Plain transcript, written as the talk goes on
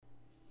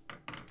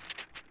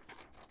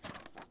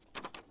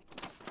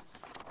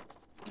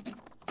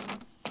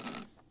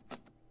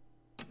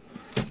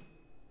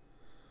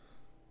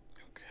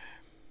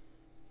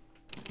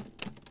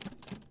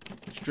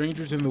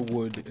Strangers in the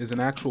Wood is an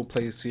actual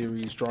play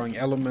series drawing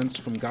elements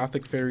from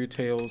gothic fairy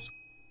tales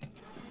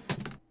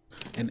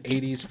and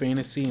 80s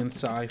fantasy and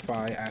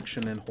sci-fi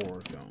action and horror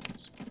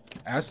films.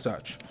 As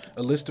such,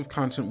 a list of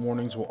content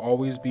warnings will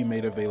always be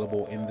made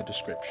available in the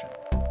description.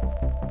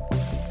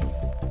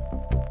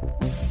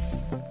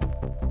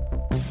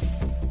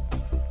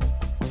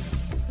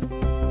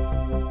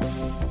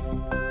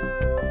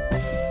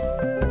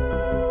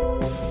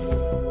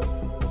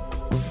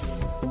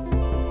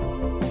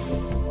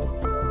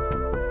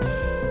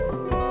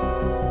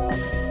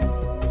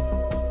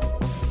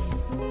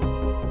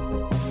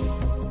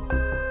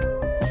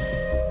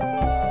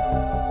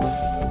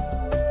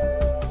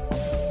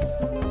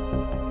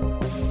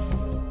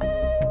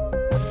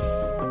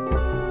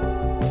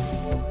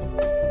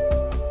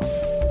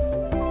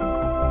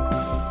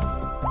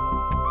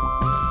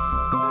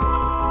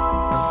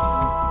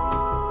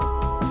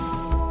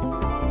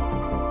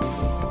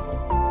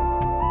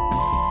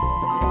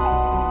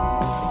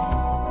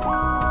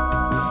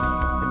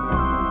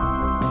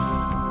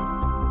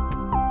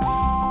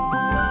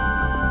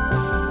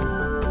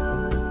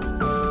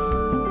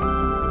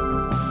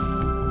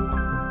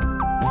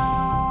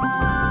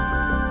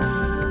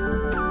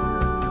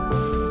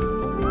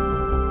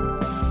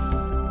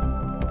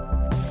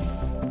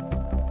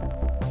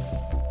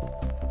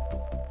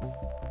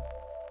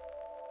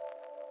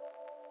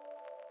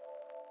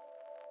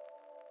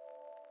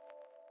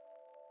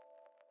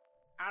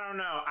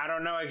 I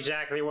don't know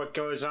exactly what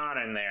goes on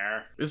in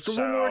there. It's the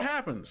room where it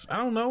happens. I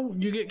don't know.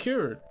 You get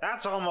cured.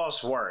 That's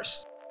almost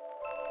worse.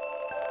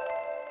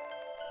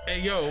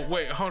 Hey, yo,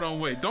 wait, hold on,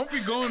 wait. Don't be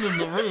going in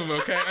the room,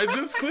 okay? I'm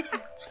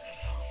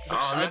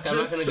not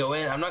gonna go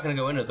in. I'm not gonna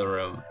go into the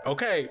room.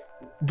 Okay,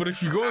 but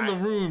if you go in the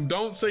room,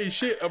 don't say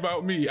shit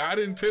about me. I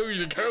didn't tell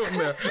you to go in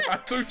there. I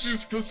told you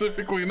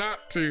specifically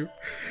not to.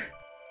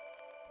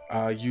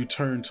 You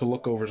turn to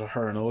look over to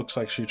her, and it looks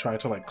like she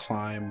tried to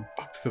climb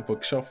up the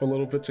bookshelf a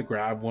little bit to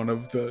grab one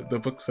of the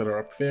books that are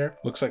up there.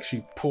 Looks like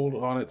she pulled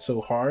on it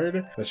so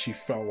hard that she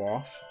fell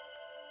off.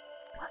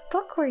 What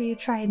book were you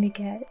trying to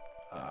get?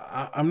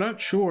 I'm not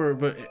sure,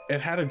 but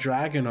it had a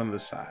dragon on the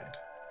side.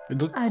 It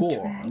looked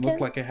cool. Dragon? It looked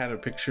like it had a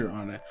picture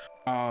on it.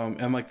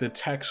 And the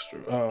text,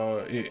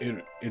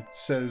 it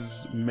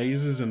says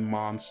mazes and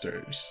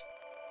monsters.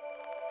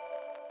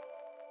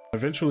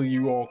 Eventually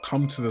you all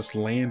come to this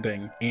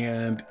landing,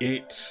 and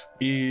it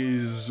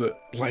is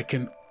like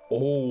an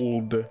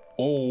old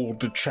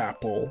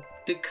chapel.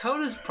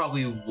 Dakota's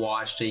probably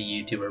watched a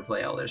YouTuber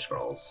play Elder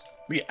Scrolls.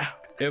 Yeah,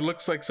 it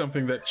looks like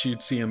something that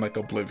she'd see in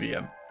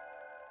Oblivion.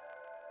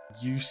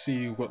 You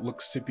see what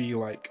looks to be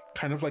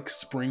kind of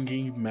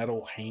springy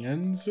metal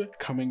hands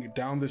coming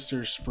down the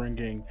stairs,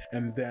 springing,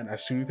 and then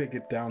as soon as they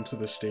get down to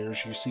the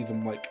stairs, you see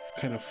them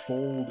kind of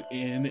fold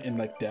in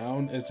and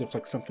down as if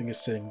something is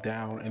sitting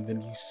down, and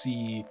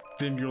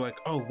then you're like,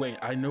 oh wait,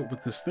 I know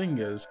what this thing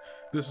is.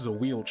 This is a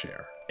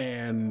wheelchair,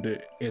 and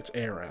it's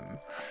Aaron.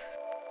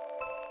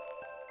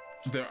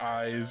 Their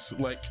eyes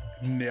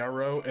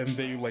narrow, and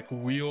they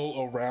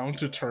wheel around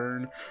to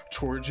turn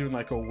towards you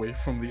and away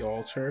from the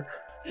altar.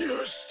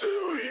 You're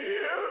still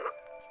here.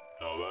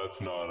 Now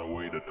that's not a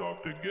way to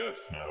talk to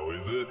guests now,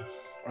 is it?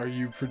 Are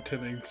you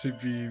pretending to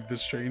be the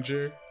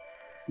stranger?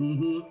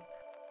 Mm-hmm.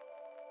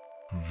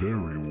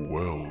 Very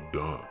well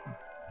done.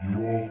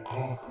 You all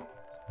caught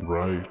them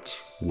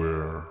right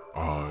where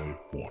I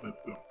wanted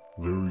them.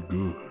 Very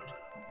good,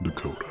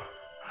 Dakota.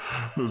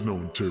 There's no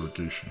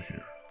interrogation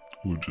here.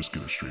 We'll just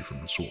get it straight from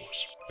the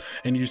source.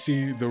 And you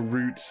see the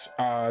roots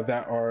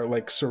that are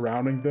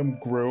surrounding them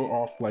grow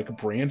off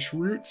branch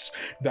roots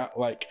that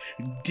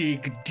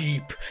dig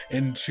deep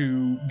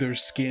into their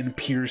skin,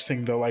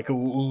 piercing the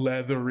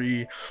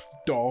leathery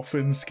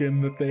dolphin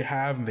skin that they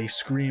have, and they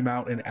scream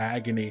out in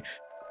agony.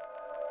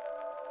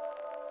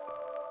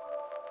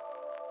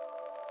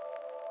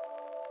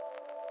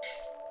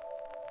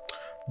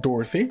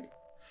 Dorothy,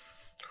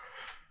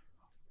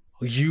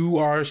 you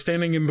are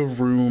standing in the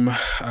room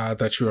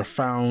that you are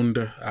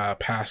found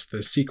past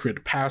the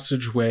secret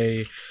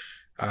passageway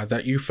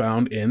that you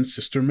found in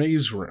Sister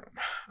May's room.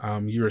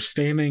 You are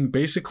standing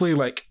basically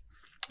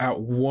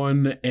at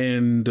one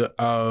end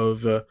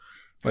of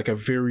a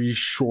very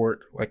short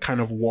kind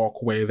of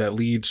walkway that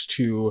leads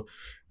to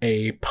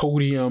a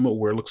podium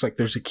where it looks like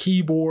there's a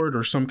keyboard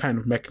or some kind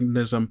of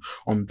mechanism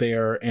on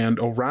there, and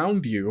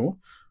around you,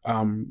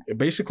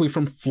 basically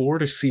from floor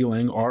to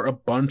ceiling, are a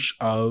bunch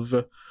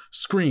of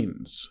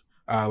screens,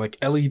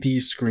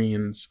 LED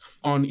screens.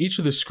 On each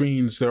of the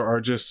screens, there are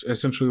just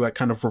essentially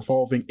kind of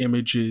revolving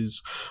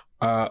images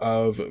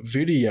of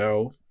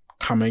video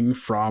coming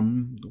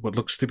from what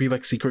looks to be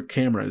secret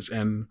cameras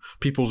in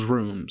people's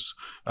rooms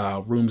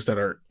that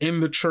are in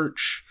the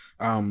church,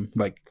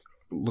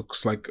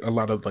 looks like a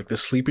lot of the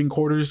sleeping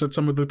quarters that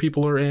some of the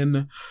people are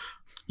in.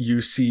 You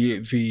see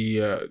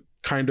the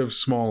kind of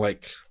small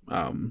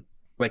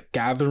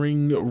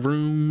gathering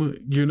room,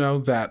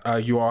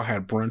 that you all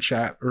had brunch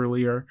at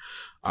earlier.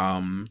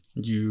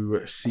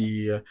 You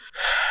see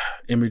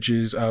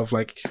images of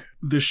like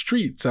the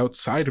streets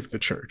outside of the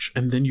church.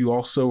 And then you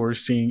also are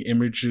seeing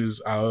images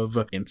of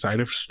inside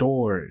of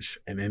stores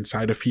and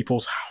inside of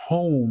people's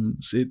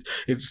homes.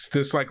 It's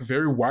this like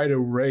very wide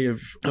array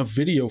of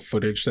video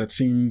footage that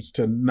seems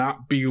to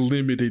not be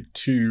limited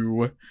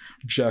to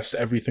just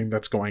everything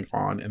that's going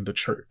on in the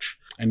church.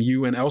 And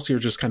you and Elsie are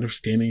just kind of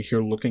standing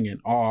here looking in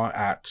awe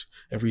at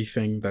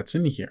everything that's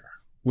in here.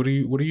 What do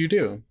you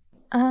do?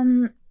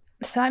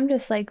 So I'm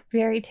just like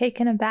very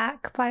taken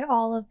aback by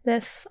all of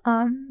this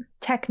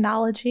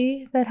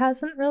technology that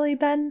hasn't really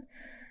been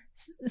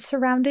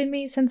surrounded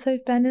me since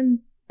I've been in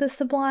the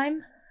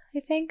Sublime, I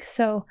think.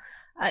 So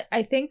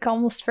I think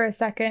almost for a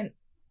second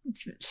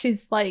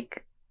she's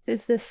like,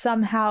 is this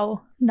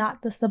somehow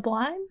not the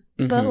Sublime?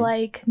 Mm-hmm. But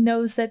like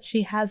knows that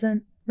she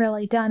hasn't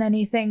really done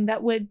anything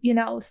that would,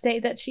 say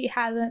that she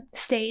hasn't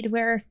stayed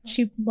where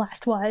she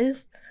last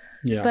was.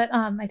 Yeah. But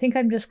I think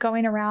I'm just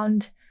going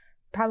around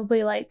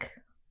probably like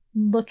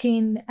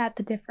looking at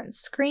the different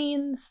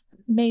screens,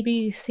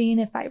 maybe seeing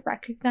if I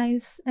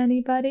recognize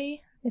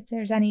anybody, if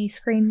there's any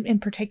screen in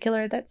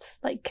particular that's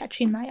like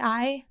catching my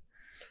eye.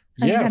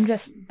 Yeah.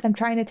 I'm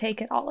trying to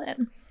take it all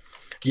in.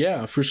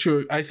 Yeah, for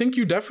sure. I think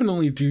you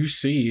definitely do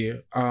see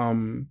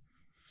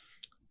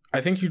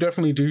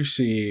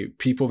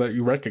people that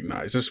you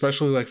recognize,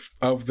 especially like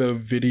of the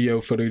video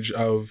footage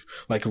of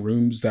like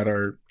rooms that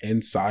are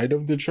inside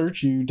of the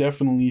church. You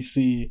definitely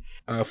see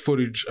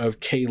footage of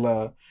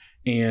Kayla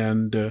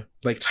and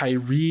like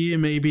Tyree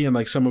maybe, and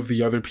like some of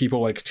the other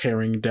people like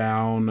tearing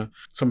down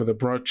some of the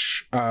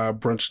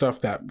brunch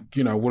stuff that,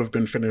 would have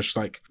been finished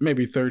like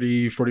maybe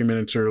 30-40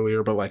 minutes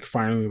earlier, but like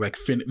finally like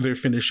they're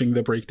finishing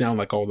the breakdown,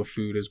 like all the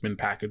food has been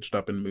packaged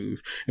up and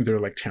moved, and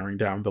they're like tearing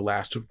down the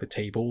last of the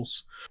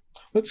tables.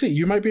 Let's see,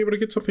 you might be able to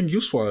get something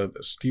useful out of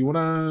this. Do you want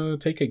to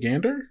take a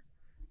gander?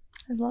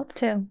 I'd love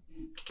to.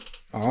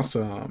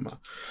 Awesome.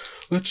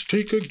 Let's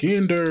take a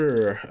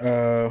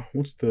gander.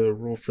 What's the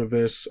rule for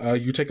this?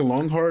 You take a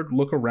long, hard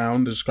look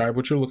around, describe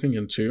what you're looking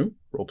into.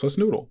 Roll plus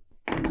noodle.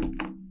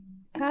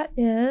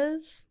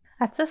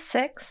 That's a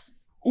 6.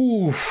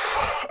 Ooh.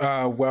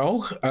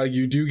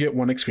 You do get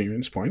 1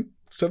 experience point,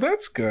 so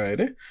that's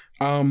good.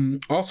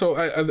 Also,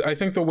 I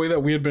think the way that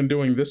we had been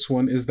doing this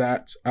one is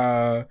that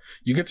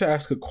you get to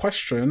ask a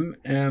question,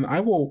 and I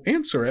will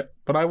answer it,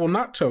 but I will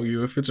not tell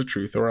you if it's a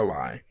truth or a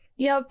lie.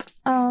 Yep.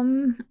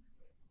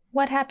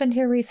 What happened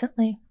here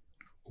recently?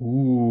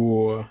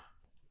 Ooh.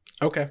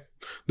 Okay.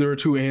 There are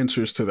 2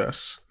 answers to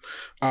this.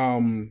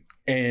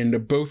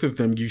 And both of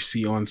them you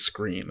see on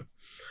screen.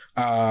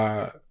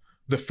 The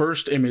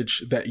first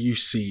image that you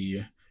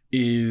see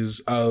is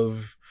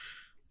of,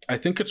 I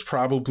think it's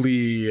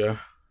probably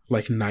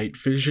like night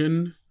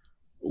vision,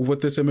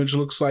 what this image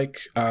looks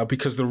like,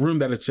 because the room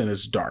that it's in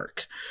is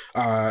dark.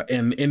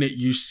 And in it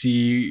you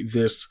see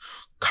this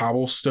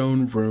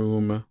cobblestone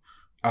room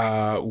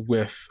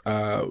with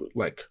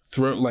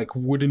like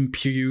wooden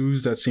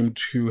pews that seem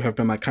to have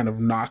been like kind of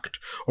knocked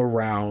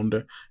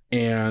around,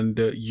 and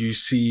you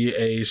see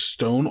a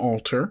stone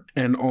altar,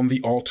 and on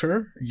the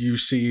altar you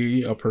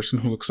see a person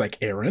who looks like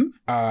Aaron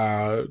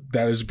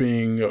that is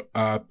being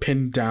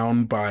pinned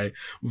down by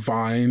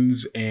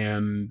vines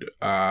and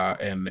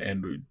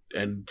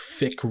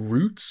thick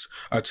roots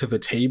to the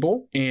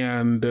table,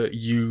 and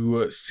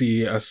you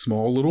see a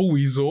small little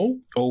weasel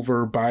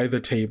over by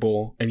the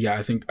table, and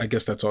I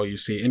guess that's all you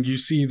see. And you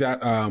see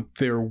that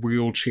their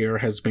wheelchair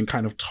has been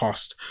kind of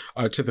tossed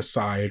to the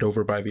side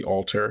over by the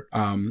altar.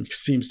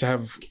 Seems to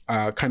have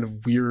kind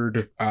of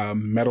weird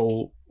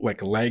metal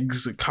like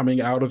legs coming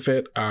out of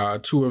it.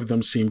 2 of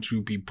them seem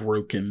to be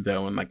broken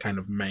though, and like kind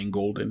of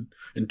mangled and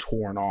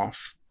torn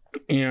off.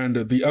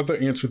 And the other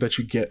answer that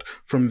you get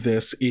from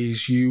this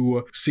is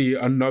you see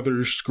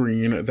another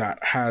screen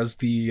that has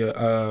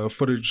the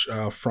footage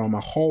from a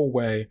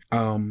hallway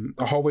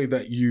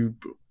that you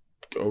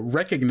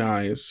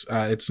recognize.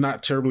 It's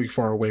not terribly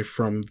far away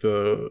from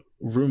the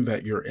room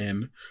that you're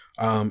in,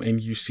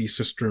 and you see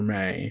Sister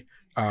May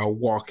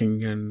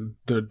walking in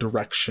the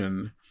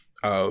direction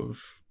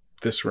of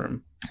this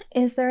room.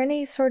 Is there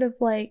any sort of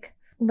like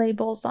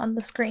labels on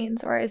the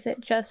screens, or is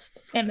it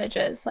just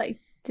images? Like,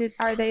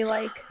 are they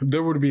like...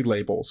 There would be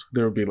labels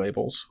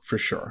for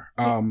sure.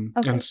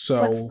 Okay. And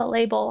so what's the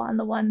label on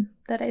the one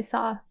that I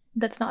saw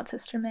that's not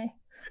Sister May?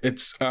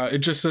 It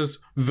just says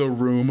The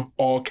Room,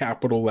 all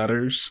capital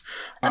letters,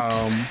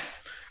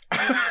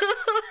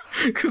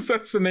 because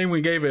that's the name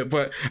we gave it.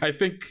 But I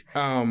think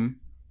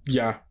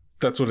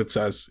that's what it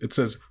says. It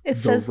says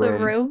The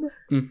Room.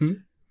 Mm-hmm.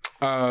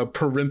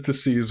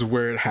 Parentheses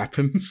where it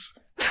happens.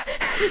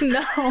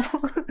 No.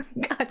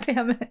 God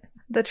damn it.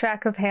 The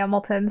track of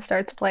Hamilton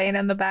starts playing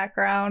in the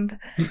background.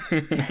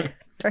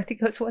 Dorothy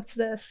goes, what's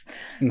this?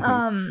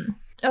 Mm-hmm.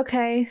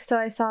 Okay, so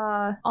I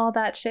saw all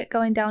that shit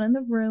going down in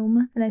the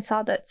room, and I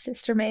saw that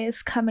Sister May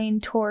is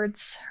coming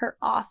towards her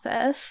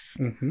office.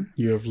 Mm-hmm.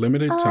 You have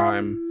limited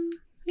time.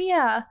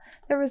 Yeah,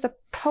 there was a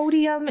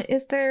podium.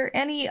 Is there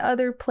any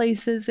other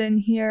places in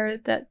here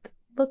that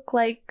look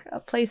like a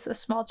place a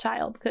small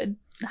child could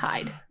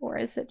hide, or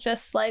is it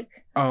just like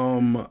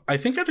I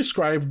think I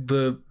described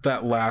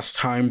that last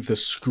time. The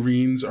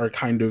screens are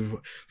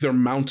they're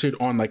mounted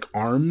on like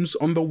arms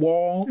on the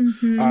wall,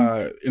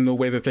 in the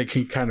way that they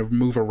can kind of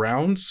move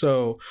around,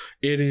 so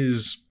it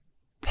is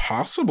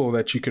possible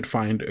that you could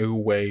find a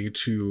way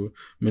to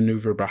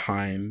maneuver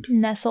behind,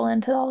 nestle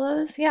into all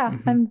those? Yeah,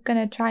 I'm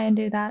gonna try and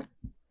do that.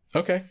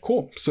 Okay,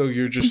 cool. So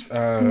you're just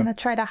I'm gonna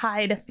try to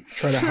hide.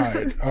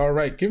 All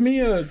right, give me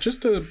a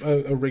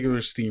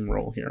regular steam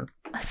roll here.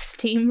 A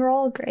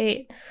steamroll?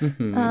 Great.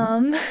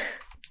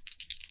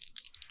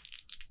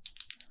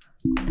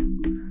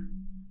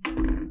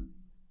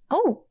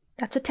 Oh,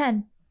 that's a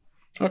 10.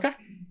 Okay,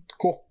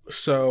 cool.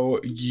 So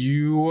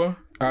you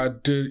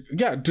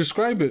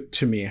describe it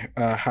to me,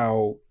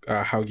 how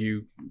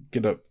you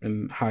get up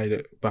and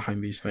hide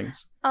behind these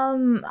things.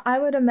 I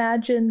would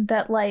imagine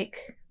that,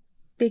 like,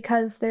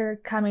 because they're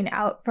coming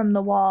out from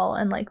the wall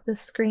and like the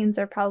screens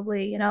are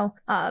probably,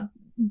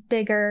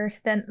 bigger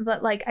than,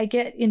 but like I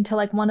get into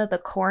like one of the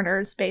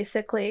corners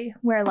basically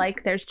where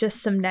like there's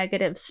just some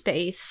negative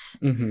space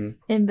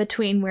in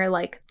between where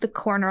like the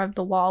corner of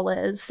the wall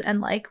is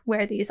and like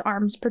where these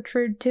arms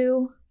protrude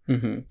to.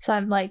 So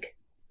I'm like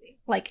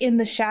in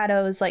the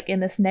shadows, like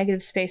in this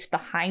negative space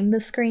behind the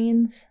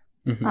screens.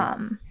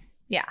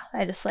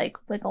 I just like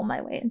wiggle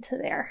my way into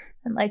there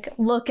and like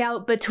look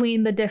out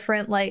between the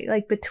different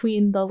like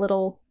between the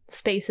little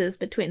spaces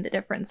between the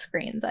different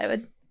screens, I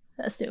would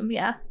assume.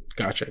 Yeah.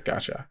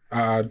 Gotcha.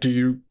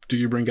 Do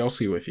you bring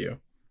Elsie with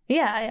you?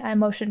 Yeah, I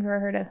motioned for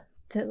her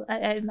to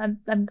I'm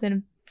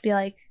gonna be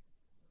like,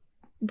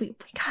 we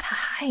gotta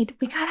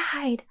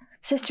hide.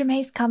 Sister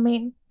May's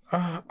coming.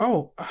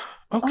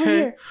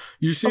 Okay.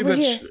 You see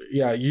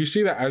that? You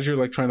see that as you're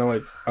like trying to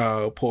like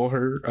pull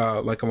her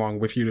like along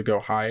with you to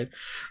go hide.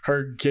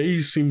 Her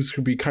gaze seems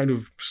to be kind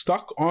of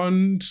stuck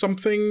on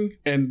something,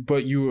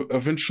 but you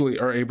eventually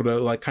are able to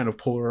like kind of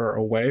pull her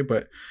away,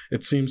 but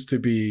it seems to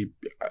be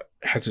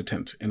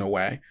hesitant in a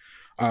way.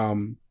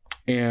 And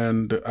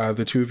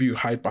the two of you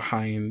hide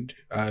behind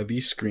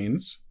these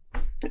screens,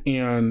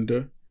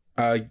 and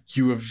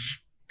you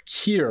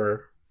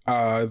hear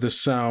the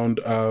sound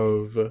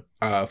of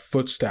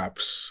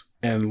footsteps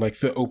and like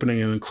the opening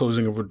and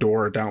closing of a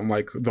door down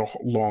like the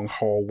long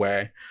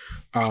hallway.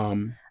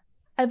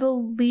 I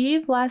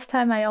believe last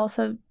time I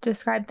also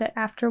described that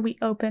after we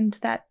opened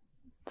that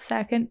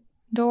second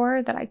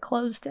door that I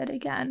closed it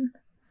again,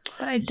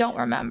 but I don't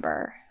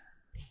remember.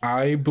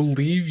 I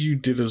believe you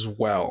did as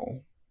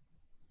well.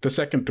 The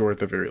second door at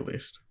the very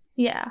least.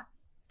 Yeah.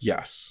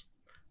 Yes.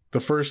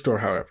 The first door,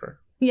 however,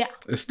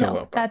 is still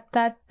open.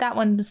 That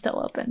one was still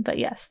open, but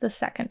yes, the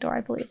second door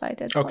I believe I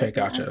did. Okay,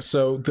 gotcha. That.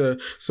 So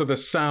the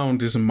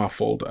sound is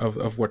muffled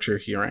of what you're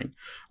hearing.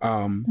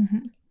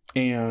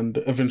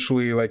 And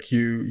eventually like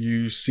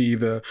you see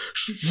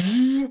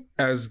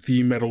as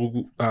the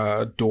metal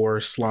door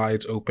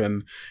slides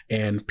open,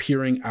 and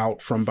peering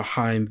out from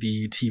behind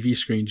the TV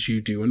screens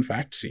you do in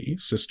fact see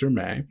Sister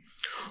May,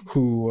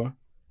 who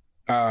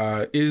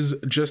is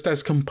just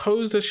as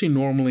composed as she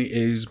normally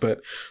is,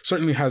 but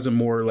certainly has a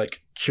more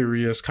like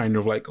curious kind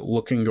of like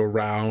looking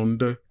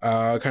around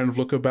kind of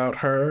look about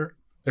her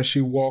as she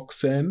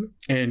walks in,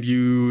 and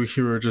you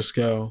hear her just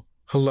go,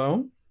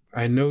 "Hello?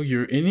 I know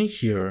you're in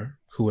here,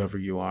 whoever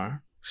you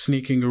are,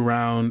 sneaking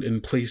around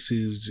in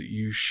places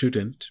you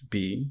shouldn't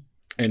be."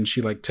 And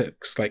she like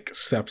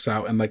steps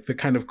out, and like the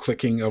kind of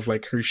clicking of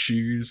like her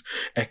shoes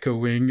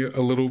echoing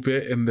a little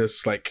bit in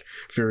this like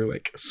very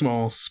like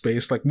small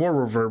space, like more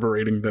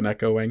reverberating than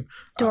echoing.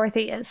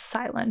 Dorothy is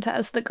silent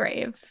as the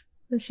grave.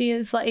 She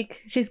is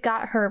like, she's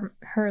got her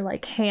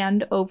like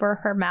hand over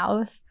her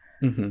mouth,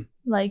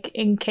 like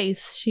in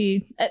case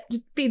she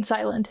being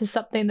silent is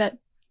something that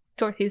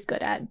Dorothy's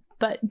good at.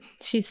 But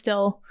she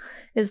still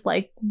is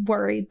like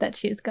worried that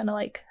she's gonna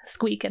like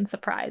squeak in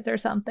surprise or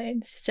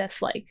something. She's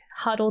just like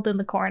huddled in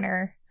the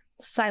corner,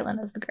 silent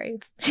as the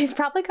grave. She's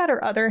probably got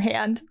her other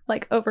hand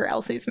like over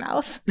Elsie's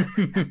mouth.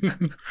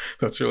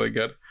 That's really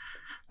good.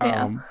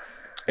 Yeah.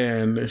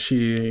 And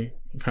she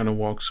kind of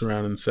walks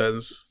around and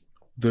says,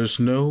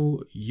 "There's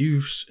no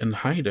use in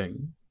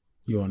hiding,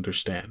 you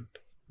understand.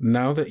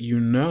 Now that you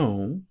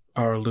know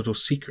our little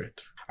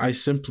secret, I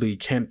simply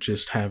can't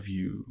just have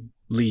you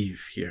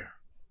leave here.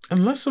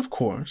 Unless, of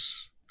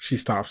course," she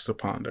stops to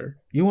ponder,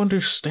 "you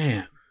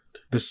understand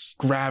this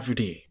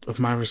gravity of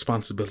my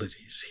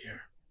responsibilities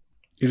here.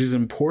 It is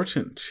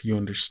important, you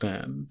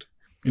understand."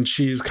 And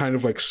she's kind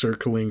of like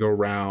circling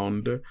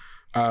around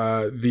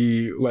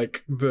the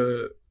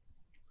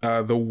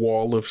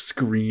wall of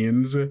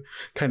screens,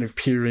 kind of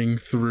peering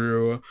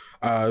through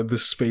the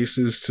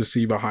spaces to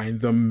see behind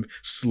them,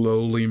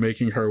 slowly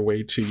making her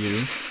way to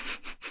you.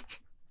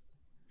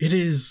 "It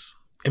is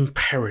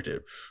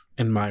imperative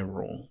in my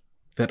role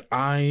that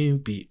I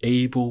be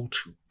able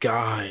to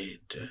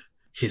guide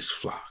his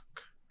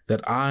flock,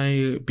 that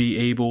I be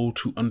able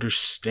to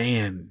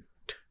understand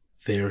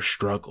their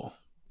struggle.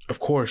 Of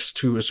course,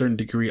 to a certain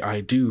degree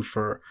I do,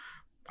 for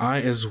I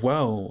as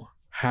well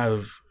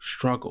have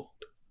struggled.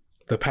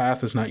 The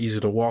path is not easy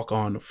to walk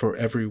on for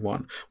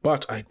everyone,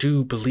 but I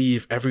do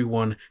believe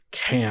everyone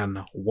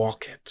can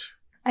walk it.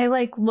 I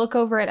like look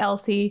over at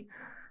Elsie,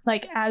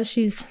 like as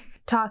she's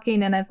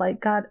talking, and I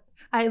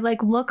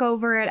like look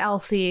over at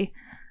Elsie.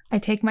 I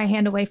take my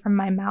hand away from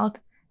my mouth.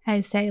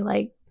 I say,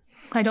 like,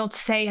 I don't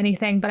say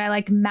anything, but I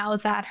like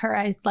mouth at her.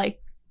 I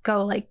like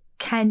go like,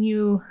 can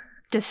you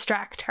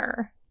distract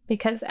her?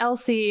 Because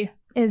Elsie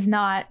is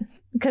not,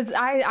 because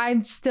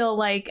I'm still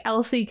like,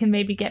 Elsie can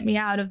maybe get me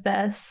out of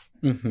this.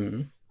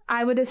 Mm-hmm.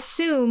 I would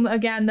assume,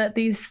 again, that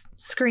these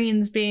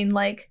screens being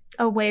like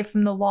away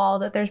from the wall,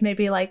 that there's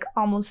maybe like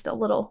almost a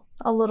little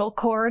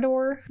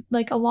corridor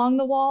like along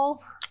the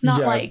wall,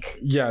 not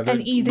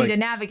an easy to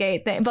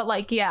navigate thing, but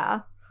like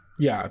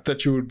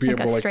that you would be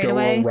like able to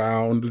like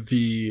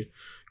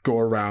go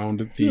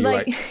around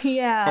the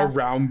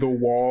around the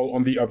wall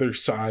on the other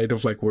side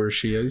of like where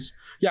she is.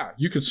 Yeah,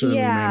 you could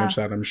certainly manage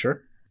that, I'm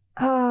sure.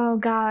 Oh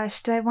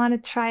gosh, do I want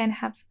to try and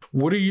have?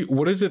 What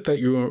is it that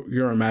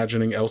you're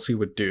imagining Elsie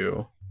would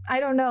do? I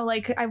don't know.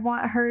 Like, I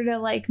want her to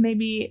like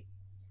maybe.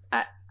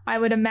 I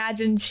would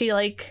imagine she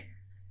like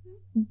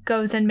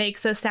goes and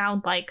makes a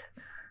sound like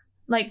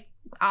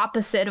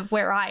opposite of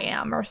where I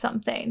am or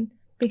something,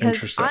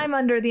 because I'm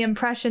under the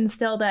impression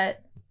still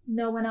that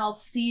no one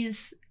else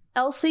sees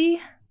Elsie.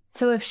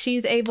 So if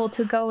she's able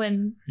to go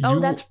and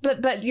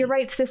but you're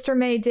right. Sister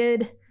May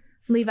did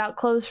leave out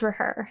clothes for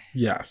her.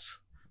 Yes.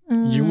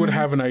 You would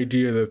have an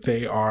idea that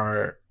they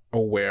are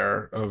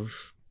aware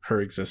of her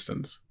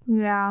existence.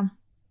 Yeah,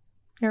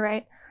 you're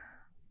right.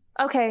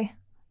 Okay.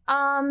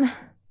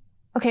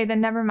 Okay, then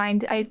never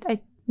mind.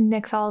 I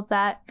nix all of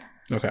that.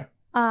 Okay.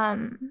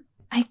 I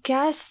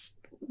guess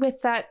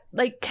with that,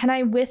 like, can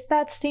I with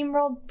that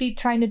steamroll be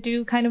trying to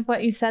do kind of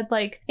what you said,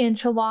 like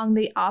inch along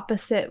the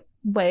opposite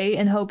way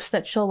in hopes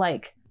that she'll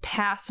like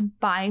pass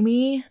by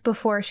me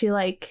before she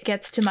like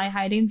gets to my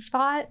hiding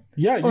spot?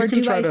 Yeah, you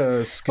can try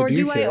to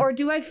skidoo here. Or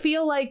do I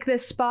feel like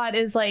this spot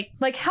is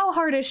like how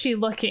hard is she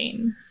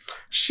looking?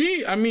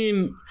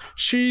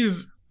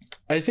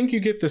 I think you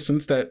get the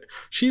sense that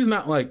she's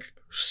not like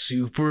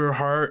super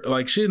hard,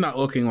 like she's not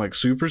looking like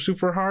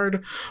super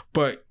hard,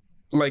 but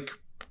like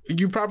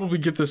you probably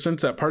get the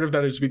sense that part of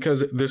that is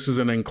because this is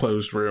an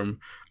enclosed room.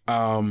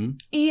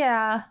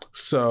 Yeah.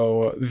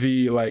 So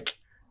the like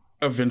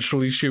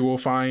eventually she will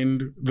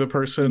find the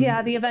person.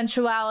 Yeah, the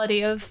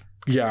eventuality of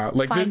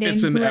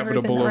it's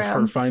inevitable of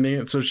her finding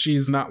it. So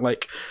she's not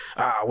like,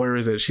 where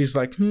is it? She's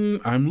like,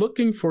 I'm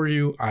looking for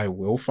you. I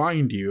will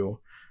find you.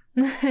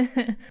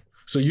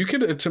 So you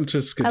could attempt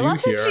to skidoo here. I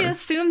love that she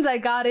assumes I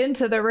got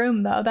into the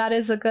room, though. That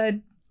is a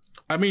good...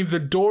 I mean, the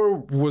door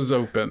was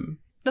open.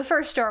 The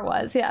first door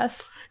was,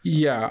 yes.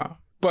 Yeah,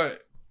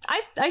 but...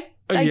 I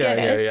get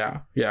it.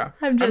 Yeah.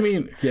 I'm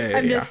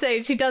just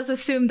saying, she does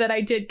assume that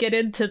I did get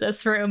into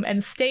this room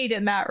and stayed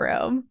in that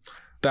room.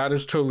 That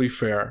is totally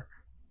fair.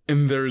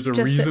 And there's a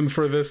reason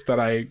for this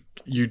that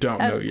you don't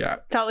know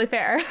yet. Totally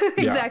fair.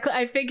 Exactly.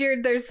 I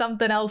figured there's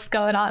something else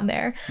going on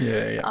there.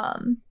 Yeah.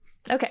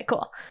 Okay,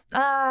 cool.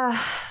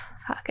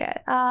 Fuck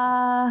it.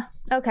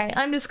 Okay,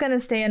 I'm just gonna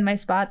stay in my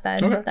spot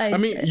then.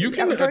 Okay. You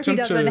can Dorothy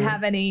doesn't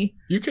have any.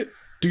 You could.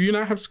 Do you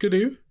not have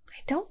skidoo?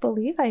 I don't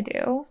believe I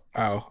do.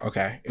 Oh,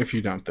 okay. If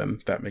you don't,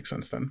 then that makes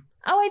sense then.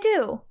 Oh,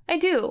 I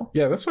do.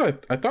 Yeah, that's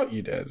what I thought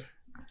you did.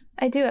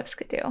 I do have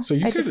skidoo. So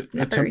you could just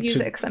never use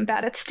it because I'm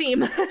bad at Steam.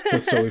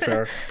 That's totally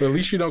fair. But at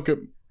least you don't get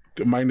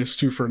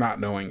 -2 for not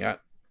knowing yet.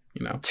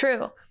 You know.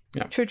 True.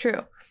 Yeah.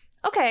 True.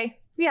 Okay.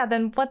 Yeah.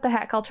 Then what the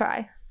heck? I'll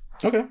try.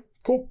 Okay.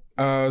 Cool.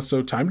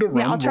 So time to run.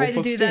 Yeah, I'll try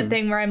to do that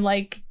thing where I'm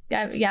like,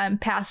 I'm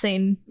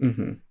passing.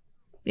 Mm-hmm.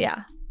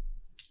 Yeah.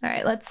 All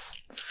right. Let's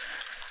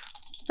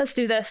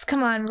do this.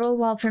 Come on, roll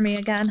well for me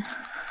again.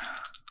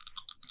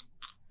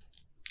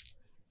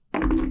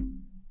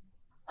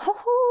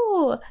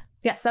 Ho!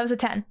 Yes, that was a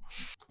 10.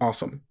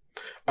 Awesome.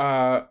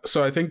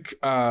 So I think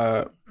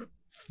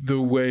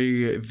the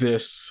way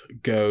this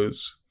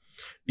goes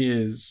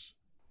is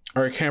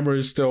our camera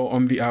is still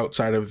on the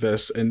outside of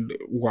this and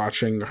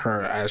watching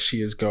her as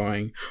she is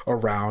going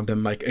around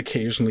and like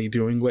occasionally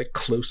doing like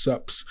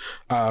close-ups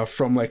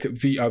from like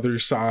the other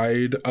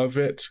side of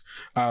it,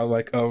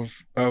 like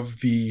of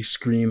the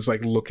screens,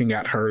 like looking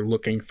at her,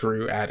 looking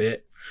through at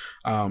it.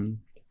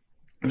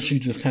 She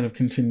just kind of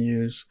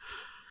continues.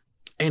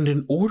 And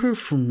in order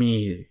for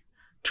me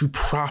to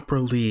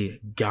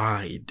properly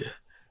guide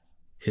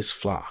his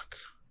flock,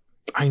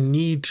 I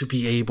need to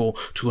be able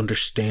to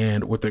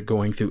understand what they're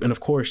going through. And of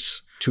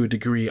course, to a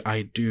degree,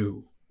 I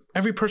do.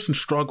 Every person's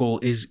struggle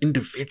is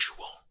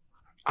individual.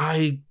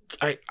 I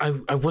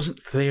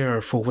wasn't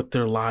there for what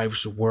their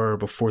lives were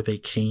before they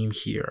came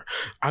here.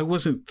 I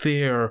wasn't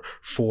there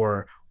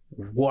for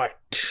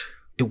what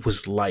it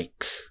was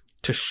like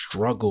to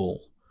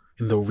struggle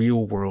in the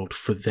real world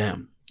for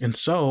them. And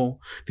so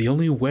the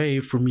only way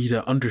for me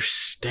to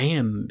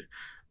understand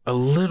a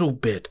little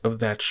bit of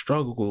that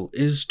struggle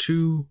is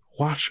to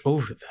watch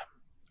over them,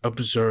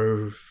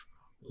 observe,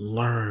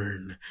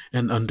 learn,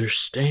 and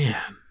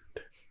understand,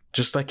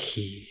 just like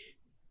he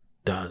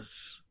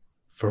does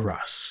for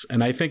us.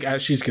 And I think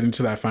as she's getting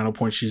to that final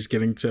point, she's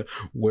getting to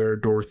where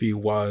Dorothy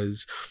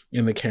was,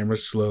 and the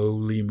camera's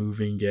slowly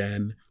moving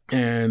in.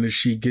 And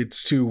she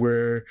gets to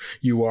where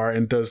you are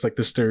and does like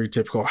the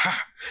stereotypical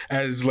ha,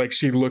 as like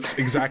she looks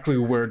exactly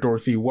where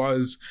Dorothy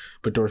was,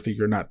 but Dorothy,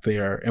 you're not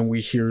there. And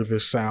we hear the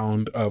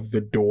sound of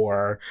the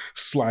door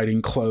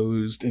sliding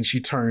closed, and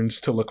she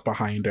turns to look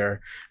behind her,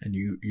 and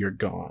you're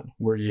gone.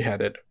 Where are you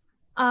headed?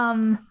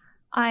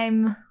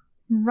 I'm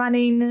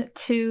running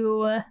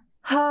to,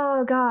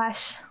 oh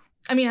gosh.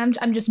 I mean,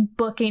 I'm just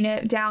booking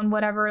it down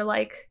whatever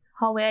like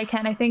hallway I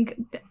can. I think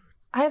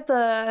I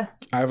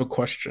have a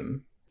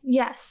question.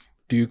 Yes.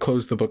 Do you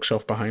close the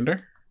bookshelf behind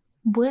her?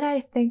 Would I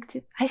think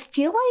to? I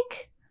feel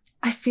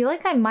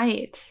like I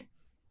might.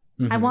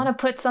 Mm-hmm. I want to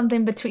put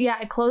something between. Yeah,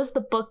 I closed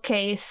the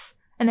bookcase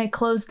and I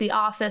closed the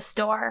office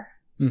door.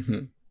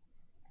 Mm-hmm.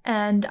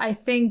 And I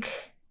think,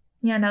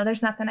 yeah, no,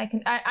 there's nothing I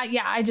can.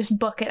 I just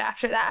book it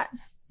after that.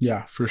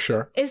 Yeah, for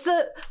sure.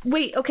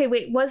 Wait,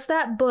 was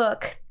that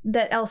book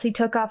that Elsie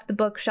took off the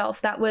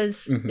bookshelf? That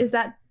was, is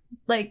that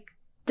like,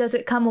 does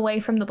it come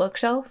away from the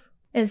bookshelf?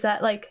 Is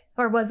that like,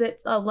 or was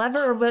it a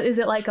lever, or is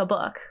it like a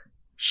book?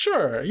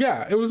 Sure,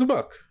 yeah, it was a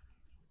book.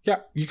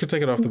 Yeah, you could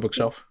take it off the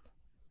bookshelf.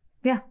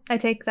 Yeah, I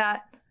take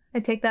that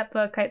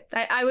book.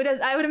 I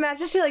would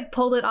imagine she like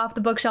pulled it off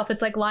the bookshelf.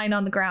 It's like lying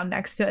on the ground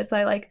next to it. So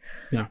I like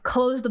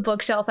close the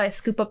bookshelf. I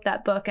scoop up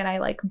that book and I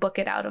like book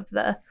it out of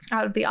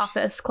the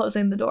office,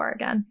 closing the door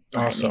again.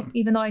 Awesome. Me,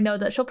 even though I know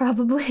that she'll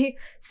probably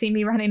see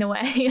me running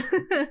away.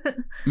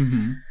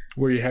 Mm-hmm.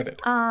 Where are you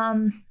headed?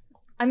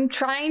 I'm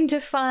trying to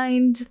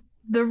find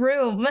the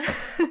room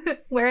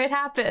where it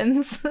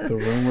happens. The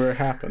room where it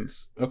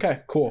happens. Okay,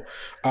 cool.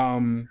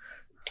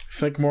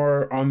 Think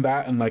more on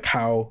that and like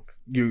how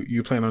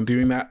you plan on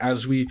doing that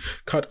as we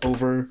cut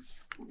over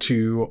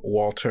to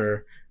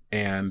Walter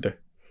and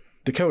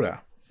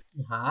Dakota.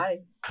 Hi.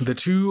 The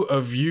two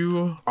of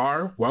you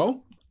are,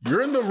 well,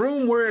 you're in the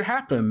room where it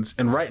happens,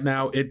 and right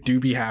now it do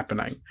be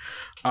happening.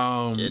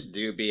 It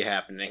do be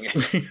happening.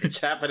 It's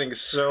happening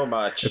so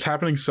much. It's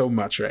happening so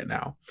much right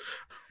now.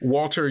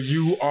 Walter,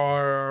 you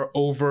are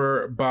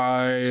over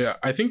by,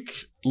 I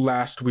think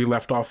last we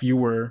left off, you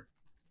were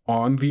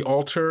on the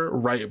altar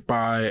right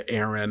by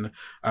Aaron.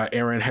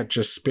 Aaron had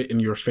just spit in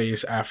your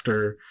face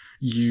after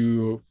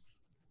you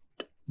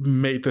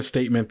made the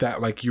statement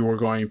that like you were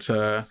going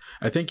to,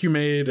 I think you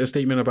made a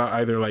statement about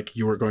either like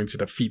you were going to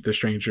defeat the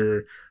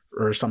stranger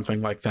or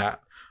something like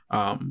that.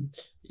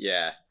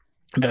 Yeah.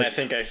 And I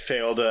think I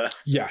failed a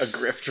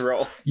grift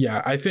roll.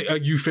 Yeah, I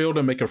think you failed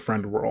to make a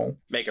friend roll.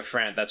 Make a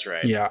friend, that's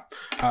right. Yeah.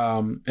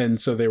 And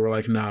so they were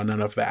like, no,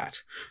 none of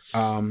that.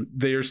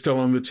 They are still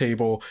on the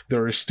table.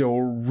 There are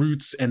still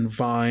roots and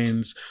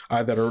vines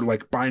that are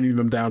like binding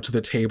them down to the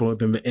table. And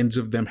then the ends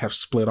of them have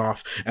split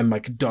off and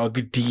like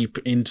dug deep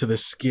into the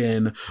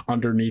skin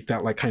underneath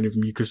that like kind of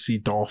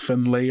mucousy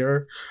dolphin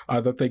layer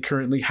that they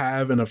currently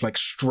have, and have like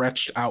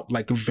stretched out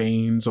like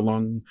veins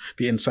along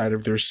the inside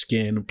of their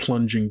skin,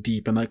 plunging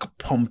deep and like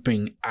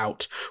pumping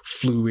out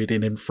fluid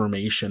and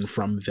information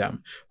from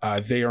them.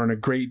 They are in a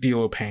great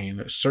deal of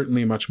pain,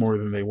 certainly much more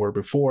than they were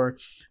before,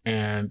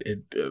 and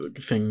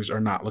things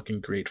are not looking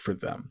great for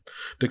them.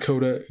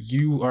 Dakota,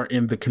 you are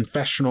in the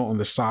confessional on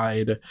the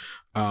side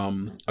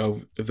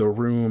of the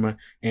room,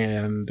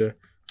 and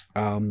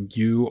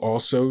you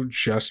also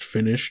just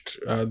finished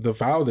the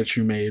vow that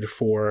you made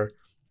for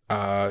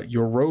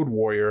your road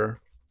warrior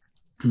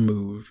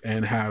move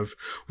and have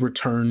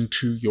returned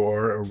to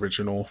your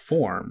original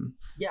form.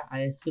 Yeah, I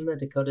assume that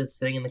Dakota is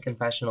sitting in the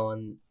confessional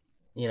and,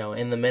 you know,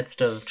 in the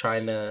midst of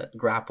trying to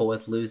grapple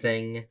with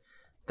losing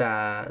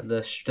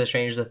the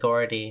stranger's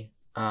authority,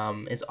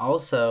 is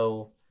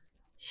also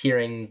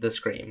hearing the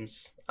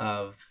screams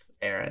of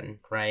Aaron,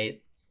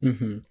 right?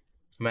 Mm-hmm.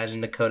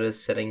 Imagine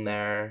Dakota's sitting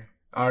there,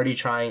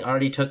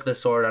 already took the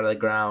sword out of the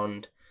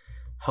ground,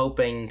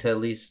 hoping to at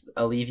least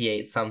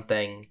alleviate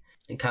something,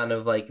 and kind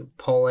of like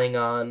pulling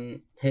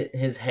on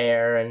his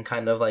hair and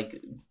kind of like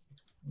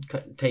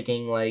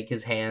taking like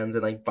his hands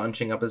and like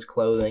bunching up his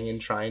clothing and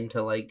trying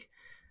to like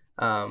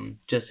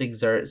just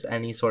exert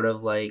any sort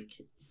of like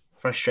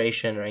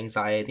frustration or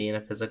anxiety in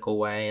a physical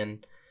way.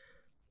 And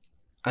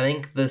I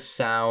think the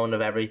sound of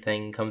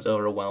everything comes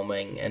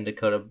overwhelming, and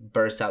Dakota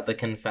bursts out the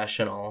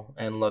confessional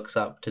and looks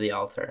up to the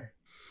altar.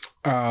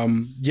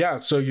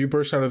 So you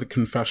burst out of the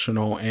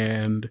confessional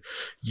and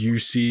you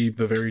see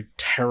the very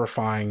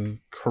terrifying,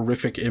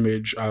 horrific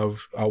image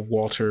of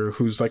Walter,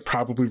 who's like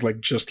probably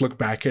like just looked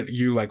back at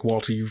you like,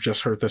 Walter, you've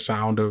just heard the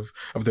sound of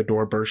the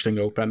door bursting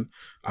open,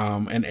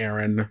 and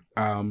Aaron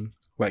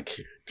like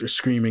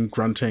screaming,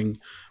 grunting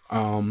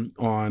on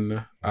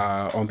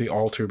the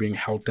altar, being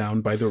held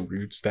down by the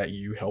roots that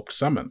you helped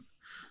summon.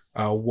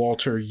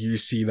 Walter, you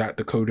see that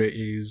Dakota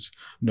is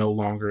no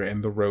longer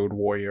in the road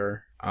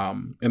warrior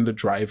in the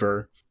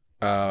driver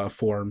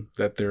form,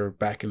 that they're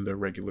back in their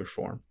regular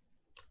form.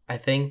 I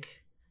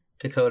think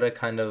Dakota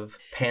kind of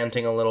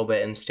panting a little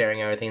bit and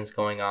staring at everything that's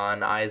going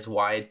on, eyes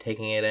wide,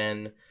 taking it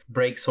in.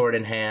 Break sword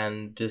in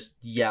hand, just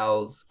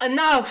yells,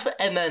 "Enough!"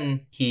 And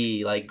then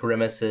he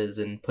grimaces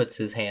and puts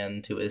his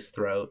hand to his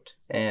throat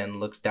and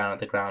looks down at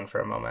the ground for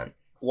a moment.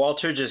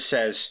 Walter just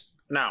says,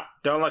 "No,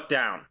 don't look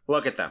down.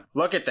 Look at them.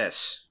 Look at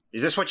this.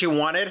 Is this what you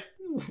wanted?"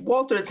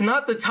 Walter, it's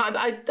not the time.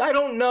 I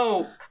don't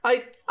know.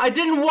 I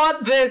didn't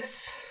want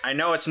this. I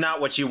know it's not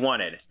what you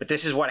wanted, but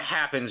this is what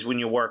happens when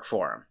you work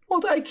for him.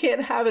 Walter, I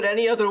can't have it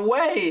any other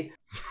way.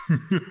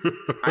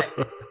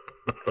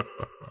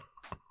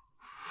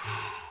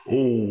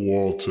 Oh,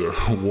 Walter.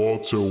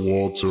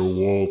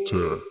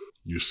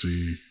 You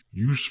see,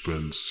 you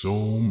spend so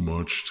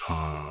much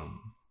time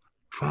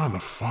trying to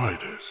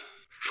fight it,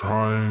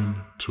 trying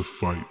to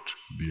fight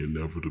the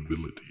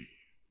inevitability.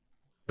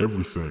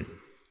 Everything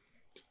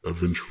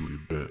eventually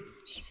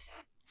bends.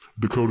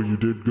 Dakota, you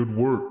did good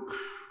work,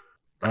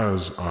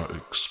 as I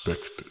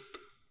expected.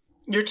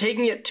 You're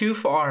taking it too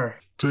far.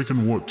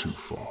 Taking what too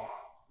far?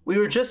 We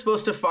were just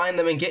supposed to find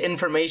them and get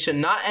information,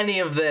 not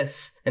any of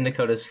this. And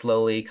Dakota's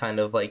slowly kind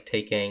of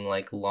taking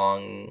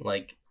long,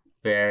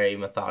 very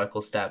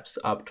methodical steps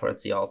up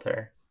towards the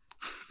altar.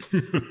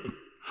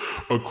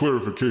 A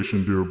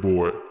clarification, dear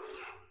boy.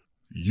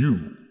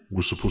 You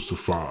were supposed to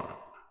find.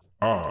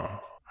 I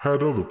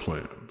had other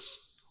plans.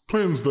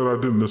 Plans that I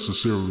didn't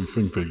necessarily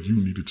think that you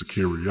needed to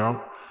carry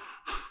out.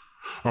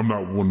 I'm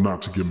not one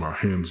not to get my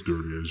hands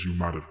dirty, as you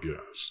might have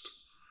guessed.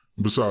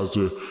 Besides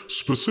the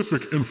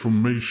specific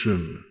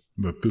information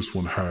that this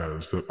one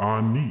has that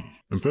I need.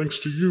 And thanks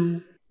to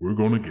you, we're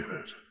gonna get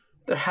it.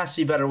 There has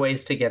to be better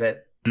ways to get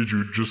it. Did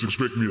you just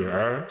expect me to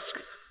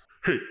ask?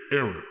 Hey,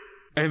 Aaron.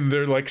 And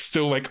they're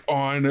still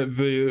on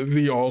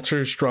the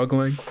altar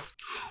struggling.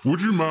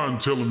 Would you mind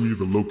telling me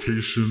the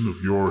location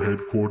of your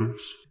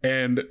headquarters?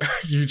 And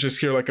you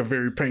just hear a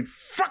very pained,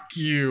 "Fuck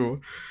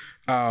you!"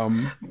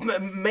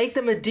 Make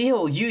them a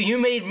deal. You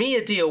made me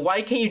a deal.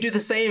 Why can't you do the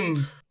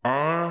same?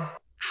 I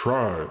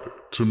tried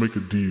to make a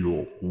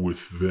deal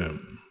with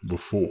them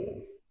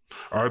before.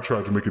 I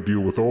tried to make a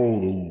deal with all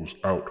those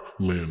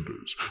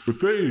Outlanders, but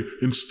they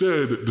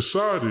instead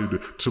decided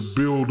to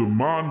build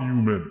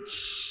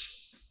monuments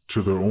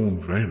to their own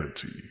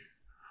vanity,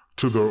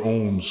 to their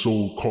own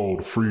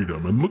so-called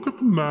freedom. And look at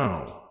them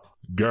now,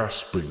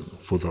 gasping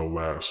for their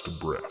last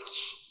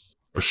breaths.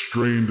 A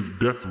strained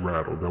death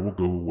rattle that will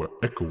go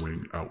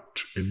echoing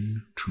out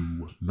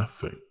into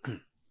nothing.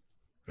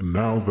 And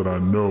now that I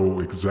know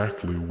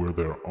exactly where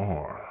they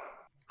are...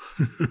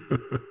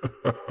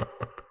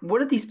 What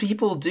did these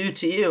people do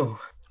to you?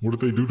 What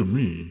did they do to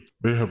me?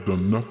 They have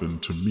done nothing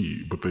to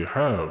me, but they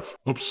have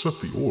upset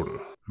the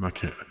order, and I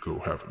can't go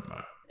having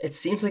that. It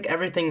seems like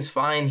everything's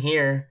fine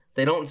here.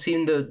 They don't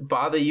seem to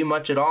bother you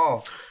much at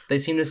all. They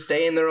seem to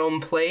stay in their own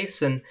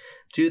place and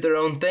do their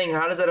own thing.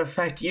 How does that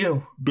affect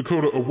you?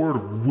 Dakota, a word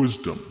of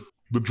wisdom.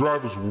 The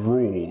driver's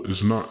role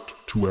is not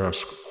to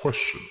ask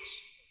questions.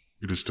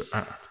 It is to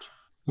act.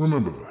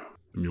 Remember that,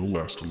 and you'll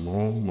last a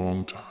long,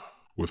 long time.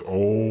 With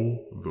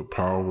all the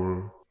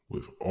power,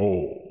 with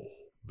all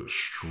the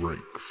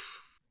strength.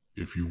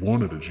 If you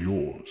want it, it's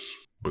yours.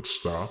 But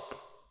stop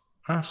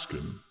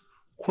asking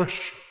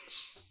questions.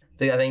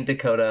 I think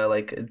Dakota,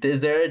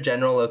 is there a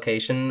general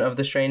location of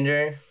the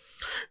stranger?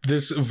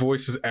 This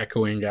voice is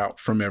echoing out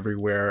from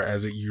everywhere,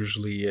 as it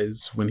usually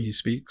is when he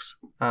speaks.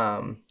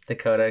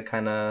 Dakota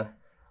kind of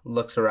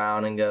looks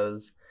around and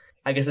goes,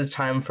 I guess it's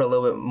time for a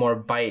little bit more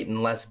bite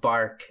and less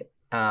bark.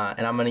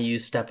 And I'm going to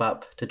use Step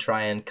Up to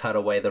try and cut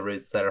away the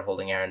roots that are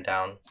holding Aaron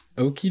down.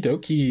 Okie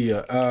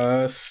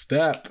dokie.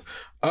 Step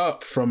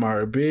Up from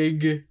our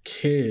big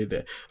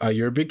kid.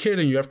 You're a big kid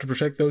and you have to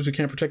protect those who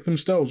can't protect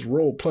themselves.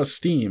 Roll plus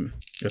steam.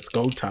 It's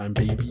go time,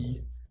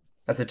 baby.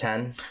 That's a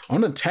 10.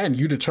 On a 10,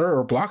 you deter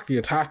or block the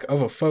attack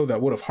of a foe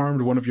that would have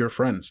harmed one of your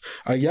friends.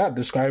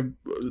 Describe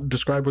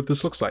what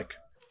this looks like.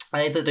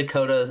 I think that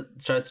Dakota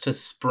starts to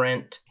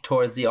sprint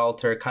towards the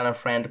altar, kind of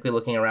frantically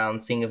looking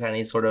around, seeing if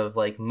any sort of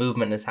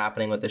movement is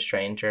happening with the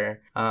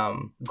stranger.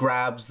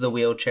 Grabs the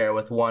wheelchair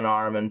with one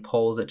arm and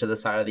pulls it to the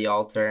side of the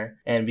altar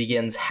and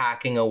begins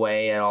hacking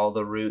away at all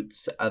the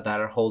roots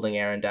that are holding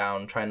Aaron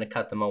down, trying to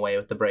cut them away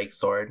with the break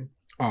sword.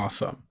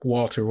 Awesome.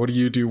 Walter, what do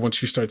you do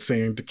once you start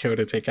seeing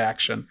Dakota take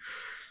action?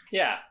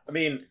 Yeah, I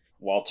mean,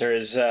 Walter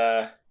is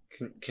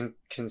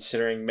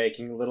considering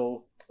making a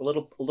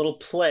little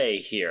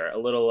play here, a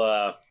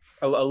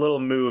little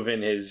move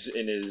in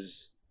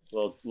his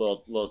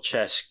little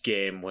chess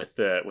game with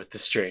the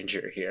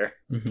stranger here.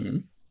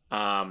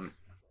 Mm-hmm.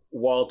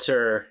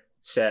 Walter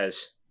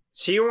says,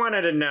 "So you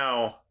wanted to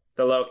know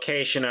the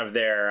location of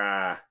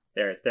their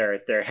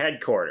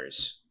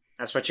headquarters?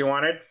 That's what you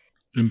wanted?"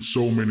 In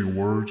so many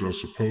words, I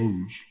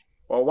suppose.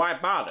 Well, why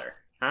bother,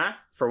 huh?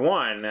 For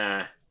one,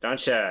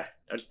 don't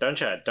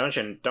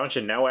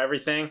you know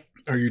everything?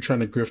 Are you trying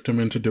to grift him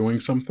into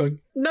doing something?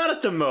 Not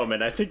at the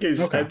moment. I think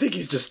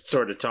he's just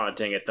sort of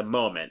taunting at the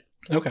moment.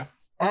 Okay.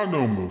 I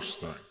know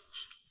most things.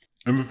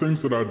 And the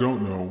things that I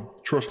don't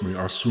know, trust me,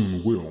 I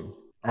soon will.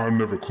 I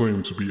never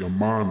claimed to be a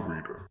mind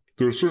reader.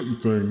 There are certain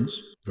things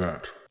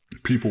that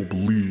people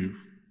believe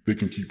they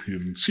can keep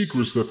hidden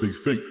secrets that they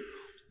think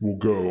will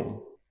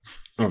go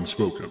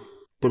unspoken.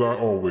 But I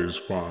always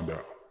find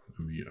out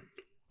in the end.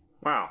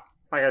 Wow.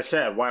 Like I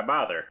said, why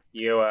bother?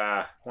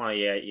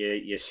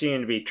 You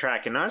seem to be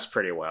tracking us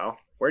pretty well.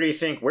 Where do you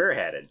think we're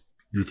headed?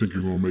 You think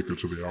you're going to make it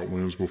to the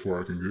Outlands before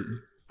I can get you?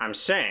 I'm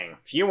saying,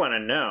 if you want to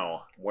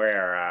know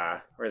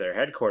where their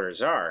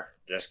headquarters are,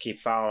 just keep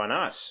following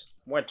us.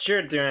 What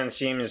you're doing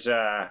seems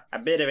a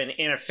bit of an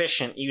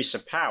inefficient use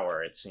of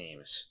power, it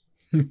seems.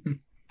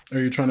 Are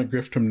you trying to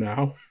grift him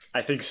now?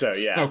 I think so,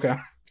 yeah. Okay.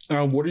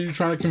 What are you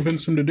trying to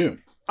convince him to do?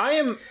 I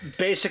am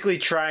basically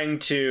trying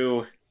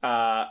to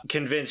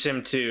convince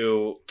him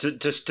to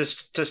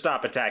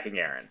stop attacking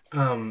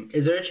Aaron.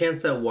 Is there a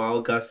chance that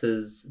while Gus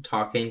is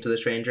talking to the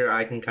stranger,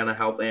 I can kind of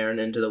help Aaron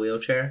into the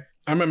wheelchair?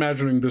 I'm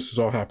imagining this is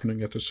all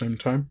happening at the same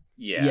time.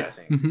 Yeah. I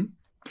think. Mm-hmm.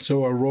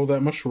 So roll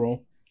that much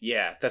roll.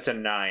 Yeah, that's a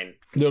 9.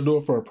 They'll do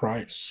it for a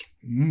price.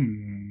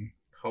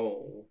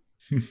 Oh.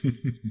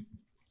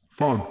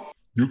 Fine.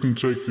 You can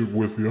take it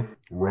with you.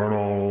 Ride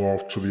all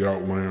off to the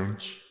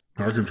Outlands.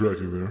 I can track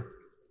you there.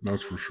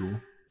 That's for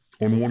sure.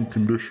 On one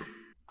condition.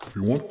 If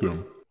you want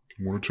them,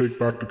 you want to take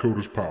back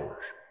Dakota's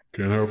powers.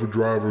 Can't have a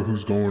driver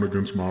who's going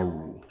against my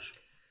rules.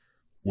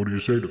 What do you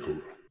say,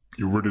 Dakota?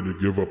 You ready to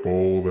give up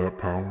all that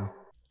power?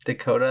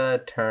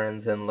 Dakota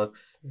turns and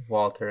looks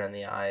Walter in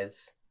the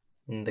eyes.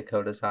 And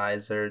Dakota's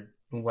eyes are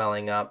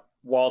welling up.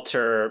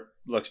 Walter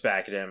looks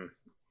back at him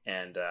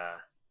and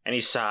he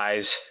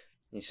sighs.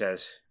 He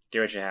says, "Do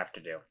what you have to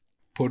do."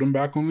 Put him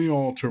back on the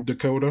altar,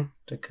 Dakota.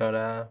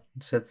 Dakota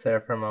sits there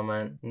for a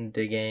moment,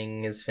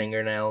 digging his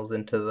fingernails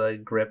into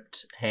the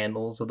gripped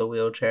handles of the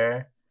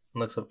wheelchair, and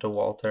looks up to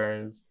Walter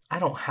and says, "I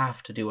don't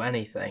have to do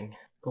anything.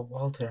 But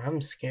Walter,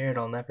 I'm scared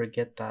I'll never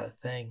get that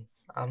thing.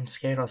 I'm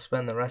scared I'll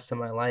spend the rest of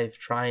my life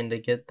trying to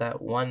get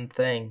that one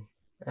thing.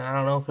 And I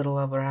don't know if it'll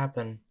ever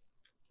happen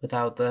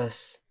without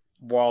this."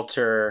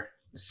 Walter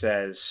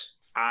says,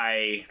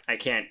 I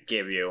can't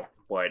give you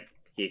what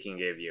he can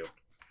give you.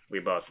 We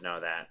both know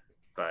that.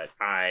 But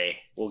I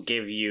will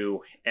give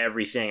you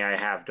everything I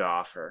have to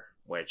offer,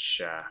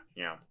 which,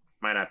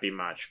 might not be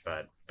much,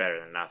 but better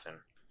than nothing.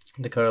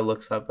 Dakota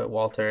looks up at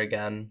Walter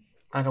again.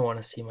 I don't want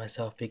to see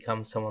myself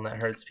become someone that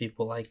hurts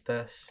people like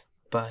this,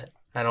 but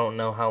I don't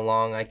know how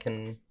long I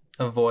can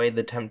avoid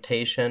the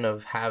temptation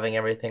of having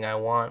everything I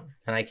want,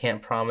 and I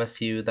can't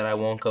promise you that I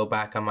won't go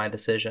back on my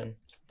decision.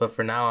 But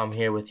for now, I'm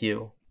here with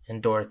you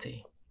and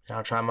Dorothy, and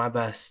I'll try my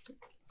best,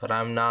 but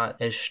I'm not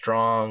as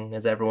strong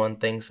as everyone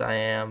thinks I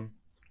am.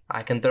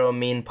 I can throw a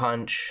mean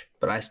punch,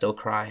 but I still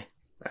cry.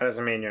 That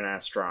doesn't mean you're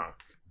not strong.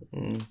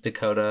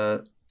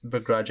 Dakota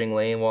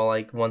begrudgingly,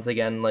 while once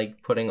again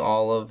putting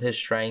all of his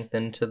strength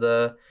into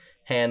the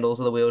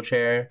handles of the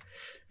wheelchair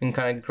and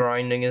kind of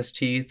grinding his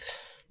teeth.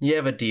 You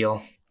have a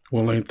deal.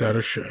 Well, ain't that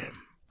a shame?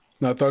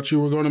 I thought you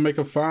were going to make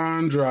a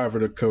fine driver,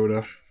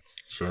 Dakota.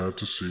 Sad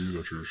to see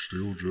that you're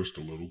still just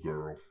a little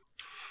girl.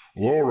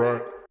 Well, all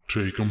right,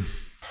 take him.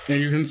 And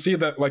you can see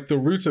that, the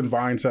roots and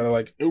vines that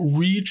are,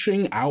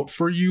 reaching out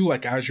for you,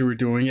 as you were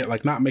doing it,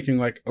 not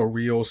making, a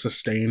real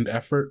sustained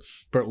effort,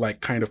 but,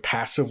 kind of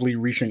passively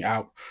reaching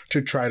out to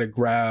try to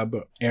grab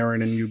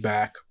Aaron and you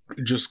back,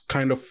 just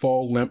kind of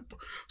fall limp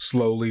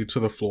slowly to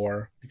the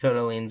floor.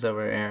 Dakota leans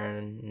over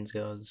Aaron and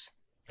goes,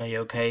 "Are you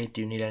okay?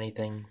 Do you need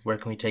anything? Where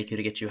can we take you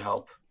to get you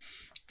help?"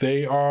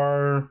 They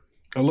are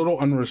a little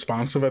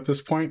unresponsive at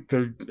this point.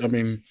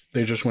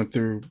 They just went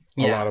through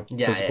a lot of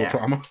physical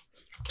trauma.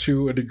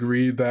 To a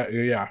degree that,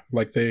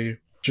 they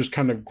just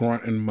kind of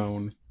grunt and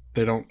moan.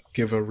 They don't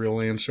give a real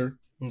answer.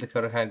 And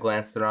Dakota kind of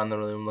glanced around the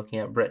room looking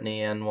at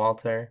Brittany and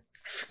Walter.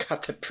 I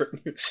forgot that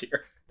Brittany was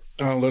here.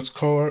 Let's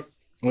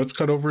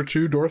cut over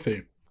to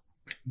Dorothy.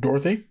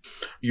 Dorothy,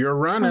 you're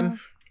running.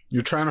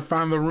 You're trying to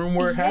find the room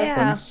where it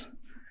happens.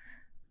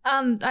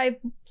 I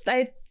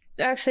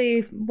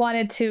actually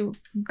wanted to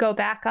go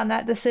back on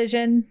that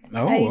decision.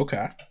 Oh,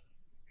 okay.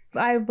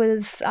 I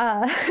was...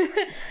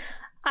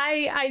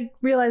 I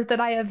realized that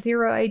I have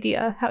zero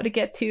idea how to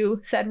get to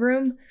said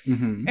room,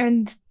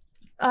 and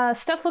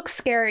stuff looks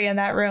scary in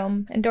that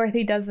room, and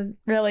Dorothy doesn't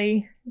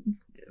really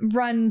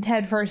run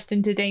headfirst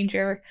into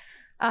danger.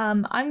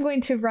 I'm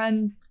going to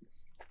run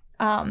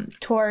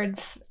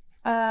towards...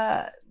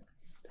 I'm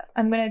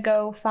going to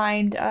go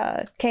find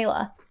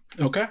Kayla.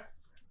 Okay.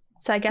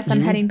 So I guess I'm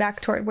heading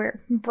back toward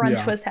where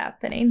brunch was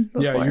happening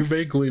before. Yeah, you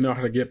vaguely know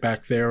how to get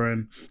back there,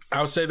 and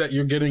I would say that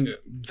you're getting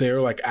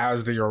there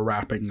as they are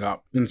wrapping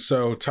up. And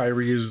so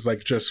Tyree is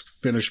just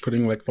finished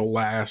putting the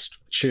last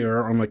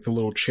chair on the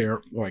little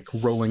chair,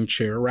 rolling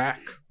chair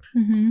rack.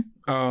 Mm-hmm.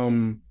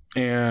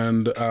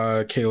 And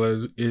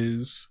Kayla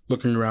is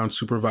looking around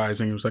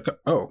supervising. He was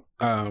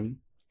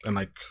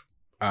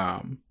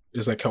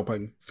is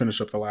helping finish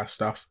up the last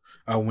stuff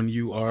when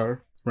you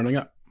are running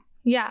up.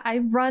 Yeah, I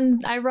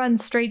run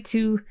straight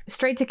to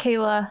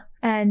Kayla,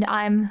 and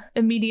I'm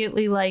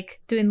immediately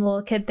doing the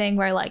little kid thing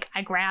where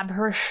I grab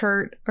her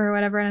shirt or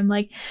whatever, and I'm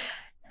like,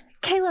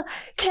 Kayla,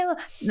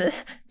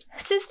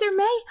 Sister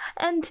May,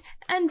 and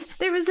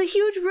there was a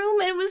huge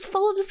room and it was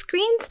full of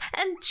screens,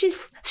 and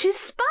she's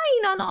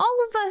spying on all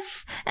of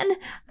us, and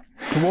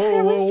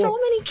there was so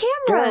many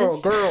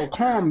cameras. Girl,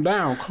 calm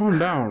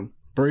down.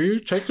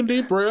 Breathe, take a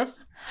deep breath.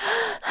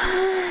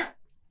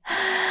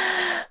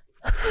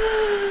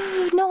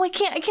 No, I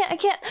can't.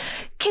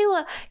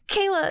 Kayla,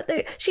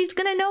 she's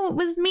gonna know it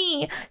was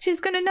me. She's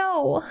gonna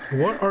know.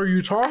 What are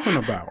you talking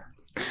about?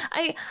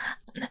 I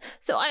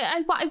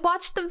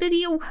watched the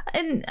video,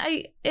 and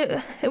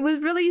it was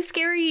really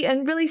scary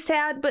and really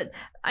sad, but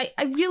I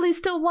really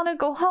still want to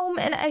go home,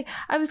 and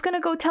I was gonna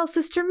go tell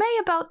Sister May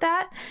about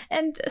that,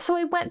 and so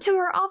I went to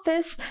her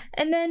office,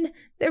 and then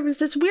there was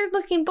this weird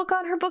looking book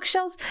on her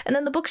bookshelf, and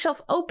then the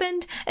bookshelf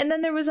opened, and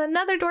then there was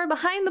another door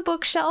behind the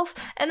bookshelf,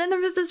 and then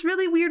there was this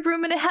really weird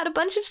room, and it had a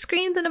bunch of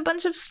screens and a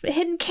bunch of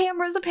hidden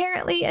cameras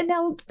apparently, and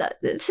now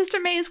Sister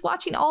May is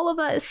watching all of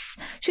us.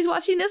 She's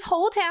watching this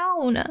whole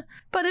town,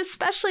 but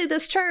especially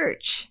this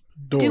church.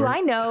 Do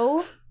I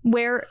know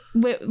where?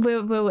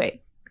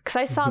 Wait. Because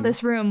I saw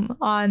this room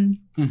on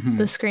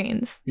the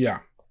screens. Yeah.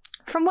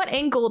 From what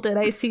angle did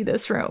I see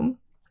this room?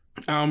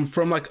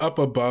 From like up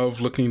above,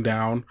 looking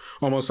down,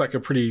 almost like a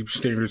pretty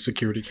standard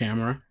security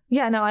camera.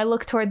 Yeah, no, I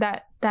look toward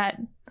that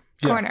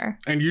corner.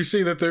 And you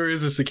see that there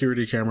is a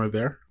security camera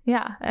there.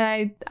 Yeah,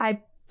 and I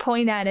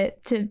point at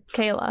it to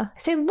Kayla. I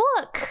say,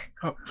 look!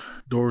 Oh,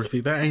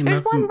 Dorothy, that ain't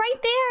There's nothing. one right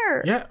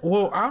there! Yeah,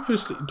 well,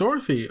 obviously,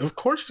 Dorothy, of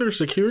course there's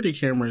security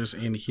cameras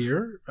in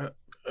here.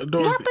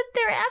 Dorothy. Yeah, but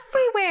they're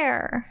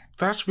everywhere.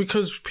 That's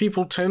because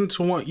people tend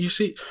to want, you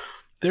see,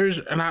 there's,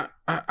 and I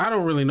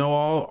don't really know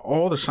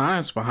all the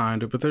science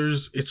behind it, but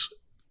it's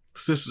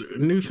this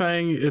new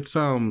thing. It's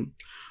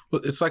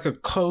like a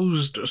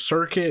closed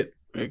circuit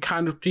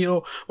kind of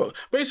deal. Well,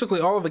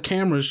 basically all of the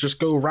cameras just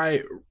go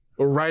right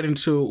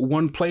into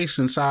one place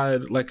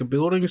inside like a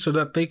building so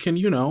that they can,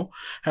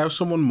 have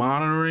someone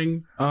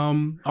monitoring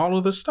all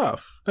of this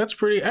stuff. That's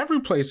every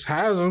place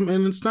has them,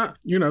 and it's not,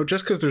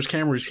 just because there's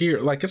cameras here,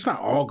 like it's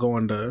not all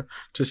going to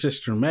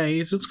Sister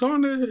May's. It's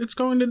going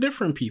to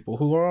different people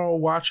who are all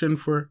watching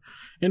for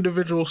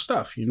individual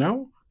stuff,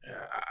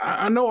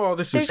 I know all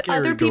this is scary,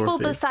 There's other people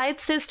Dorothy.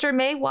 besides Sister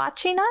May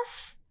watching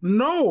us?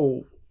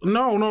 No.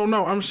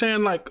 I'm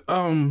saying like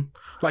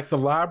the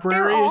library.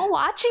 They're all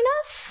watching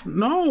us?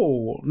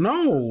 No,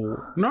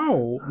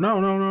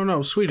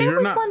 sweetie. There you're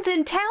was not. ones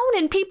in town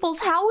in people's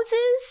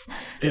houses.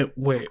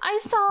 Wait. I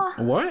saw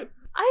What?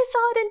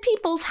 it in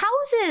people's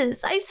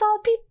houses. I saw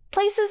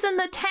places in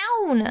the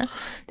town.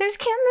 There's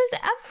cameras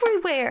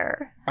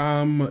everywhere.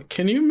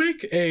 Can you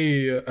make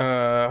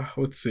a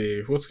let's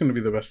see, what's gonna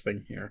be the best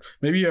thing here?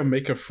 Maybe a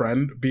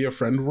be a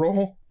friend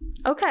roll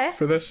Okay.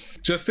 for this,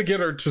 just to get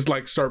her to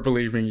like start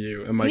believing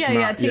you and like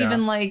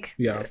even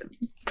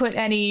put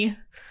any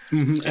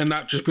and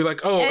not just be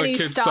like, oh, any a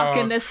kid stock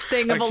saw in this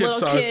thing of a kid little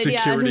saw kid. a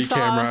security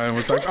camera and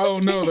was like, oh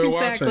no, they're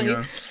Exactly. watching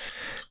us.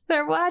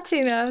 They're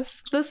watching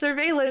us. The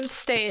surveillance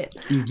state.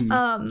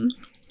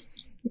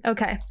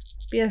 Okay.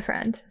 Be a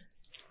friend.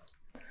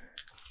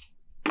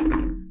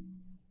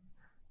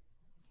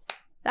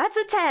 That's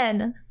a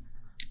 10.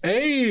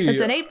 Hey,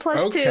 It's an 8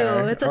 plus 2.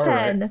 It's a all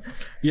 10. Right.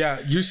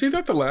 Yeah, you see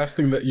that the last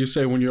thing that you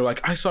say when you're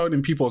like, I saw it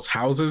in people's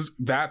houses,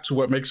 that's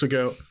what makes her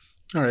go,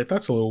 all right,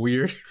 that's a little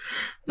weird.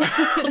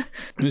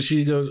 And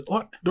she goes,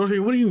 what? Dorothy,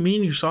 what do you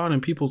mean you saw it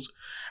in people's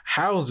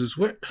houses?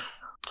 Where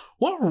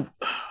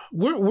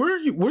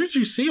did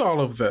you see all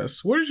of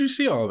this? Where did you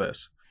see all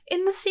this?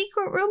 In the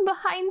secret room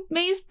behind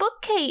May's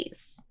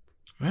bookcase.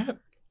 That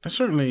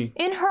certainly...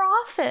 In her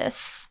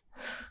office.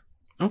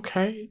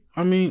 Okay,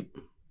 I mean...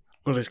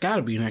 Well, there's got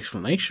to be an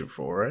explanation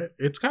for it.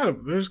 There's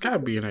got to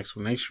be an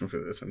explanation for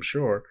this, I'm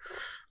sure.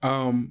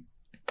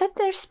 That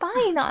they're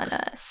spying on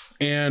us.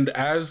 And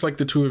as like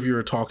the two of you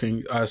are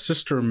talking,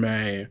 Sister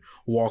May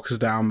walks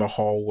down the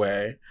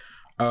hallway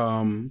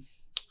from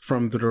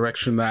the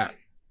direction that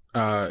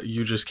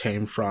you just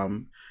came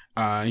from.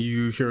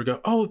 You hear her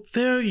go, oh,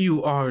 there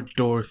you are,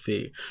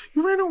 Dorothy.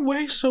 You ran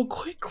away so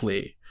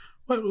quickly.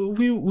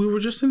 We were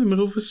just in the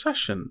middle of a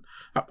session.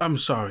 I'm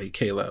sorry,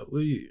 Kayla.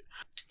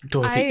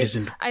 Dorothy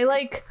isn't. I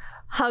like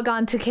hug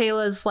onto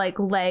Kayla's like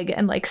leg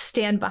and like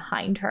stand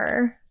behind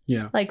her.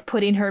 Yeah. Like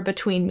putting her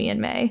between me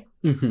and May.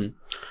 Mm-hmm.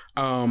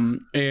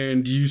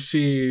 And you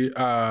see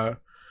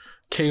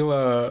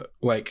Kayla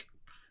like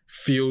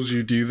feels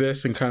you do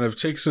this and kind of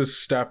takes a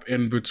step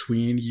in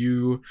between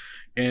you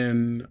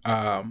and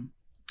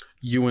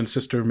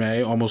Sister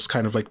May, almost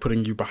kind of like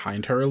putting you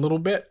behind her a little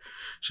bit.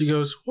 She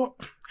goes, well,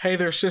 hey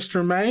there,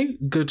 Sister May.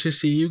 Good to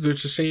see you.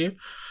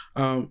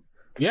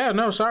 Yeah,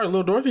 no, sorry,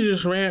 little Dorothy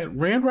just ran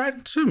right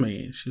into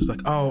me. She was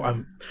like, oh,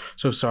 I'm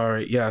so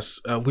sorry. Yes,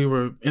 we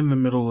were in the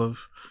middle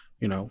of,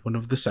 one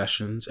of the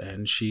sessions,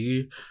 and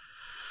she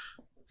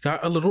got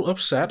a little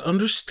upset.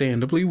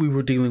 Understandably, we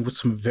were dealing with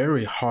some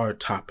very hard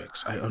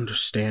topics. I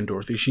understand,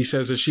 Dorothy. She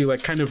says as she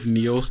like kind of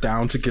kneels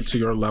down to get to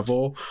your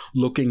level,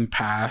 looking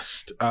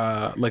past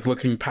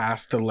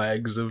the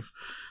legs of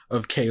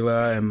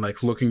Kayla and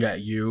like looking at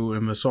you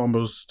in this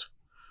almost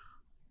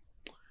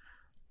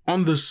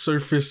on the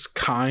surface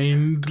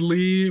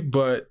kindly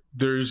but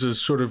there's a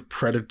sort of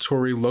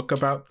predatory look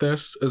about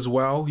this as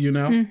well, you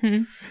know?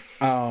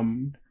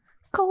 Mm-hmm.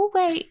 Go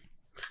away.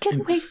 Get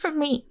away from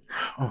me.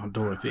 Oh,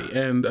 Dorothy.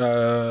 And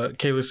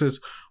Kayla says,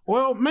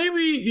 well,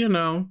 maybe, you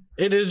know,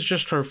 it is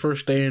just her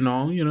first day and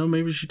all, you know,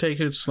 maybe she take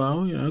it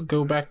slow, you know,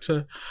 go back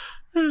to...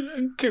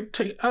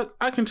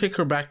 I can take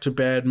her back to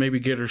bed, maybe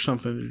get her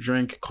something to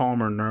drink, calm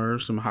her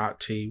nerves, some hot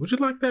tea. Would you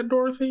like that,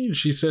 Dorothy? And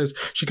she says,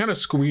 she kind of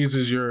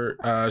squeezes your,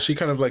 she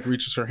kind of like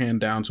reaches her hand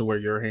down to where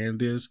your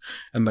hand is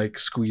and like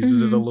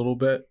squeezes it a little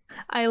bit.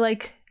 I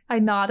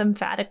nod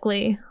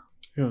emphatically.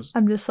 Yes.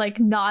 I'm just like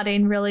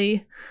nodding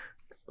really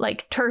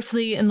like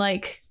tersely and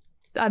like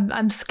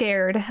I'm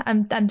scared.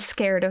 I'm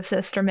scared of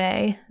Sister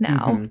May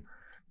now. Mm-hmm.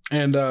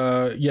 And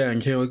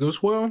and Kayla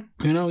goes, well,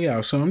 you know,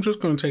 yeah, so I'm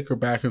just going to take her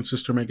back. And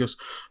Sister May goes,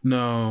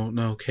 no,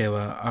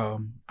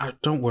 Kayla,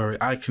 don't worry,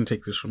 I can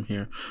take this from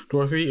here.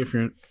 Dorothy, if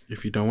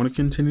you don't want to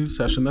continue the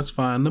session, that's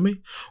fine.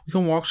 We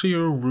can walk to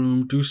your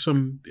room, do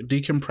some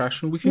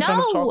decompression. We can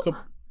kind of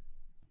talk.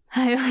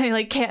 I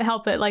like can't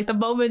help it. Like the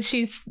moment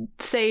she's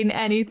saying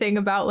anything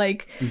about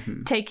like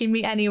taking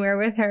me anywhere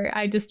with her,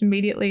 I just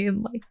immediately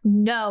am like,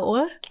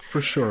 no.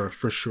 For sure.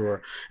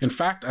 In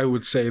fact, I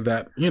would say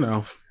that, you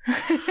know,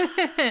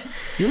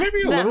 you may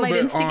be a that little might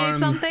bit instigate on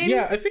something.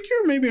 Yeah, I think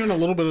you're maybe on a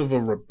little bit of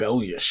a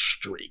rebellious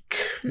streak.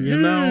 You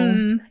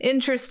know,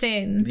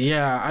 interesting.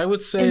 Yeah, I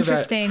would say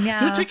that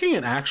yeah. You're taking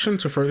an action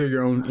to further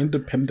your own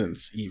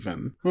independence.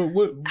 Even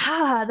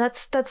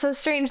that's so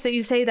strange that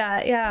you say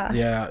that.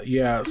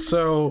 Yeah.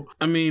 So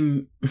I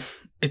mean,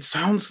 it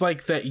sounds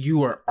like that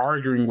you are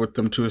arguing with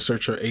them to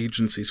assert your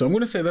agency. So I'm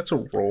going to say that's a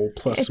roll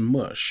plus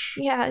mush.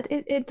 Yeah,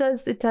 it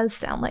does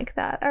sound like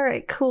that. All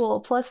right, cool.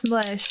 Plus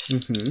mush.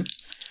 Mm-hmm.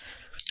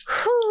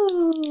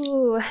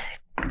 Whew.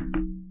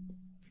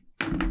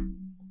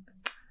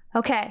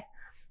 Okay,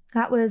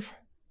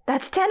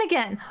 that's 10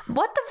 again.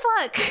 What the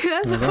fuck?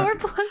 That's a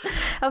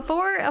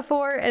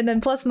 4, and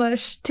then plus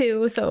mush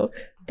 2. So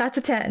that's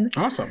a 10.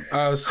 Awesome.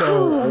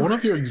 So one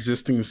of your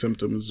existing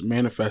symptoms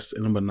manifests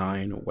in a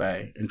benign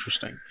way.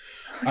 Interesting.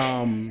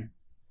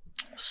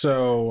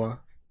 So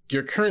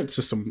your current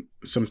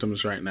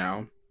symptoms right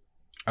now,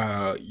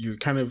 you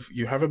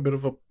have a bit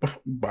of a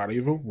body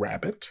of a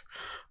rabbit,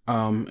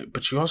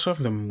 but you also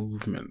have the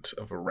movement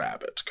of a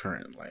rabbit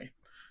currently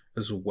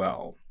as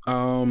well.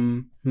 Well,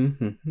 yeah,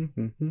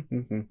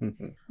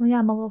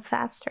 I'm a little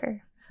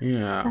faster.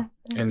 Yeah.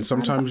 And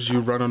sometimes you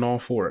run on all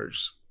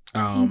fours.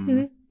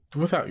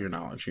 Without your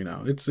knowledge, you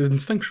know, it's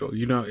instinctual,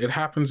 you know, it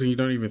happens and you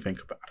don't even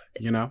think about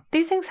it, you know?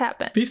 These things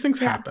happen.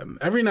 Happen.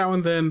 Every now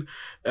and then,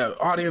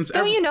 audience...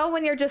 you know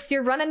when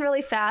you're running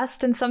really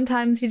fast and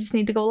sometimes you just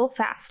need to go a little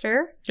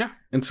faster? Yeah.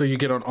 And so you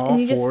get on all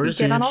fours.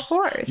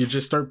 You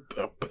just start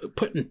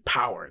putting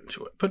power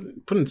into it,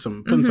 putting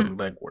some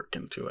legwork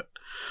into it.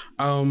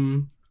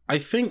 I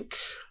think...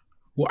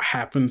 what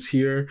happens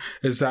here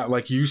is that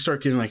like you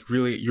start getting like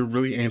you're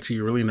really antsy,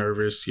 you're really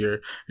nervous, you're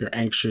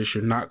anxious,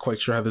 you're not quite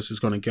sure how this is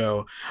going to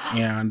go.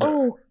 And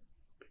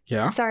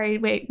yeah. Sorry,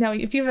 wait, no,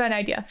 if you have an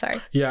idea, sorry.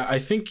 Yeah, I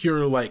think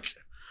you're like,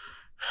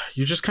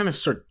 you just kind of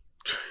start,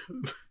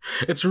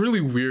 it's a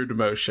really weird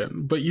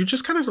motion, but you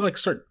just kind of like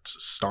start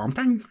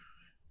stomping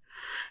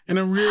in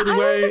a weird way. I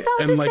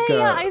was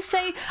about to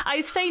say,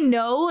 I say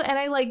no, and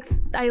I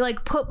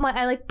put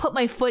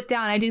my foot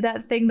down. I do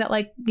that thing that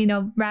like, you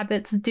know,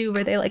 rabbits do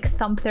where they like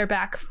thump their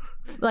back.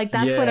 Like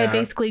that's what I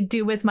basically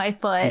do with my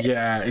foot.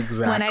 Yeah,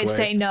 exactly. When I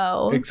say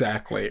no.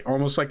 Exactly.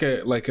 Almost like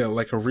a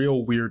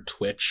real weird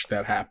twitch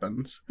that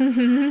happens.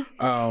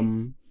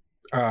 Awesome.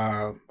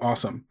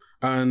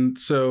 And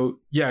so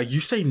yeah,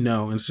 you say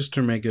no, and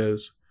Sister May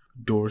goes,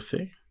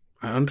 Dorothy,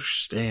 I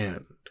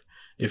understand.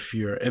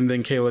 And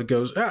then Kayla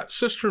goes,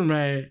 Sister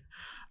May,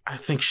 I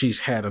think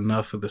she's had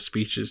enough of the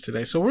speeches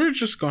today, so we're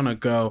just gonna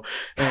go.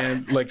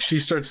 And like she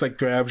starts like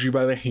grabs you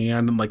by the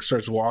hand and like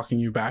starts walking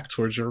you back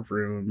towards your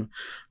room.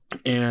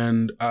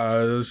 And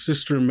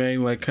Sister May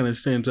like kind of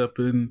stands up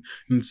and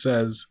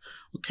says,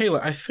 well,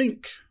 Kayla, I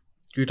think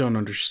you don't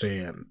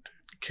understand.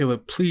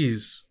 Kayla,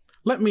 please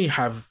let me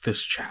have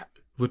this chat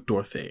with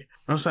Dorothy.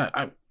 I was like,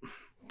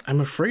 I'm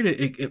afraid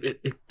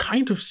it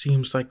kind of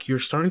seems like you're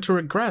starting to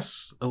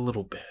regress a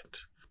little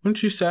bit.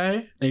 Wouldn't you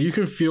say? And you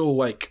can feel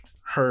like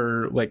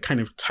her like kind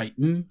of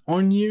tighten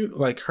on you,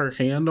 like her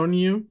hand on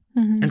you.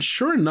 Mm-hmm. And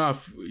sure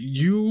enough,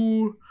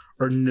 you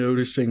are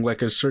noticing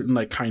like a certain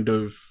like kind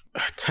of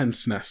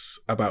tenseness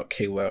about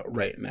Kayla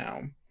right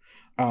now.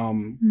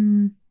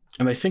 And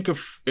I think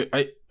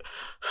I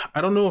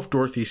don't know if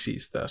Dorothy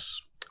sees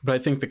this, but I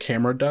think the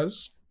camera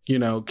does. You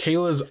know,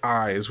 Kayla's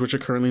eyes, which are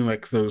currently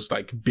like those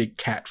like big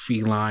cat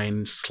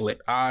feline slit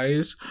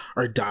eyes,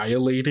 are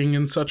dilating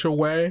in such a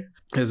way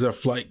as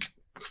if like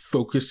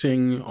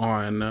focusing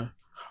on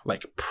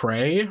like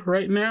prey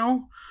right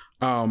now.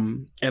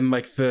 And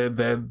like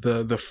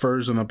the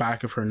furs on the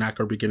back of her neck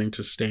are beginning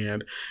to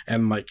stand,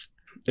 and like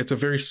it's a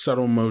very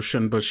subtle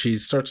motion, but she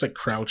starts like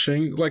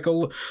crouching, like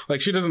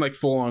she doesn't like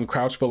full on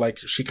crouch, but like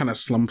she kind of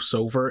slumps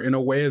over in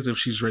a way as if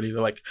she's ready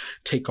to like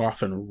take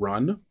off and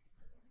run.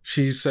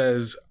 She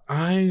says,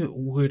 I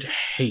would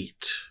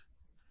hate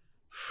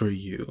for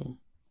you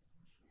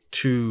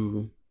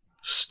to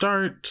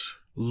start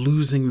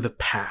losing the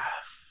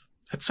path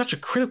at such a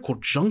critical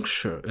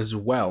juncture as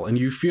well. And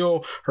you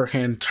feel her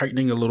hand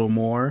tightening a little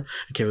more.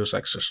 And Kayla's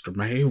like, Sister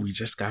May, we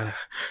just gotta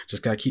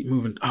keep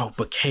moving. Oh,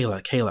 but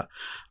Kayla,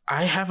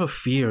 I have a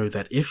fear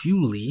that if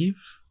you leave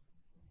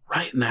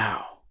right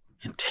now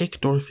and take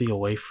Dorothy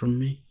away from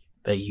me,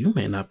 that you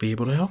may not be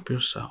able to help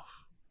yourself.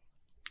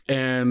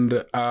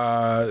 And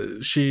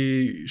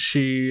she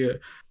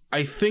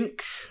I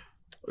think,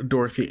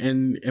 Dorothy,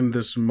 in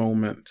this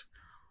moment,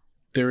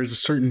 there is a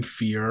certain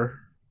fear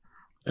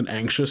and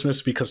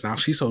anxiousness because now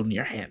she's holding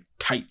your hand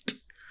tight,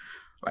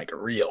 like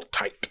real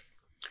tight.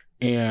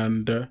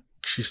 And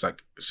she's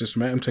like, Sister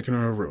May, I'm taking her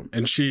to her room.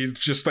 And she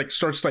just like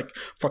starts like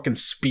fucking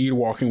speed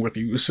walking with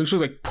you,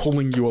 essentially like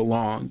pulling you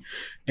along.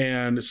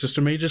 And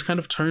Sister May just kind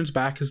of turns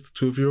back as the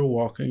two of you are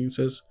walking and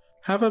says,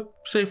 have a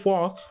safe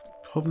walk.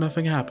 Hope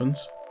nothing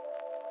happens.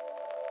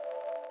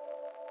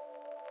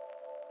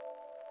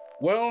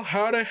 Well,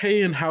 howdy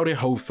hey and howdy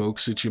ho,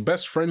 folks. It's your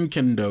best friend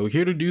Kendo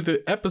here to do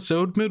the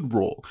episode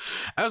mid-roll.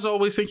 As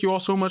always, thank you all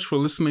so much for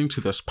listening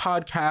to this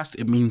podcast.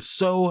 It means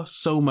so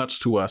much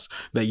to us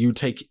that you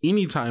take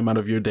any time out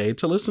of your day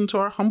to listen to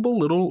our humble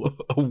little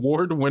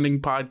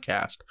award-winning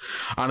podcast.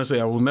 Honestly,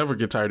 I will never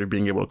get tired of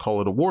being able to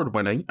call it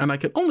award-winning, and I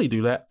can only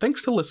do that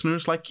thanks to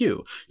listeners like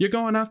you. You're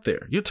going out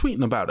there, you're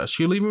tweeting about us,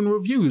 you're leaving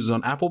reviews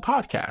on Apple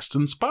Podcasts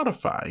and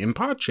Spotify and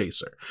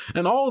Podchaser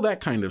and all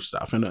that kind of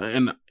stuff.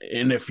 And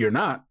if you're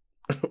not,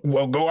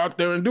 well, go out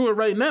there and do it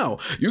right now.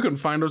 You can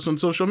find us on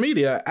social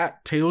media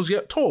at Tales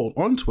Yet Told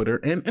on Twitter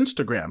and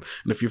Instagram.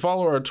 And if you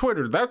follow our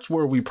Twitter, that's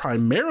where we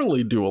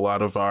primarily do a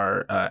lot of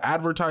our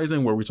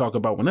advertising, where we talk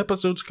about when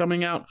episodes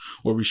coming out,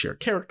 where we share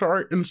character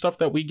art and stuff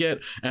that we get,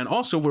 and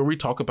also where we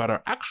talk about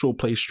our actual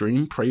play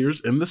stream,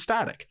 Prayers in the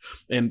Static.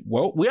 And,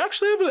 well, we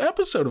actually have an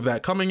episode of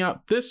that coming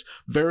out this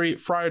very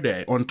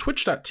Friday on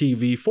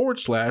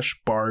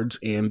twitch.tv/Bards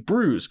and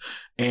Brews.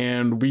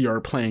 And we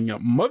are playing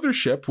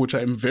Mothership, which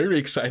I'm very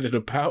excited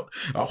about,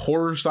 a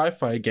horror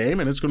sci-fi game,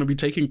 and it's going to be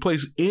taking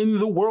place in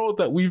the world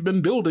that we've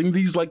been building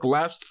these like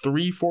last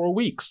 3-4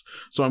 weeks.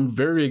 So I'm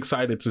very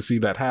excited to see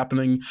that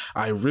happening.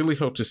 I really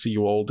hope to see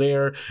you all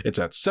there. It's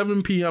at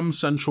 7 p.m.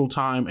 Central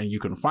Time, and you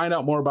can find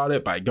out more about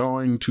it by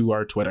going to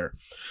our Twitter.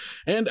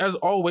 And as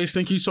always,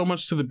 thank you so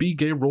much to the Be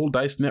Gay Roll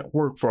Dice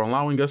Network for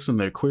allowing us in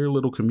their queer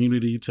little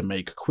community to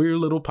make queer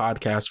little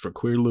podcasts for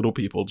queer little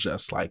people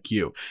just like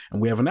you.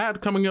 And we have an ad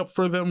coming up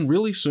for them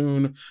really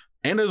soon.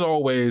 And as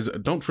always,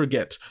 don't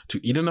forget to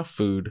eat enough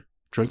food,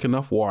 drink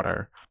enough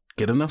water,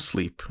 get enough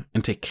sleep,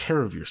 and take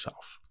care of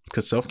yourself.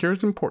 Because self-care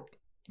is important.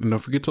 And don't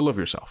forget to love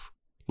yourself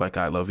like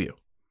I love you.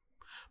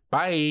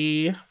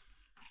 Bye!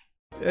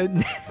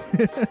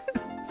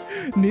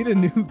 Need a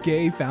new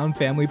gay found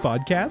family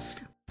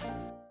podcast?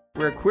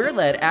 We're a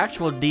queer-led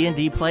actual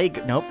D&D play...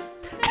 Nope.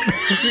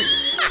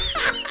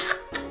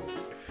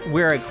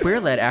 We're a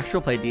queer-led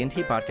actual play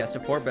D&D podcast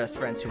of 4 best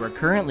friends who are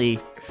currently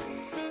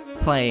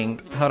playing...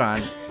 Hold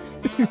on.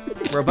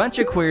 We're a bunch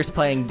of queers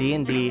playing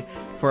D&D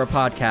for a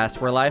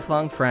podcast. We're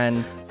lifelong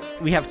friends.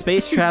 We have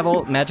space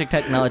travel, magic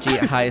technology,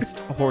 heist,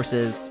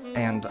 horses,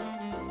 and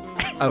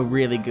a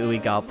really gooey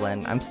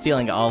goblin. I'm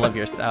stealing all of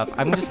your stuff.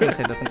 I'm just going to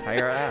say this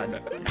entire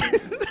ad.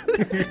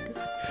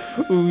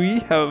 We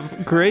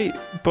have great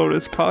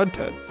bonus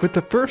content with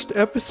the first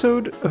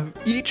episode of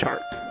each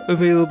arc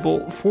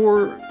available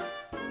for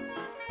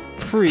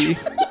free.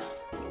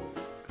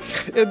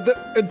 In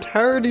the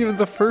entirety of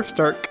the first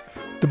arc,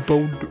 the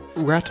Bone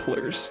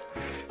Rattlers.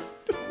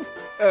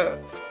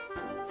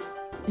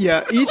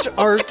 Each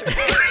art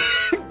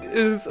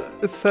is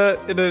set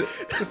in a...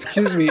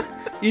 Excuse me.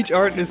 Each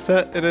art is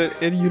set in an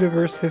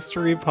in-universe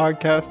history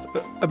podcast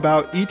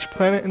about each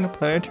planet in the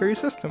planetary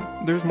system.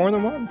 There's more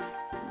than one.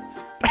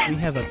 We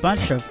have a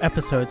bunch of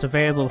episodes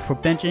available for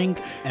binging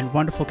and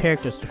wonderful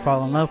characters to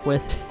fall in love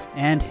with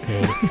and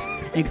hate,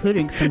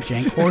 including some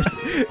jank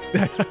horses.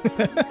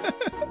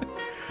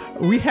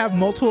 We have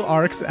multiple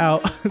arcs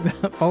out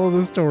that follow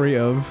the story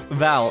of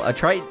Val, a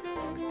Triton.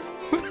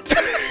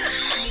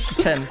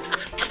 Okay.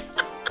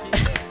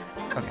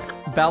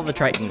 Val the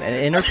Triton,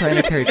 an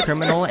interplanetary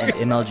criminal and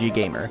MLG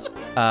gamer.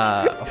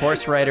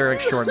 Horse rider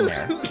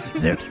extraordinaire.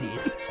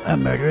 Xerxes, a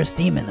murderous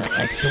demon that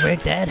likes to wear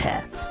dad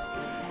hats.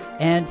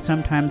 And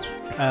sometimes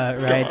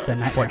rides a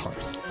nightmare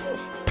horse.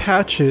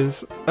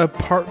 Patches, a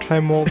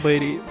part-time old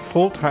lady,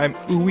 full-time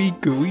ooey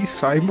gooey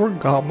cyborg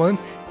goblin,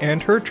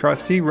 and her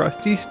trusty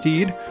rusty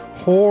steed,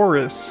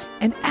 Horus.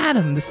 and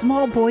Adam, the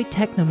small boy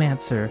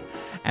technomancer,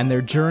 and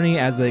their journey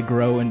as they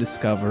grow and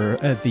discover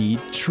the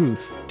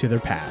truth to their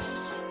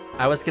pasts.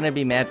 I was gonna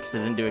be mad because I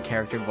didn't do a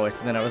character voice,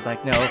 and then I was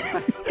like, no,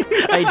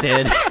 I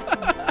did.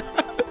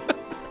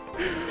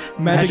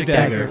 Magic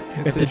Dagger.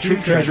 If the true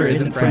treasure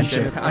isn't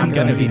friendship, I'm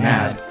gonna be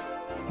mad.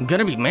 I'm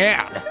gonna be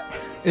mad.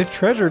 If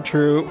treasure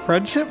true,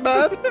 friendship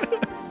bad?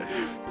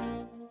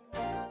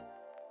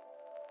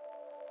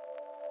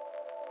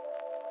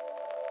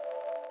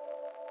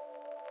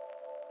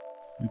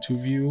 two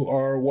of you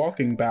are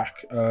walking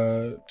back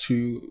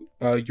to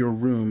your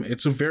room.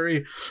 It's a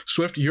very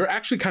swift. You're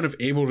actually kind of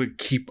able to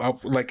keep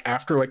up, like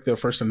after like the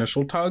first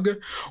initial tug,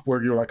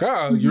 where you're like,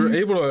 you're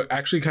able to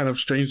actually kind of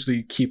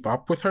strangely keep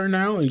up with her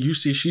now, and you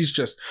see she's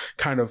just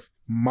kind of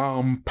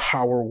mom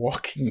power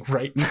walking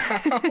right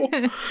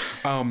now,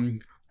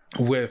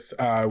 with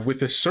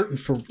a certain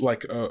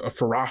a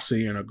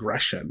ferocity and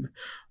aggression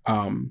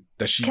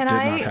that she did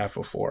not have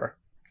before.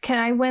 Can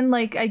I, when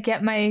like I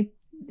get my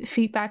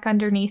feet back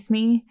underneath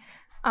me,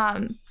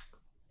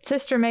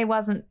 Sister May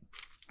wasn't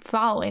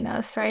following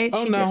us, right?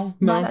 Oh, she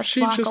no,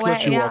 she just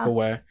let you walk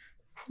away.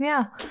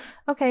 Yeah.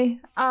 Okay.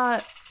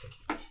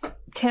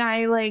 Can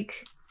I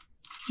like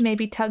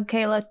maybe tug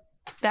Kayla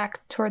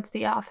back towards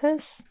the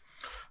office?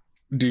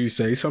 Do you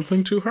say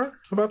something to her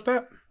about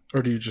that,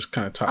 or do you just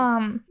kind of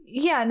tug?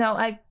 Yeah,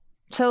 no,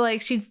 so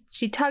like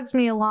she tugs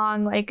me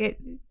along, like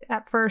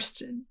at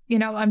first, you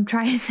know, I'm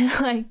trying to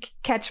like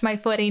catch my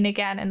footing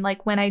again, and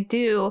like when I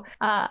do,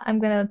 I'm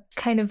gonna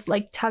kind of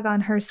like tug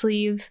on her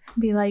sleeve,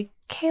 be like,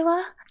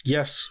 Kayla?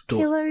 Yes,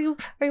 Kayla,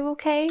 are you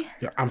okay?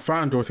 Yeah, I'm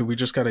fine, Dorothy. We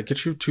just gotta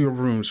get you to your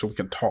room so we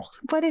can talk.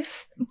 What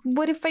if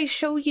I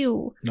show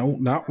you? No,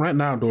 not right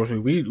now, Dorothy.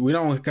 We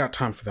don't got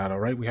time for that, all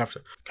right? We have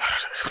to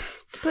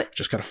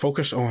just gotta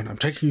focus on, I'm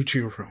taking you to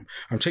your room.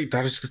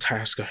 That is the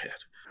task ahead.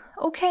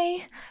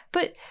 Okay,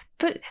 but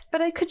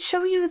I could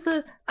show you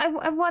I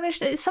want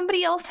to.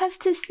 Somebody else has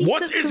to see.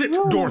 What is it,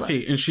 room.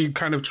 Dorothy? And she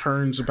kind of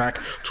turns back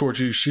towards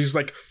you. She's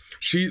like,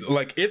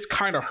 it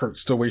kind of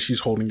hurts the way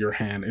she's holding your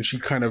hand, and she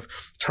kind of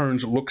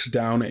turns, looks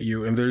down at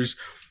you, and there's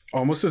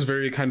almost this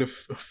very kind of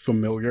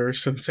familiar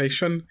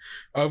sensation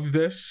of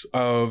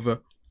a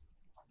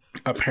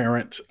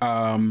parent,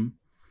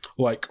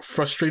 like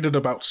frustrated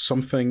about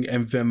something,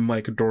 and then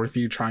like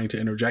Dorothy trying to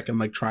interject and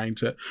like trying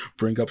to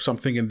bring up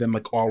something, and then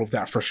like all of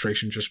that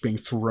frustration just being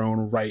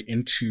thrown right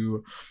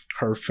into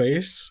her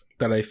face.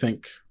 That I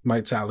think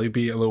might sadly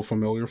be a little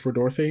familiar for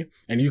Dorothy.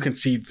 And you can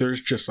see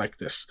there's just like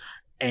this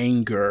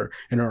anger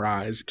in her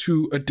eyes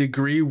to a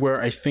degree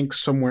where I think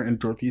somewhere in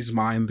Dorothy's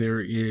mind there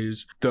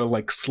is the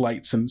like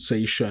slight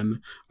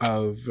sensation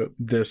of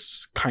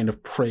this kind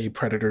of prey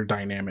predator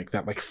dynamic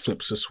that like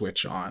flips a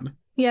switch on.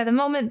 Yeah, the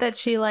moment that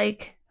she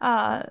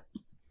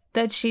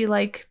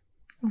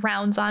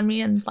rounds on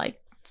me and like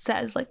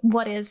says like,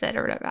 what is it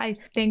or whatever, I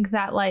think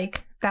that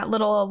like that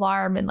little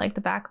alarm in like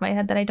the back of my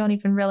head that I don't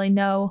even really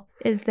know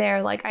is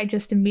there, like I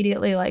just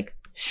immediately like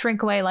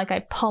shrink away, like I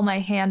pull my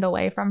hand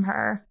away from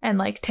her and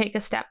like take a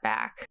step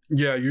back.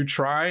 Yeah, you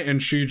try, and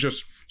she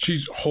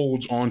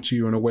holds on to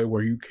you in a way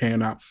where you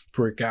cannot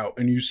break out.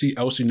 And you see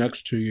Elsie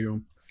next to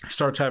you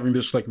starts having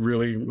this like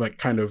really like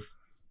kind of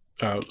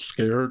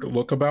scared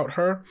look about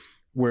her,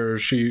 where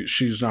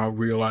she's now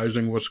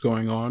realizing what's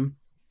going on.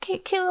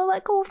 Kayla,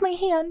 let go of my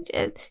hand.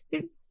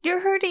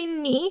 You're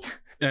hurting me.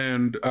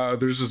 And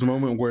there's this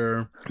moment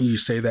where you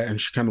say that,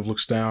 and she kind of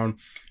looks down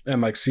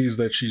and like sees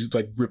that she's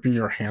like gripping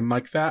your hand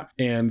like that,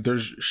 and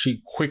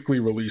she quickly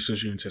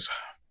releases you and says,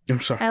 I'm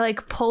sorry. I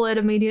like pull it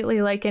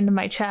immediately like into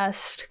my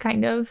chest,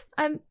 kind of.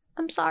 I'm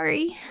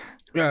sorry.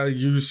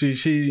 You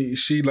see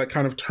she like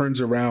kind of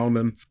turns around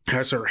and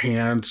has her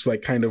hands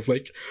like kind of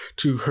like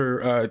to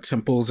her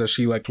temples as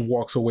she like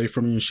walks away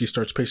from you, and she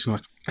starts pacing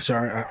like,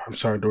 I'm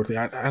sorry, Dorothy.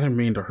 I didn't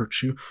mean to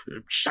hurt you.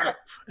 Shut up.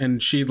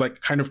 And she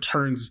like kind of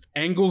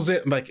angles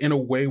it like in a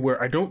way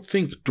where I don't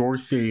think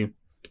Dorothy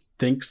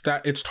thinks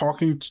that it's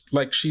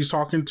she's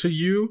talking to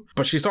you,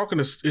 but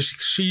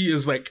she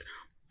is like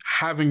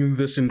having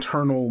this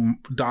internal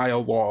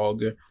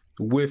dialogue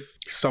with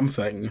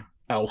something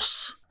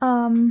else.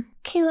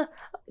 Kayla,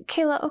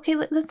 okay,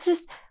 let's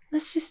just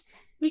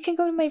we can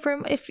go to my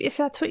room if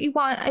that's what you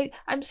want.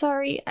 I'm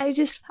sorry. I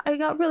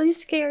got really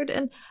scared,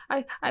 and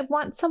I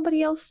want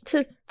somebody else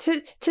to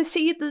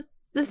see the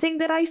thing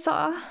that I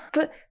saw.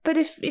 But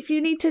if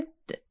you need to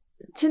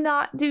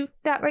not do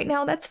that right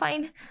now, that's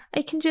fine.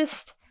 I can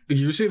just.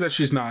 You see that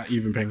she's not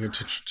even paying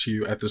attention to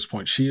you at this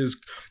point. She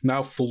is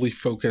now fully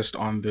focused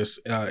on this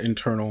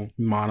internal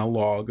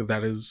monologue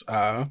that is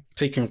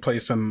taking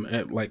place in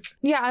like.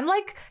 Yeah, I'm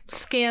like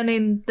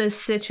scanning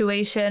this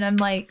situation. I'm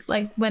like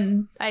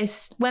when I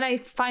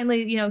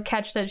finally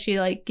catch that she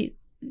like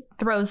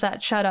throws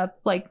that shut up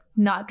like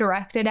not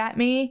directed at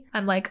me.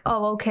 I'm like,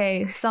 oh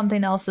okay,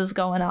 something else is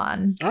going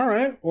on. All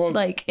right, well,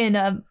 like in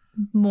a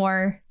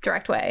more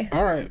direct way.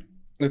 All right.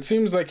 It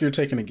seems like you're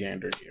taking a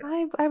gander here.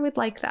 I would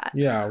like that.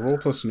 Yeah, roll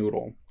plus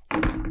noodle.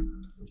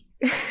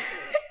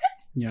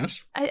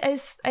 Yes.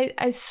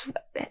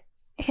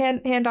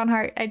 Hand on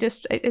heart.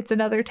 It's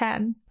another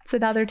 10. It's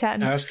another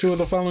 10. Ask two of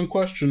the following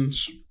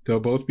questions.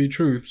 They'll both be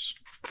truths.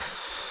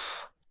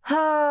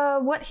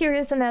 What here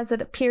isn't as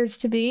it appears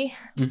to be.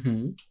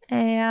 Mm-hmm.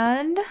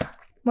 And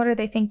what are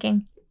they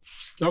thinking?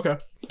 Okay.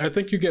 I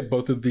think you get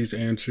both of these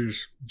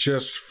answers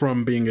just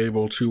from being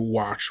able to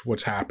watch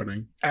what's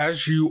happening.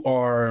 As you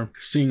are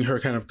seeing her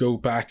kind of go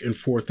back and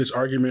forth, this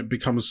argument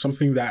becomes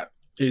something that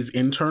is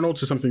internal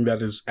to something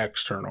that is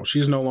external.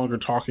 She's no longer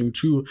talking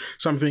to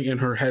something in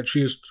her head.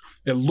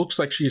 It looks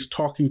like she is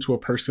talking to a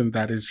person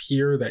that is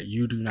here that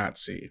you do not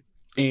see.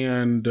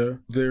 And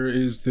there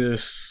is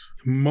this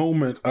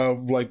moment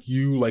of like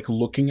you like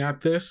looking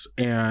at this,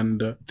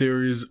 and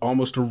there is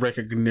almost a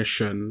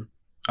recognition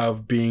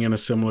of being in a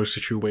similar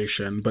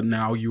situation, but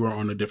now you are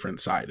on a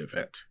different side of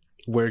it,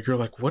 where you're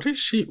like,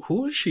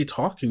 who is she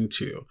talking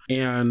to?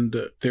 And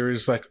there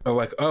is like,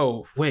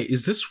 oh, wait,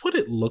 is this what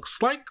it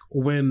looks like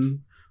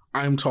when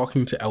I'm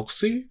talking to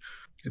Elsie?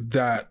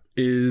 That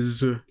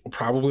is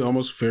probably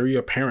almost very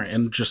apparent,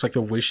 and just like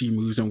the way she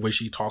moves and the way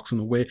she talks and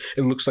the way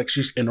it looks like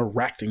she's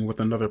interacting with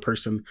another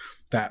person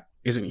that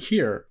isn't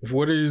here.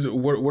 What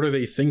are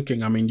they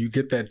thinking? I mean, you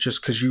get that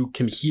just because you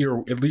can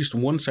hear at least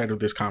one side of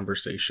this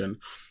conversation,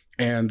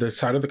 and the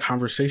side of the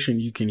conversation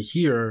you can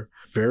hear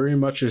very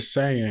much is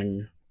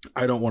saying,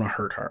 I don't want to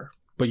hurt her.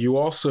 But you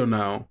also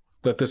know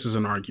that this is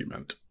an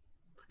argument,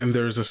 and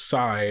there's a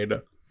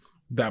side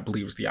that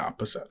believes the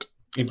opposite,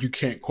 and you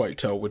can't quite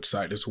tell which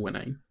side is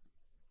winning.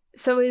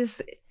 So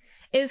is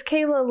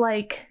Kayla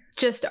like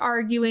just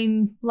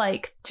arguing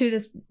like to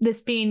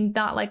this being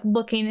not like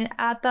looking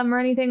at them or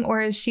anything,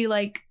 or is she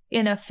like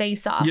in a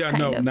face-off? Yeah,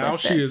 no, now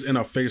she is in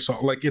a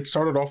face-off. Like, it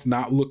started off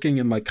not looking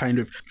and like kind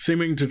of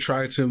seeming to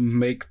try to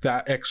make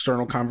that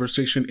external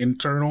conversation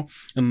internal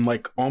and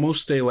like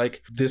almost stay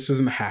like, this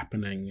isn't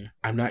happening.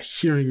 I'm not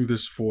hearing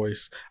this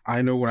voice.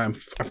 I know what I'm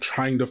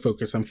trying to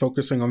focus. I'm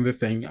focusing on the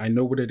thing. I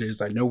know what it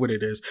is. I know what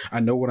it is. I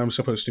know what I'm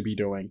supposed to be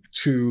doing.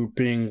 To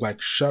being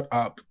like, shut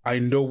up. I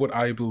know what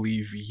I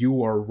believe.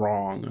 You are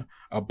wrong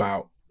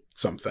about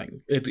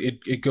something.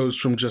 It goes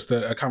from just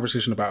a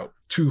conversation about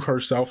to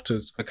herself to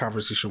a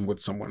conversation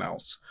with someone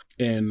else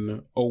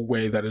in a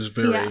way that is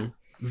very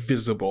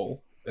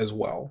visible as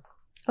well.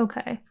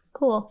 Okay,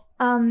 cool.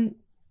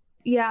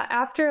 Yeah,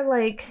 after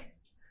like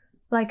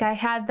I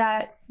had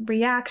that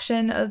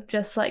reaction of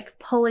just like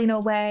pulling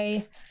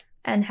away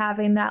and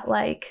having that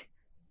like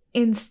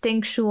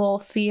instinctual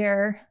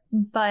fear,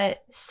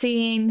 but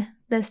seeing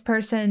this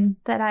person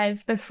that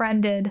I've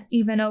befriended,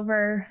 even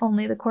over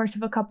only the course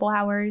of a couple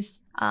hours,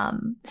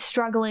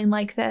 struggling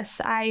like this,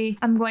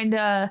 I'm going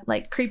to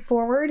like creep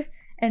forward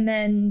and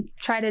then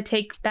try to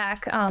take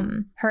back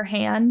her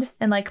hand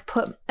and like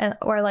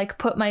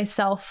put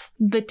myself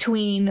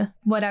between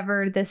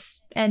whatever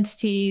this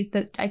entity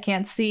that I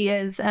can't see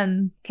is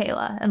and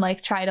Kayla, and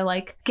like try to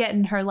like get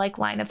in her like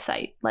line of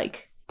sight,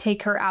 like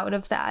take her out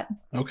of that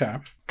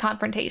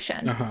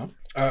confrontation.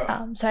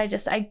 So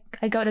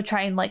I go to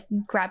try and like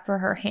grab for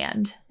her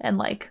hand and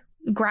like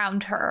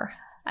ground her.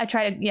 I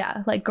try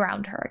to like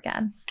ground her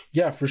again.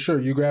 Yeah, for sure.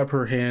 You grab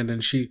her hand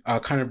and she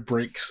kind of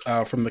breaks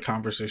from the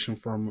conversation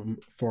for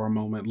a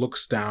moment,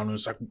 looks down and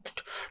is like,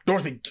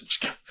 Dorothy,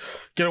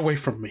 get away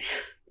from me.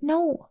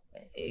 No,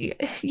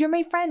 you're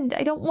my friend.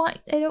 I don't.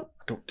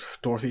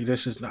 Dorothy,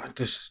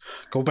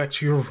 go back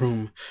to your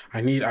room.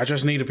 I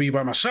just need to be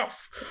by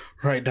myself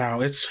right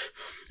now. It's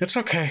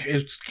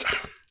okay.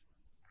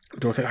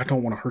 Dorothy, I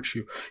don't want to hurt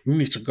you. You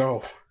need to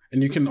go.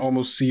 And you can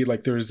almost see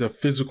like there's a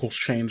physical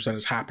change that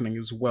is happening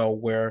as well,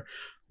 where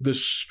the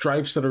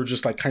stripes that are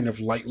just like kind of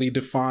lightly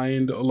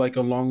defined, like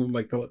along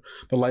like the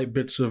light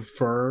bits of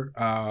fur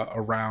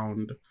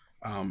around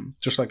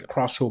just like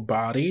across her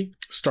body,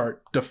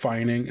 start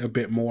defining a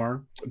bit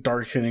more,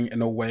 darkening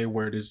in a way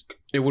where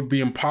it would be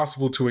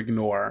impossible to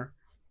ignore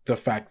the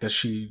fact that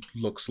she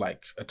looks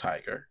like a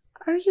tiger.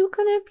 Are you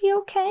gonna be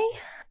okay?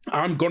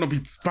 I'm gonna be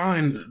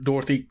fine,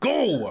 Dorothy.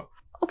 Go!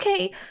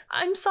 Okay,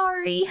 I'm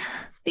sorry.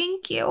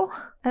 Thank you.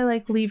 I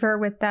like leave her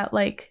with that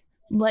like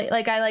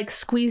I like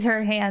squeeze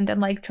her hand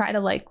and like try to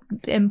like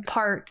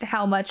impart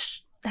how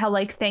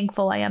like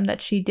thankful I am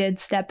that she did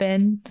step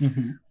in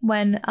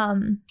when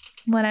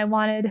I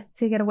wanted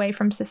to get away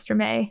from Sister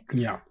May.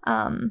 Yeah.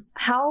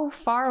 How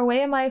far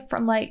away am I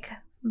from like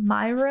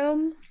my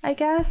room, I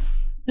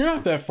guess? You're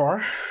not that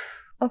far.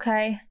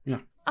 Okay.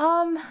 Yeah.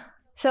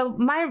 So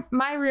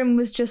my room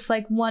was just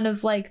like one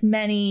of like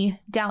many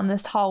down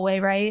this hallway,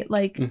 right?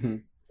 Like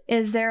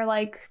is there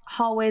like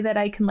hallway that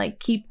I can like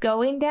keep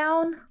going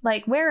down?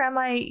 Like where am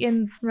I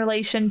in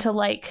relation to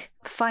like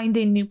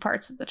finding new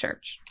parts of the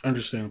church?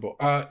 Understandable.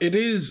 It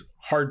is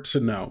hard to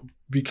know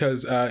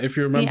because if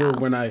you remember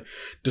when I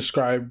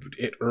described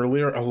it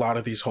earlier, a lot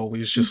of these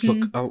hallways just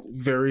look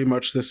very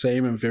much the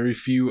same and very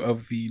few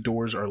of the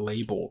doors are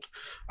labeled.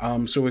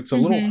 So it's a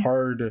little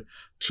hard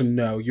to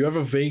know. You have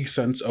a vague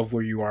sense of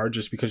where you are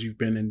just because you've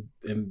been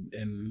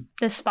in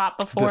this spot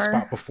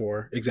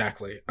before.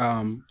 Exactly.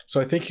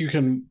 So I think you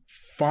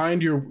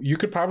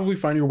could probably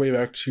find your way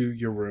back to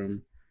your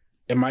room.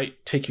 It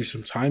might take you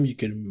some time. You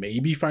can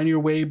maybe find your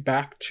way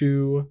back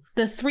to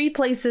the 3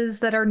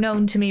 places that are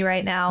known to me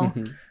right now.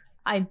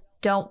 I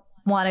don't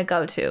want to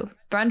go to.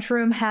 Brunch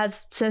room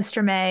has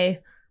Sister May.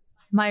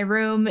 My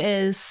room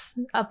is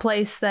a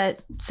place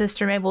that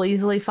Sister May will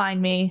easily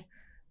find me.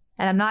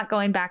 And I'm not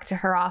going back to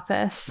her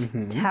office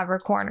to have her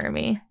corner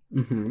me.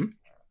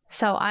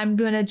 So I'm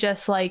going to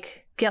just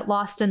like get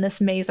lost in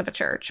this maze of a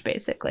church,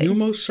 basically. You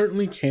most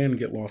certainly can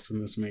get lost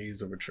in this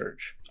maze of a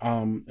church.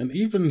 And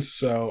even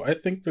so, I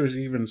think there's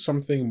even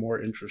something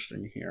more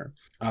interesting here.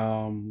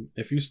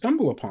 If you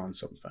stumble upon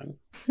something.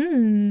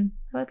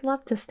 I would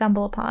love to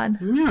stumble upon.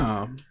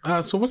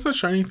 Yeah. So what's that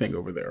shiny thing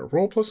over there?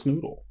 Roll plus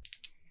noodle.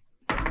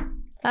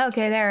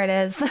 Okay, there it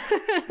is.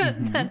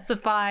 That's a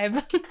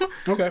 5.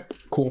 Okay,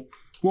 cool.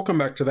 We'll come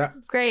back to that.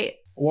 Great.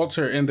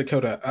 Walter and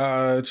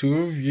Dakota,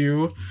 2 of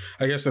you,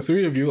 I guess the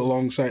 3 of you,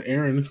 alongside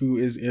Aaron, who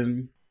is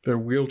in their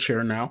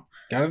wheelchair now,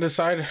 gotta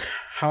decide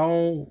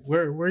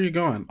where are you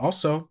going?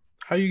 Also,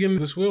 how are you getting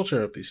this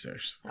wheelchair up these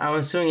stairs? I'm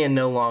assuming it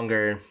no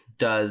longer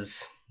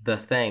does the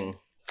thing.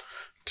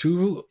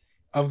 2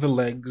 of the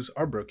legs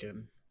are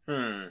broken.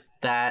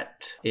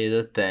 That is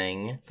a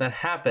thing that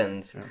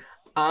happens. Yeah.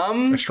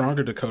 A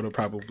stronger Dakota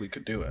probably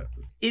could do it.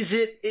 Is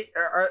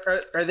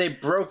are they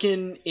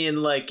broken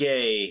in like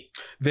a...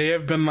 They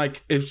have been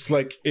like, it's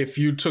like if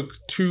you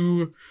took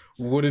 2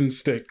 wooden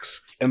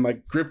sticks and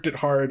like gripped it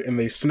hard and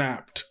they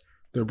snapped,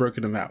 they're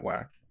broken in that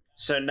way.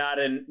 So not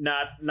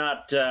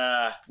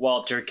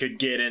Walter could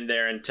get in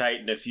there and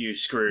tighten a few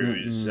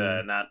screws.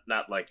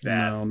 Not like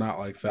that. No, not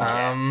like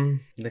that.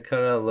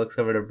 Dakota looks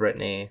over to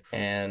Brittany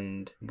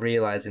and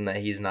realizing that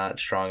he's not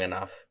strong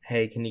enough.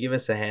 Hey, can you give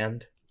us a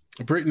hand?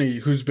 Brittany,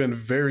 who's been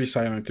very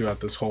silent throughout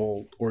this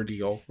whole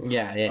ordeal.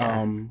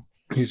 Yeah.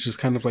 He's just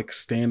kind of like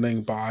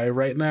standing by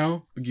right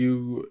now.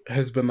 You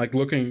has been like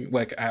looking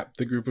like at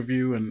the group of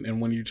you, and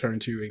when you turn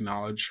to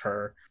acknowledge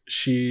her,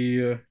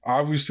 she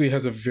obviously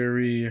has a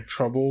very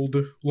troubled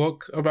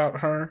look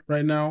about her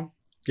right now.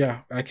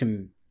 Yeah, I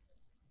can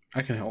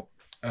help.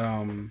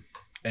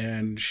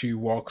 And she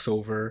walks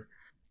over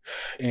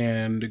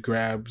and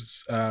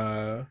grabs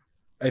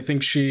I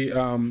think she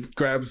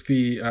grabs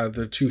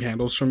the 2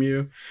 handles from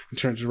you and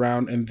turns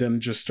around and then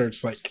just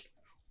starts like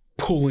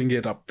pulling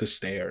it up the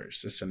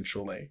stairs,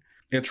 essentially.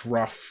 It's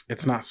rough.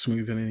 It's not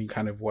smooth in any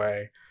kind of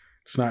way.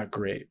 It's not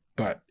great,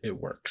 but it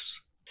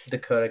works.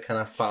 Dakota kind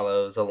of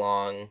follows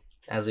along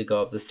as we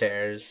go up the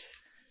stairs,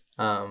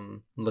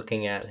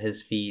 looking at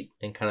his feet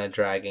and kind of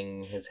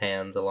dragging his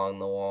hands along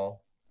the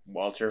wall.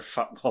 Walter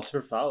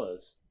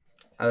follows.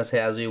 I would say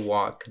as we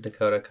walk,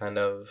 Dakota kind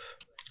of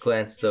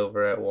glances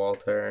over at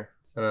Walter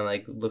and then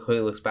like quickly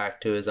looks back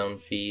to his own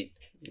feet.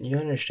 You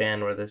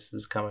understand where this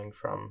is coming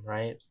from,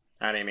 right?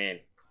 How do you mean?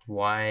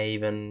 Why I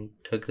even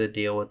took the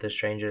deal with the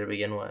stranger to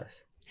begin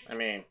with? I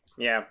mean,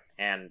 yeah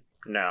and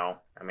no.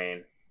 I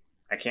mean,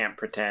 I can't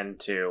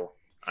pretend to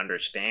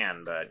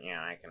understand, but you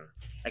know,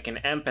 I can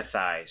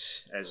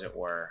empathize, as it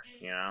were.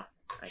 You know,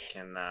 I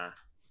can.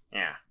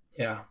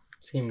 Yeah.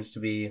 Seems to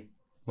be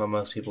what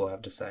most people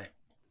have to say.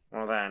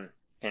 Well then,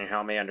 can you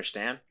help me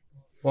understand?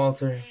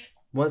 Walter,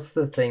 what's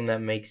the thing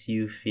that makes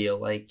you feel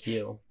like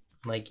you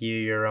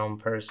your own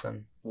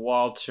person?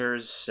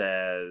 Walter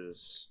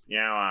says,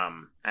 I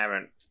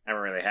haven't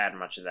really had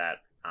much of that.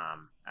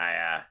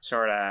 I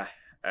sort of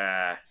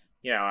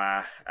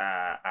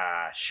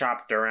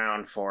shopped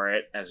around for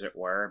it, as it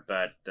were,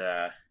 but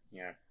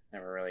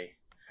never really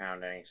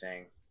found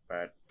anything.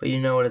 But you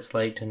know what it's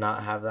like to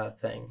not have that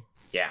thing.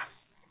 Yeah,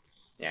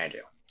 I do.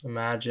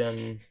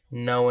 Imagine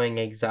knowing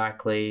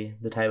exactly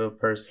the type of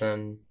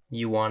person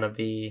you want to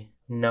be,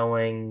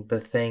 knowing the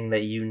thing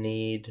that you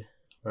need,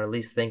 or at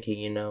least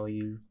thinking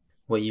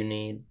what you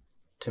need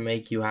to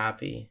make you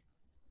happy,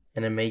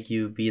 and to make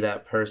you be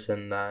that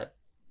person that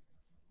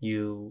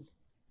you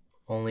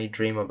only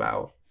dream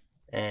about,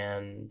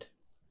 and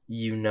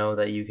you know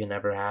that you can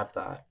never have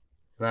that.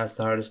 And that's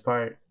the hardest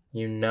part.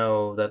 You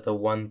know that the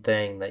one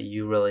thing that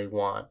you really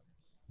want,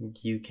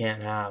 you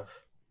can't have,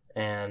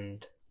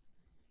 and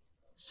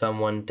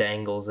someone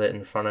dangles it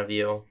in front of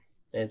you.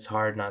 It's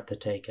hard not to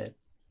take it.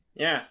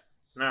 Yeah,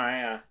 no,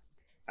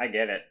 I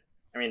get it.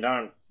 I mean,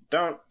 don't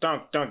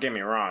get me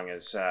wrong.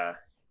 As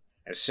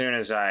soon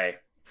as I'd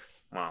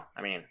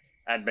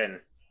been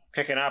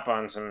picking up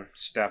on some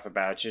stuff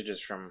about you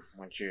just from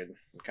what you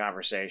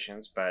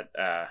conversations, but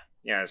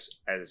as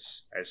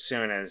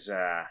soon as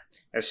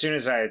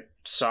I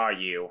saw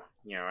you,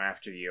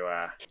 after you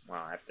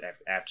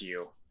after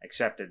you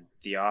accepted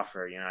the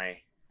offer,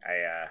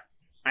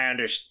 I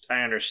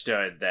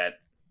understood that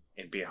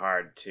it'd be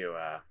hard to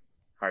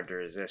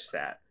resist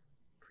that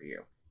for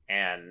you.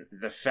 And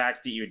the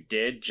fact that you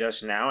did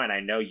just now, and I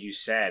know you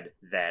said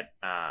that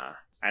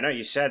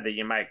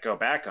you might go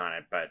back on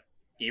it, but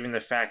even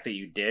the fact that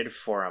you did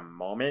for a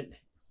moment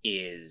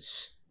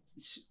is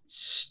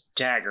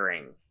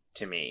staggering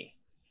to me.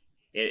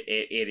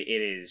 It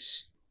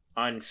is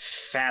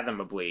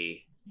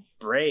unfathomably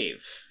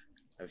brave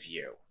of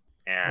you.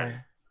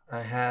 And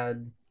I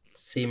had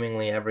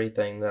seemingly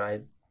everything that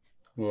I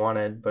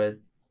wanted, but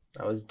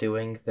I was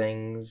doing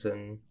things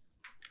and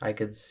I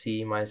could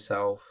see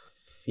myself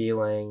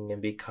feeling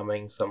and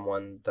becoming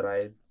someone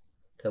that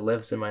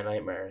lives in my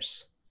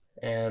nightmares.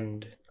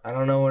 And I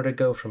don't know where to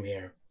go from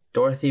here.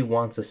 Dorothy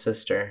wants a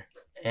sister,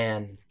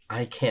 and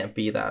I can't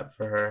be that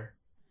for her.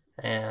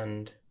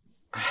 And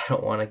I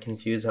don't want to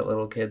confuse that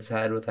little kid's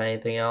head with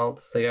anything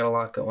else. They got a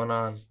lot going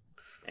on.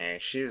 Hey,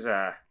 she's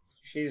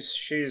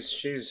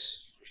She's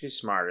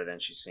smarter than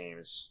she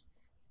seems.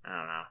 I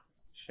don't know.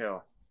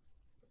 She'll.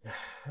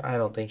 I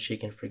don't think she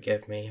can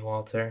forgive me,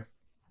 Walter.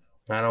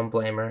 I don't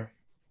blame her.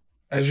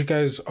 As you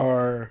guys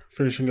are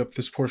finishing up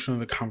this portion of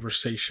the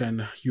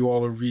conversation, you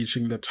all are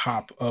reaching the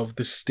top of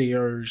the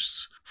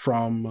stairs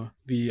from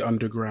the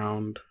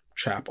underground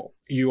chapel.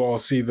 You all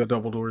see the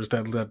double doors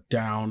that led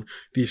down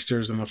these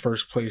stairs in the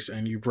first place,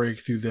 and you break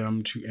through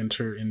them to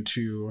enter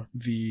into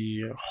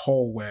the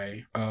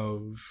hallway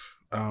of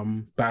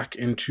back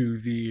into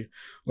the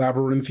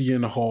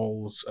labyrinthian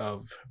halls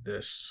of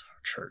this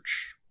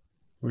church.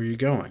 Where are you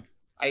going?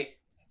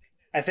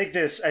 I think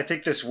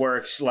this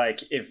works.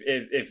 Like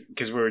if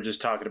because we were just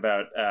talking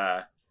about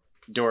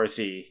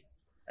Dorothy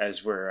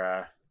as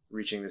we're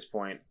reaching this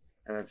point,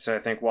 and so I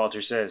think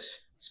Walter says,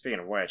 "Speaking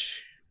of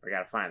which, we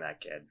gotta find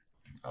that kid."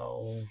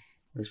 Oh,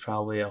 there's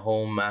probably a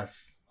whole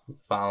mess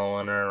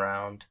following her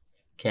around.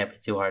 Can't be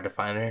too hard to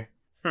find her.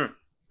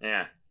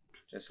 Yeah,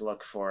 just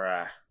look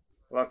for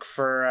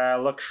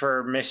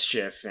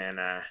mischief and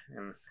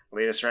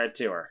lead us right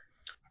to her.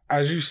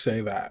 As you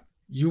say that,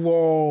 you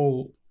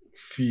all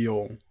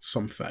feel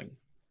something.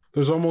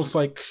 There's almost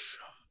like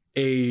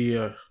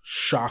a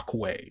shock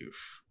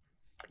wave,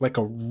 like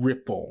a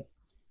ripple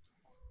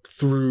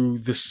through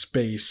the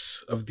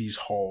space of these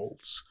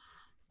halls.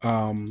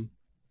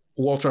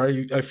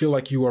 Walter, I feel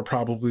like you are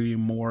probably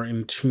more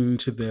in tune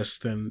to this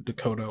than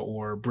Dakota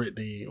or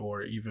Brittany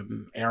or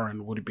even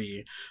Aaron would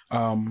be.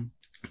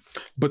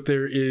 But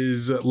there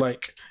is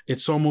like,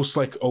 it's almost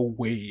like a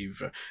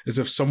wave, as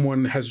if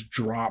someone has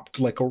dropped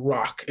like a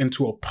rock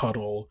into a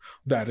puddle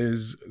that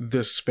is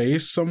this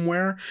space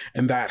somewhere,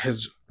 and that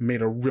has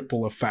made a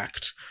ripple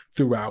effect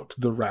throughout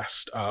the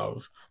rest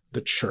of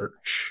the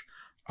church.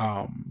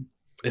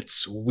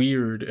 It's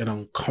weird and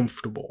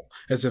uncomfortable,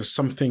 as if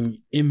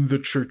something in the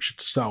church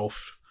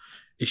itself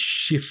is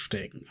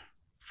shifting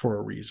for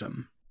a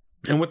reason.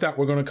 And with that,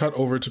 we're going to cut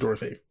over to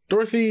Dorothy.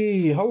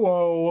 Dorothy,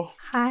 hello.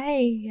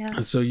 Hi.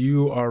 And so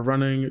you are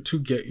running to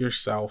get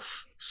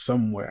yourself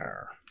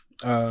somewhere.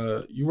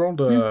 You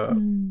rolled a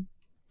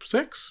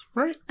 6,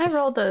 right? I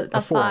rolled a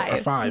 4, 5. A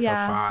 5,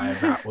 yeah. a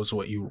 5. That was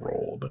what you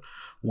rolled.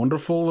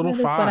 Wonderful little That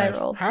is 5. what I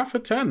rolled. Half a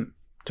 10.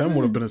 10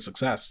 would have been a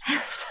success.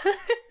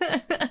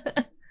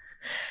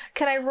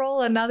 Can I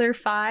roll another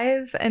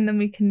 5 and then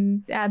we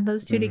can add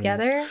those two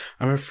together?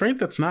 I'm afraid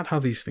that's not how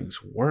these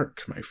things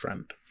work, my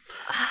friend.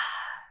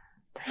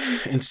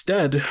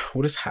 Instead,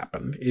 what has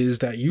happened is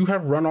that you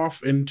have run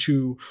off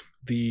into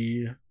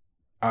the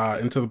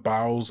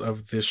bowels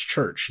of this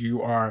church.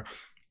 You are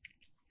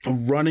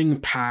running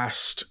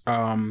past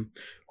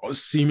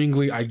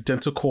seemingly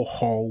identical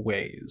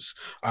hallways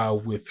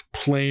with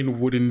plain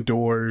wooden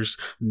doors,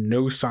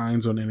 no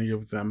signs on any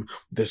of them,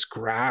 this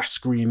grass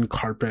green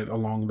carpet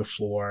along the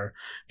floor,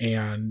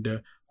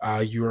 and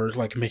you're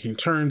like making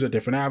turns at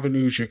different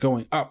avenues. You're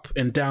going up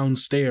and down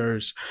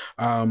stairs.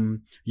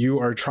 You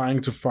are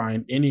trying to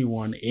find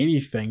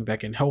anything that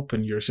can help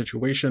in your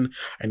situation,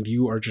 and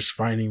you are just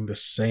finding the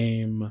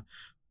same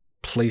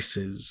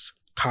places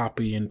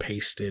copy and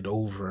pasted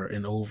over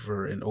and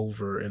over and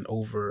over and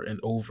over and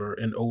over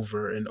and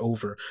over and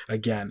over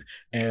again.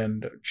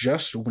 And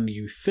just when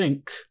you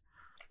think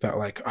that,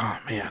 like, oh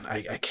man,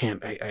 I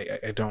can't,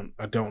 I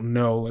don't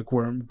know like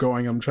where I'm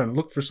going, I'm trying to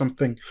look for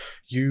something,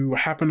 you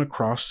happen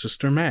across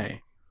Sister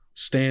May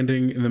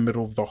standing in the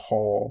middle of the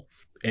hall,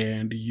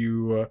 and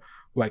you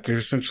like, you're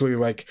essentially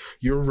like,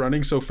 you're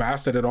running so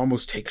fast that it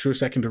almost takes you a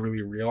second to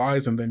really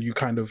realize, and then you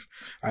kind of,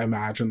 I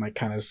imagine, like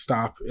kind of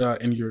stop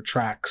in your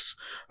tracks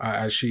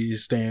as she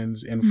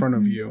stands in front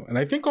of you. And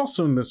I think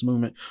also in this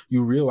moment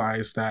you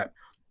realize that,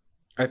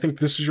 I think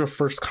this is your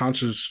first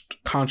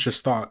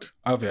conscious thought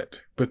of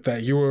it, but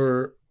that you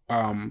were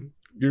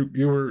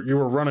you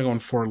were running on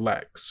 4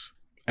 legs,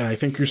 and I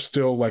think you're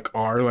still like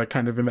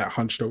kind of in that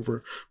hunched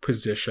over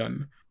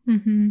position.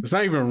 It's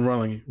not even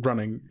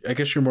running. I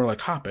guess you're more like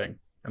hopping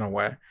in a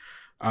way,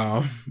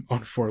 on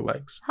 4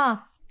 legs.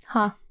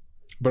 But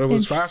it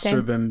was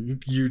faster than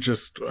you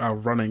just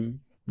running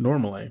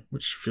normally,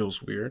 which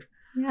feels weird.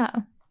 Yeah.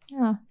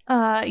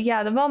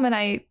 The moment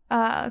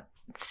I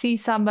see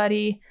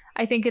somebody,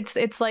 I think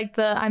it's like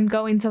I'm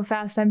going so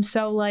fast, I'm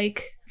so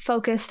like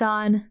focused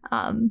on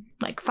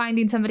like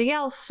finding somebody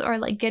else, or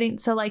like getting,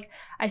 so like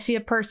I see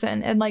a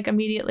person and like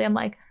immediately I'm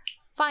like,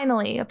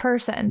 finally a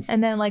person,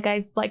 and then like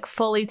I like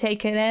fully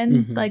take it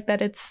in, like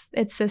that it's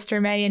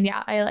Sister May, and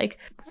I like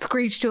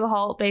screech to a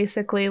halt,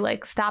 basically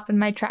like stop in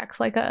my tracks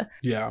like a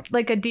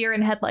deer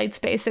in headlights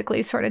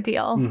basically sort of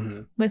deal,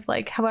 with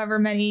like however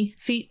many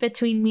feet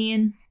between me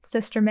and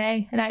Sister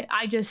May, and I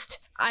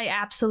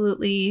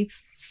absolutely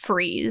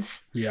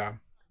freeze.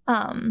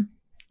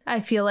 I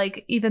feel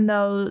like even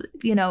though,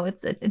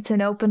 it's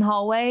an open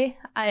hallway,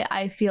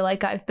 I feel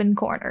like I've been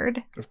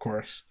cornered. Of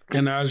course.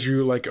 And as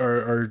you like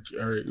are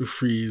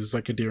freeze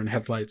like a deer in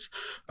headlights,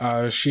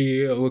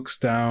 she looks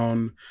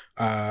down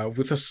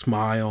with a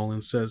smile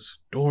and says,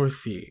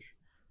 "Dorothy,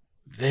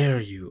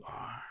 there you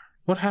are.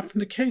 What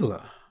happened to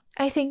Kayla?"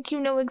 I think you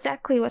know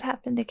exactly what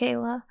happened to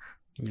Kayla.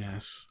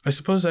 Yes, I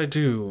suppose I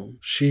do.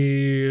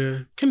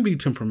 She can be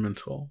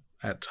temperamental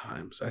at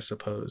times, I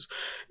suppose.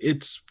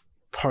 It's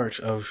part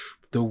of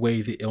the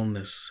way the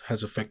illness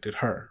has affected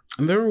her.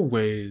 And there are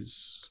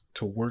ways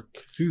to work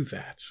through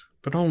that,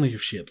 but only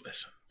if she had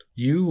listened.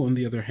 You, on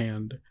the other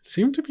hand,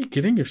 seem to be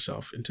getting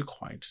yourself into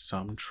quite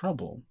some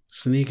trouble.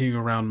 Sneaking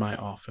around my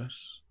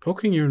office,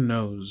 poking your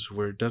nose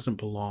where it doesn't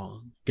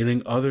belong,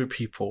 getting other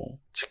people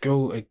to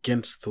go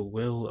against the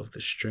will of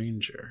the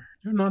stranger.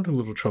 You're not a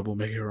little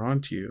troublemaker,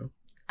 aren't you?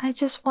 I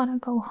just want to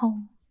go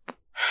home.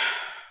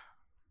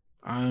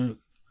 I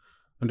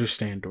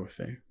understand,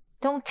 Dorothy.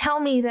 Don't tell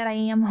me that I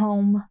am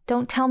home.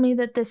 Don't tell me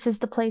that this is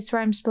the place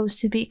where I'm supposed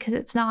to be, because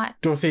it's not.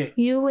 Dorothy.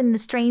 You and the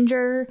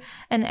stranger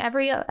and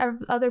every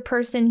other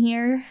person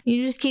here,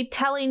 you just keep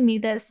telling me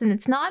this, and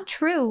it's not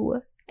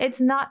true. It's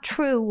not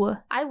true.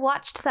 I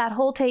watched that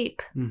whole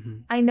tape. Mm-hmm.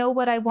 I know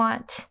what I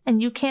want, and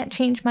you can't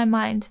change my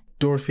mind.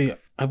 Dorothy,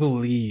 I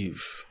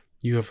believe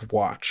you have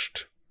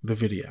watched the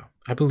video.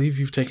 I believe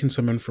you've taken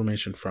some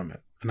information from it,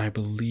 and I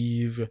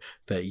believe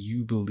that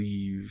you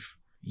believe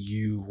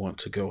you want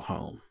to go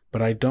home.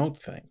 But I don't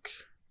think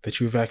that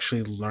you've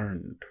actually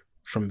learned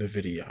from the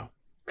video.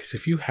 Because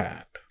if you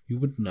had, you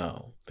would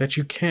know that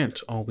you can't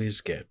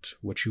always get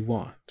what you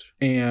want.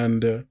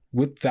 And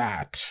with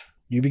that,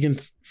 you begin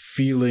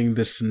feeling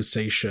this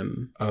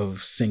sensation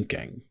of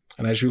sinking.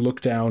 And as you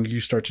look down, you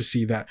start to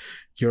see that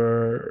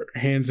your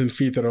hands and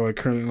feet that are like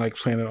currently like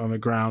planted on the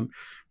ground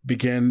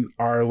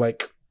are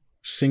like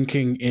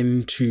sinking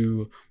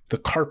into the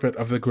carpet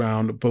of the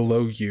ground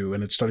below you,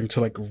 and it's starting to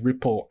like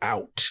ripple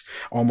out,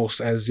 almost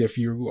as if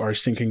you are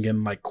sinking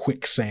in like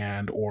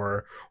quicksand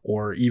or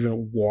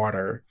even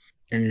water,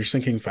 and you're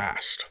sinking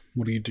fast.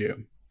 What do you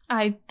do?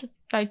 I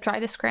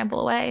try to scramble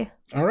away.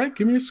 All right,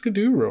 give me a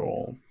skidoo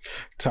roll.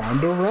 Time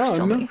to run.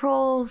 So many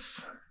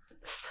rolls.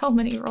 So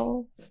many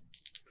rolls.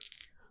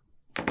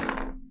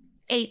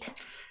 8.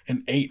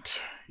 An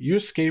 8. You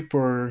escape,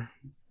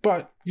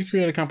 but you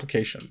create a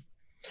complication.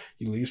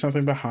 You leave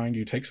something behind,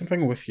 you take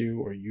something with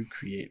you, or you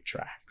create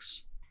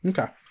tracks.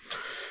 Okay.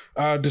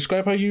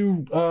 Describe how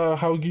you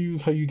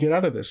get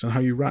out of this and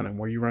how you run and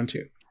where you run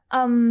to.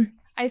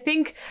 I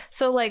think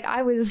so. Like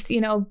I was,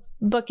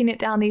 booking it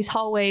down these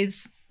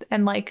hallways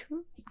and like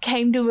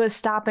came to a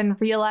stop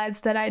and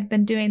realized that I'd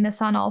been doing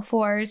this on all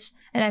fours,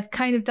 and I've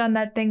kind of done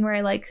that thing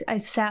where I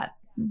sat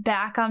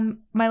back on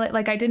my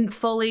I didn't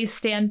fully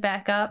stand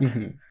back up.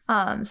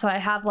 Mm-hmm. So I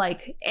have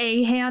like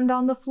a hand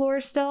on the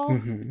floor still,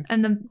 Mm-hmm.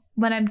 and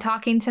when I'm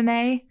talking to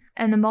May,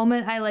 and the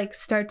moment I like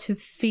start to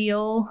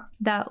feel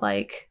that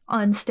like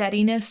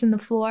unsteadiness in the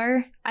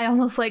floor, I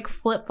almost like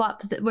flip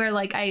flop where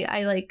like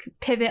I like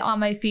pivot on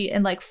my feet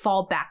and like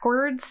fall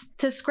backwards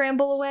to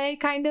scramble away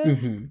kind of.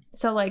 Mm-hmm.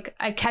 So like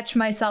I catch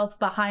myself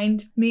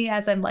behind me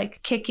as I'm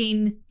like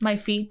kicking my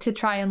feet to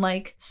try and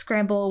like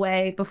scramble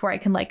away before I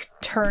can like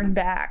turn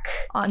back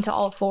onto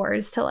all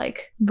fours to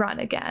like run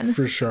again.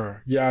 For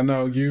sure. Yeah,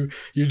 no, you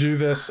do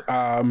this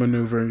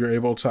maneuver and you're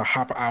able to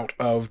hop out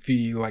of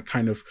the like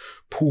kind of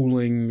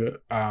pooling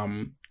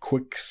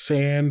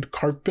quicksand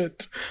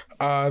carpet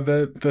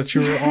that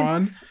you were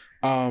on.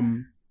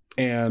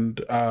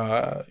 And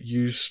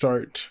you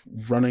start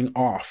running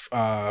off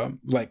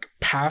like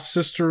past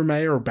Sister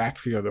May or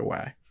back the other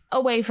way?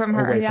 Away from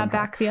her.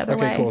 Back the other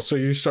way. Okay, cool. So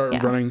you start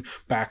running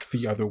back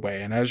the other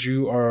way, and as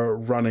you are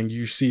running,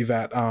 you see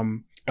that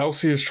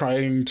Elsie is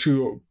trying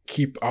to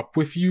keep up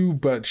with you,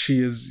 but she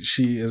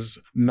is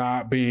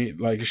not being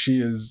like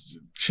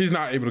she's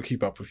not able to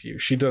keep up with you.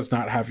 She does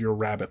not have your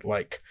rabbit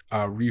like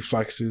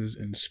reflexes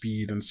and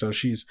speed, and so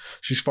she's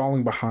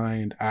falling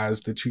behind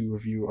as the two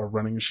of you are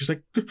running. And she's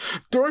like,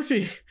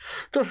 Dorothy,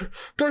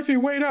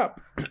 wait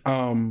up!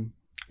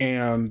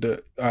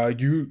 And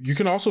you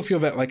can also feel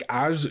that like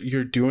as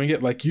you're doing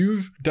it, like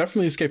you've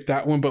definitely escaped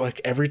that one, but like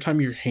every time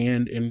your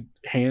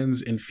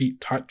hands and feet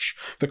touch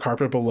the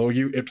carpet below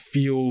you, it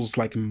feels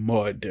like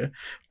mud.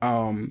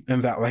 And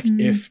that like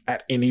if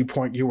at any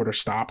point you were to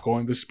stop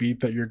going the speed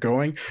that you're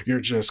going,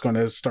 you're just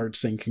gonna start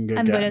sinking again.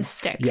 I'm gonna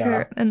stick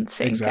and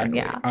sink. Exactly.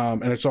 Yeah.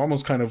 And it's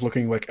almost kind of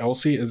looking like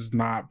Elsie is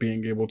not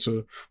being able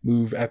to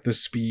move at the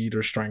speed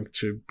or strength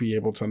to be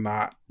able to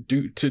not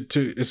do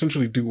to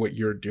essentially do what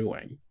you're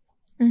doing.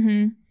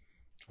 Mm-hmm.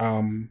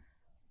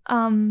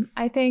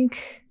 I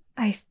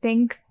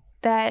think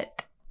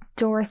that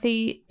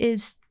Dorothy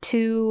is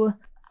too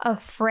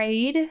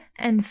afraid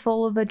and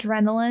full of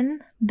adrenaline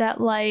that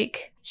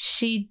like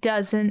she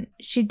doesn't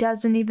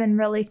even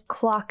really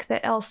clock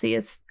that Elsie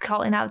is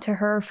calling out to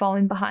her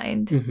falling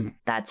behind. Mm-hmm.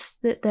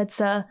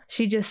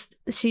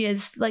 She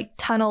is like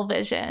tunnel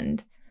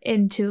visioned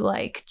into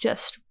like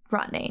just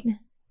running.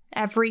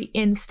 Every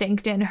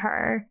instinct in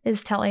her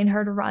is telling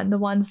her to run. The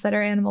ones that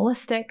are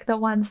animalistic, the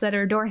ones that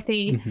are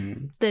Dorothy,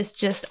 this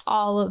just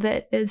all of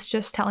it is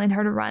just telling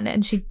her to run,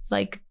 and she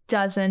like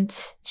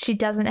doesn't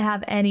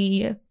have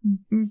any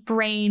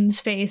brain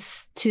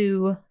space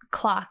to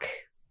clock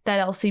that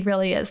Elsie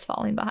really is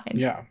falling behind.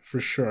 Yeah, for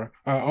sure.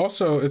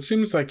 Also, it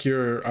seems like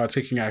you're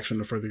taking action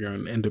to further your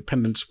own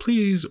independence.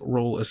 Please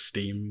roll a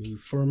steam move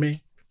for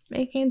me.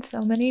 making so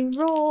many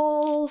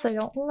rolls. I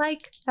don't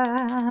like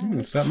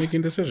that. Stop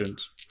making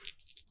decisions.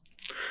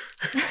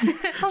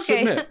 Okay.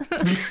 Submit.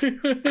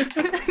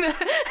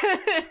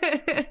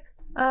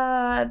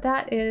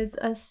 That is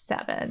a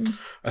 7.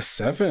 A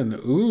 7.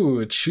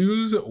 Ooh,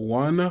 choose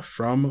one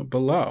from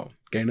below.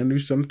 Gain a new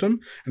symptom.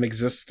 An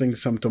existing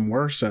symptom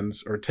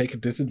worsens, or take a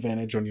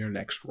disadvantage on your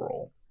next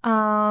roll.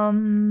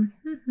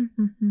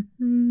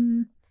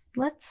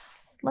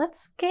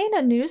 Let's gain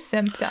a new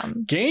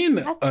symptom. Gain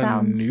That a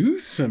sounds new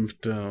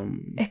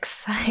symptom.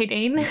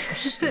 exciting.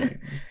 Interesting.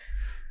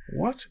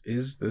 What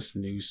is this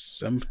new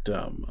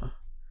symptom?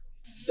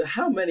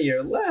 How many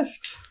are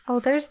left? Oh,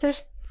 there's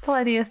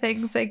plenty of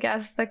things, I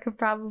guess, that could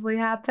probably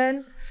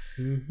happen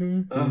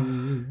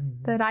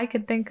that I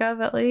could think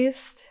of, at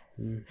least.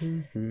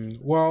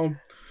 Well,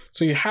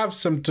 so you have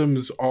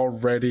symptoms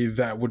already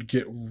that would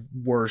get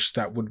worse,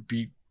 that would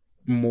be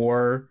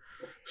more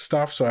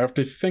stuff, so I have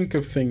to think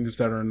of things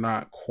that are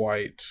not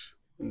quite...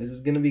 This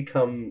is gonna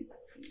become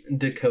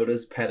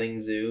Dakota's petting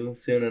zoo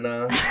soon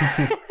enough.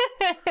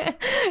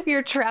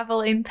 Your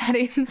traveling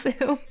petting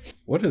zoo.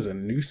 What is a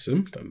new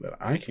symptom that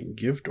I can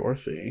give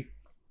Dorothy?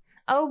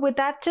 Oh, would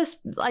that just,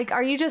 like,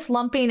 are you just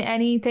lumping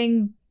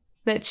anything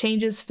that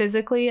changes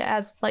physically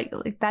as, like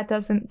that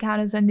doesn't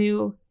count as a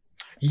new...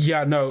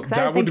 Yeah, no,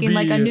 I was thinking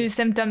like a new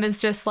symptom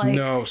is just like...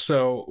 No,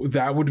 so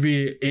that would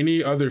be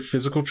any other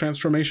physical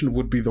transformation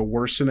would be the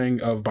worsening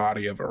of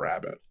body of a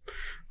rabbit.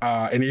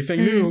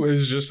 Anything new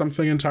is just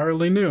something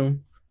entirely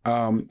new.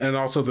 And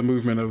also the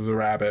movement of the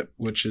rabbit,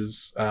 which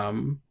is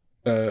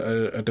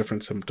a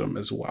different symptom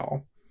as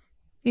well.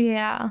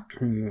 Yeah.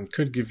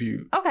 Could give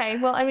you... Okay,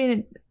 well, I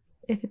mean,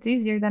 if it's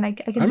easier, then I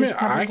can just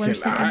have a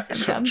worsening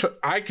symptom.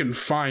 I can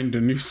find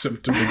a new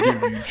symptom to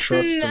give you.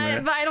 Trust me.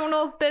 But I don't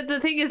know if the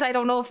thing is, I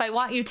don't know if I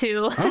want you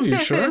to. Oh, you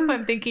sure? If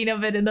I'm thinking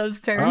of it in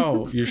those terms.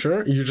 Oh, you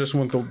sure? You just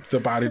want the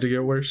body to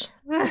get worse?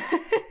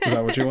 Is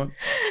that what you want?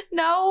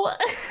 No.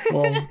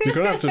 Well, you're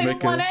gonna have to I make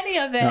don't want any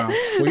of it. No.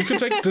 Well, you can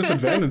take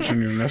disadvantage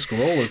in your next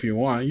roll if you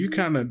want. You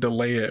kind of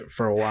delay it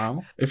for a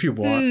while if you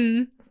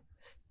want.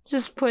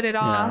 Just put it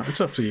off. Yeah,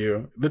 it's up to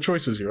you. The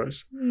choice is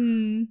yours.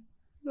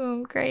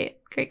 Oh, great.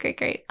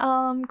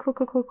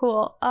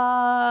 Cool.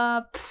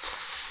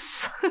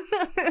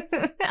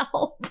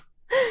 Help.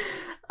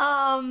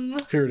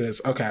 Here it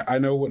is. Okay, I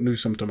know what new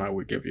symptom I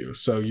would give you.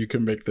 So you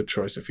can make the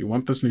choice if you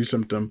want this new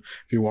symptom,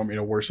 if you want me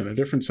to worsen a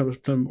different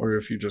symptom, or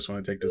if you just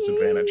want to take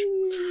disadvantage.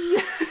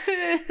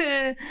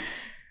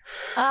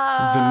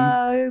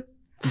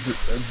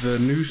 The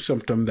new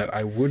symptom that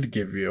I would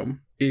give you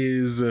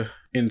is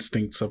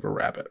instincts of a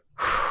rabbit.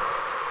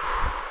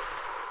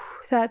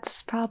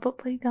 That's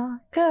probably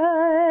not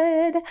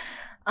good.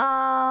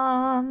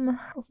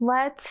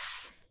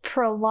 Let's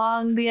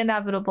prolong the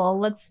inevitable.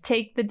 Let's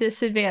take the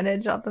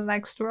disadvantage on the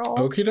next roll.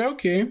 Okie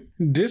dokie.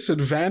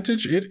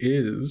 Disadvantage it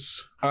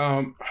is.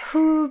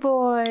 Oh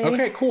boy.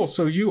 Okay, cool.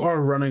 So you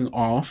are running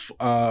off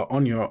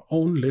on your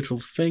own little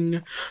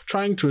thing,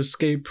 trying to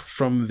escape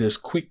from this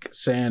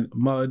quicksand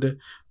mud.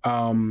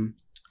 And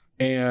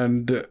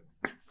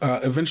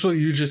eventually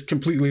you just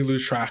completely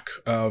lose track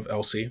of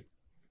Elsie.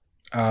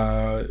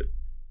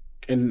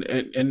 And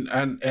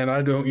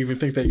I don't even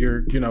think that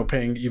you're,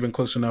 paying even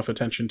close enough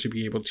attention to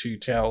be able to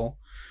tell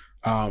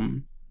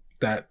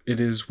that it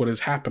is what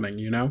is happening,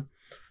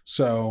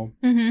 So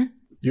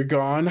you're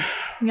gone.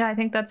 Yeah, I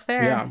think that's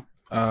fair.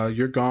 Yeah.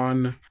 You're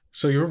gone.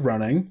 So you're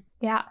running.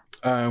 Yeah.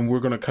 We're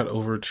going to cut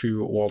over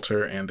to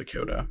Walter and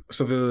Dakota.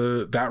 So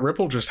that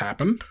ripple just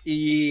happened.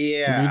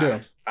 Yeah. What do you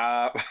do?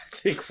 I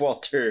think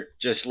Walter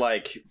just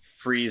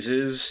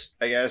freezes,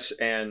 I guess,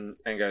 and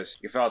goes,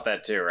 "You felt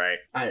that too, right?"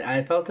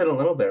 I felt it a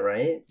little bit,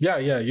 right? Yeah,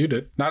 you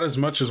did. Not as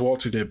much as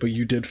Walter did, but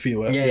you did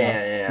feel it.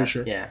 Yeah, for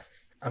sure. Yeah,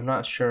 I'm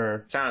not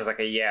sure. Sounds like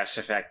a yes,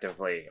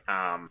 effectively.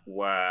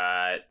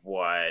 What?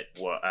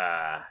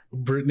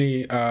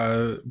 Brittany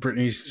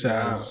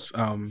says,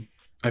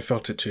 I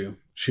felt it too.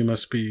 She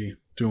must be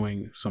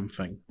doing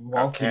something.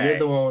 Walter, Okay. you're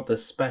the one with the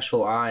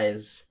special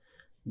eyes.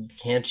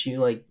 Can't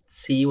you,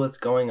 see what's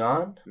going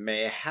on?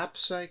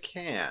 Mayhaps I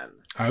can.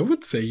 I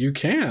would say you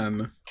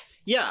can.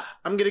 Yeah,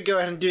 I'm gonna go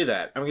ahead and do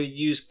that. I'm gonna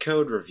use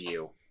code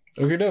review.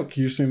 Okie doke,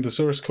 you've seen the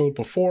source code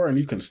before, and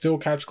you can still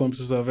catch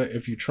glimpses of it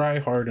if you try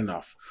hard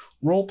enough.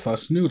 Roll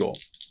plus noodle.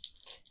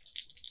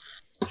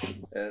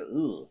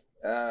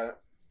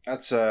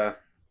 That's a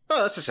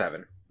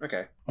 7.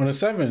 Okay. On a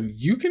 7,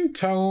 you can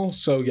tell,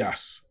 so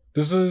yes,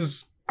 this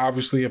is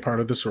obviously a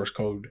part of the source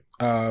code,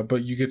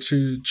 but you get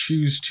to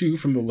choose 2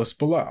 from the list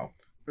below.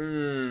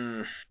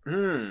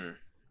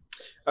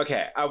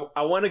 Okay,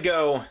 I want to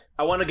go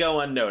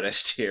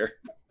unnoticed here.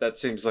 That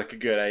seems like a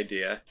good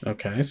idea.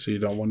 Okay, so you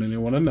don't want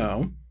anyone to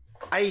know.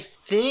 I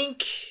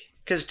think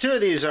because 2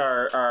 of these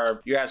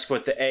are you ask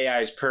what the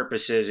AI's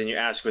purpose is and you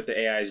ask what the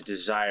AI's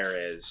desire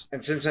is.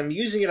 And since I'm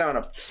using it on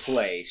a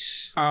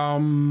place,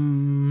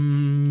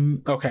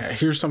 okay,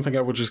 here's something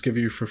I will just give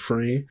you for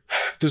free.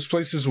 This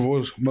place is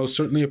most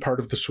certainly a part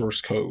of the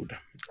source code.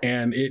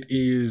 And it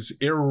is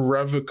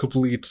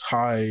irrevocably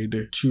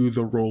tied to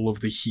the role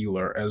of the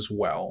healer as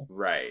well.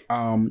 Right.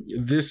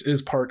 This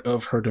is part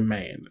of her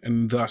domain,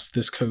 and thus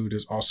this code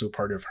is also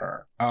part of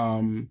her.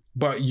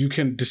 But you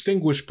can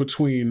distinguish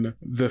between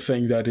the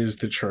thing that is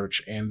the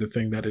church and the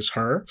thing that is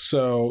her.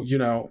 So,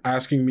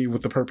 asking me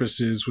what the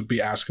purpose is would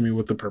be asking me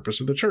what the purpose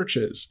of the church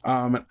is.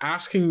 And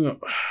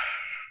asking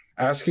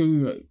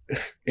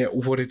it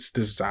what its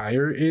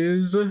desire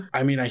is,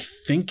 I mean, I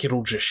think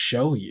it'll just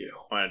show you.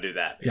 I want to do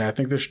that. Yeah, I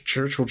think this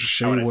church will just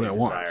show you what it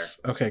wants.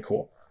 Okay,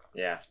 cool.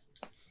 Yeah.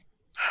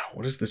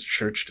 What does this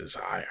church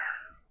desire?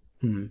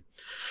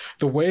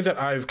 The way that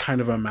I've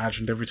kind of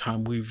imagined every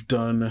time we've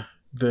done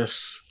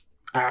this,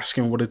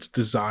 asking what its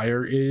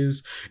desire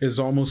is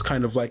almost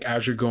kind of like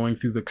as you're going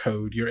through the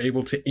code, you're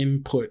able to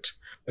input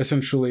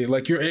essentially,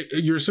 like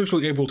you're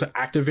essentially able to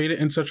activate it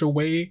in such a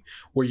way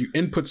where you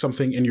input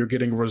something and you're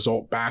getting a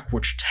result back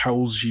which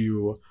tells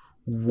you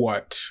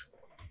what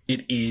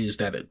it is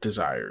that it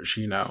desires.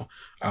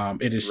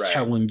 It is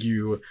telling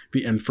you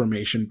the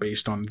information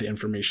based on the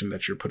information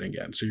that you're putting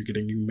in, so you're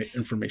getting new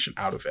information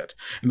out of it.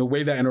 And the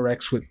way that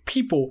interacts with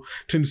people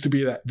tends to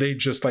be that they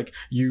just like,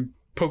 you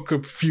poke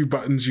a few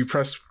buttons, you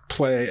press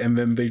play, and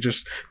then they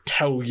just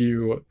tell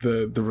you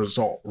the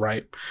result,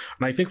 right?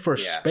 And I think for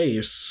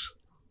space,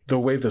 the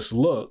way this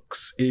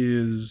looks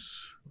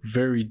is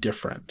very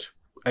different.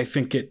 I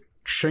think it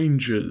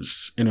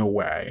changes in a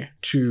way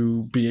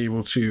to be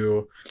able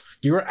to,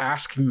 you're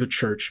asking the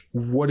church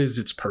what is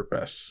its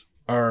purpose,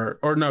 or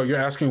no, you're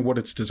asking what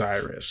its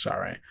desire is.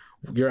 Sorry,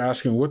 you're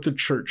asking what the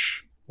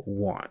church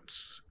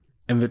wants,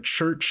 and the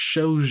church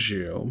shows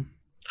you.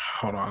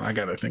 Hold on, I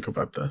gotta think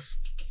about this.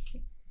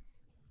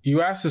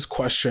 You ask this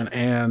question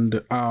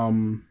and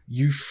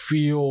you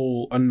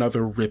feel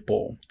another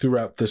ripple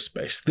throughout this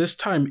space, this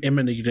time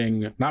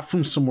emanating not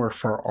from somewhere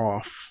far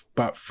off,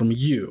 but from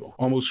you,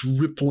 almost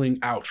rippling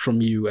out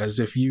from you as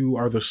if you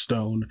are the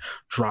stone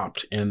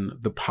dropped in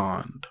the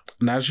pond.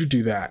 And as you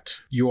do that,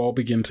 you all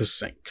begin to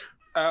sink.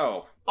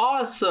 Oh.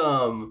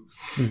 Awesome!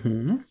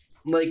 Mm-hmm.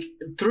 Like,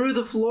 through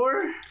the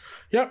floor?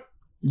 Yep.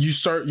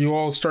 You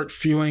all start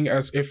feeling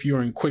as if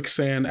you're in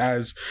quicksand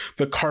as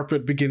the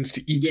carpet begins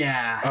to eat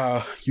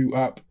you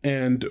up.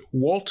 And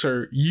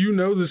Walter,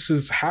 this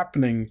is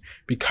happening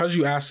because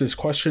you asked this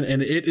question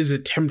and it is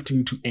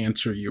attempting to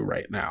answer you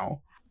right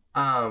now.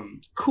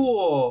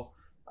 Cool.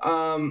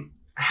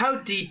 How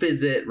deep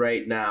is it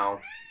right now?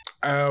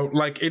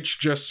 Like it's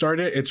just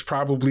started. It's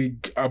probably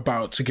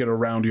about to get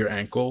around your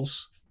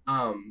ankles.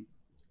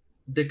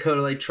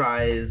 Dakota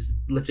tries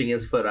lifting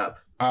his foot up.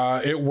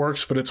 It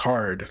works, but it's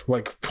hard,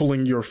 like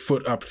pulling your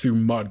foot up through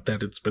mud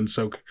that it's been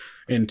soaked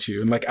into.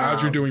 And like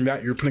as you're doing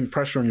that, you're putting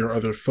pressure on your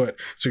other foot,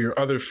 so your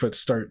other foot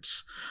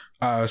starts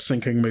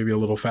sinking maybe a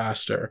little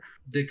faster.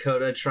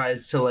 Dakota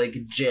tries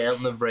to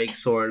jam the brake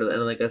sword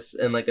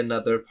in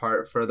another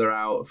part further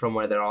out from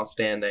where they're all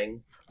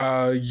standing.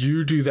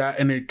 You do that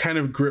and it kind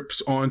of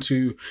grips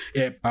onto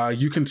it.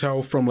 You can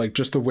tell from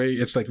just the way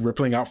it's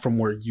rippling out from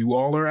where you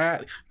all are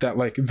at that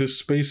this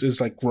space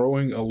is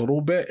growing a little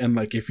bit, and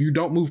if you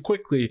don't move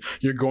quickly,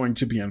 you're going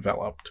to be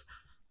enveloped.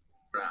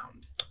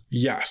 Ground.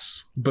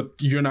 Yes, but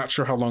you're not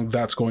sure how long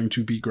that's going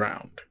to be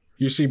ground.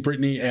 You see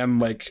Brittany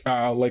and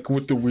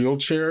with the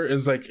wheelchair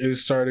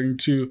is starting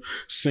to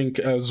sink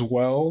as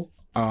well.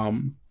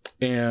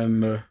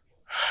 And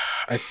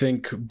I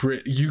think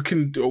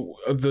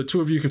the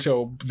two of you can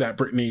tell that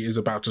Brittany is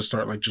about to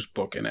start just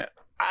booking it.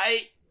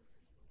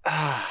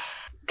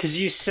 Because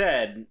you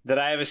said that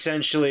I have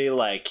essentially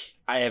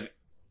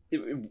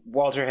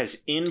Walter has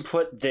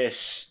input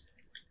this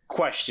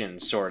question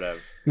sort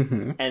of,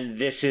 and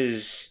this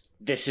is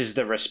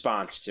the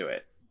response to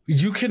it.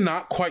 You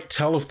cannot quite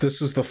tell if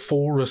this is the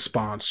full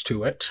response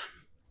to it,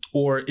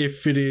 or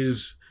if it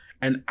is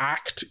an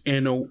act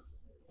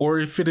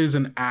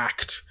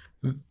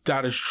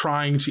that is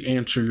trying to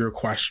answer your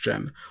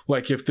question.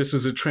 If this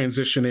is a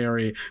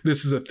transitionary,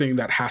 this is a thing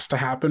that has to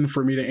happen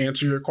for me to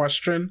answer your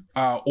question,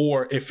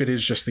 or if it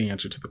is just the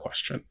answer to the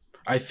question.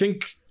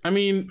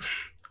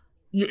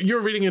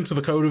 You're reading into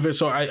the code of it,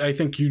 so I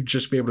think you'd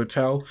just be able to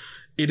tell.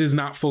 It has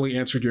not fully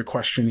answered your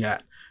question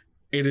yet.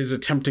 It is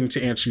attempting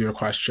to answer your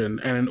question,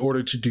 and in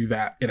order to do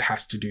that, it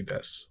has to do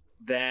this.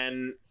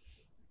 Then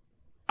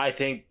I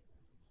think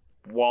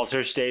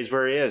Walter stays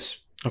where he is.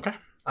 Okay.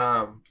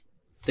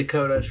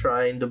 Dakota,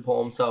 trying to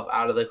pull himself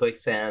out of the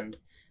quicksand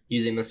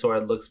using the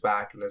sword, looks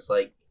back and is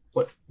like,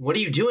 What are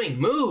you doing?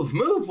 Move,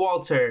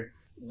 Walter.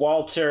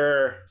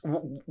 Walter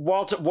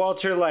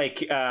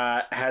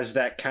has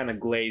that kind of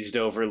glazed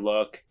over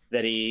look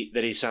that he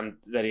has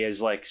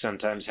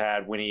sometimes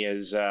had when he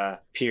has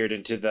peered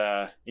into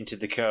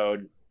the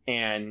code,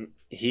 and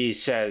he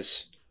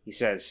says,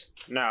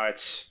 "No,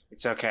 it's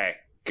okay.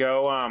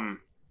 Go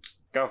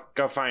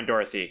find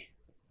Dorothy.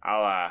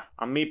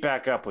 I'll meet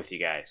back up with you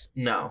guys."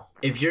 No.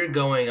 If you're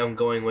going, I'm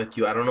going with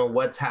you. I don't know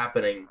what's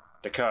happening.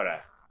 Dakota,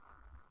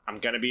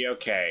 I'm gonna be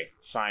okay.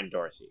 Find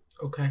Dorothy.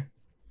 Okay.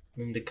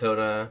 And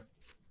Dakota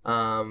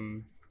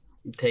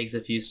takes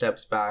a few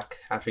steps back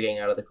after getting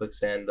out of the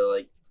quicksand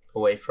to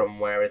away from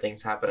where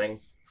everything's happening.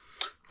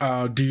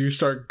 Do you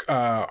start,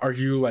 are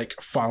you like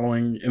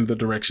following in the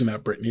direction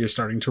that Brittany is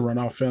starting to run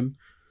off in?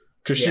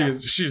 Because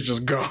she's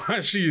just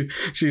gone.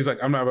 She's like,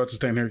 I'm not about to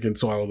stand here getting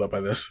swallowed up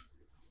by this.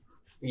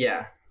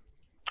 Yeah.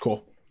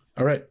 Cool.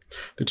 All right.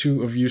 The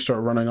two of you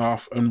start running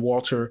off, and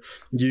Walter,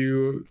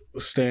 you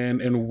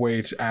stand and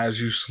wait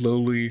as you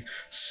slowly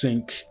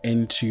sink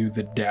into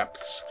the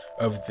depths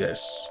of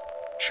this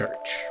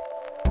church.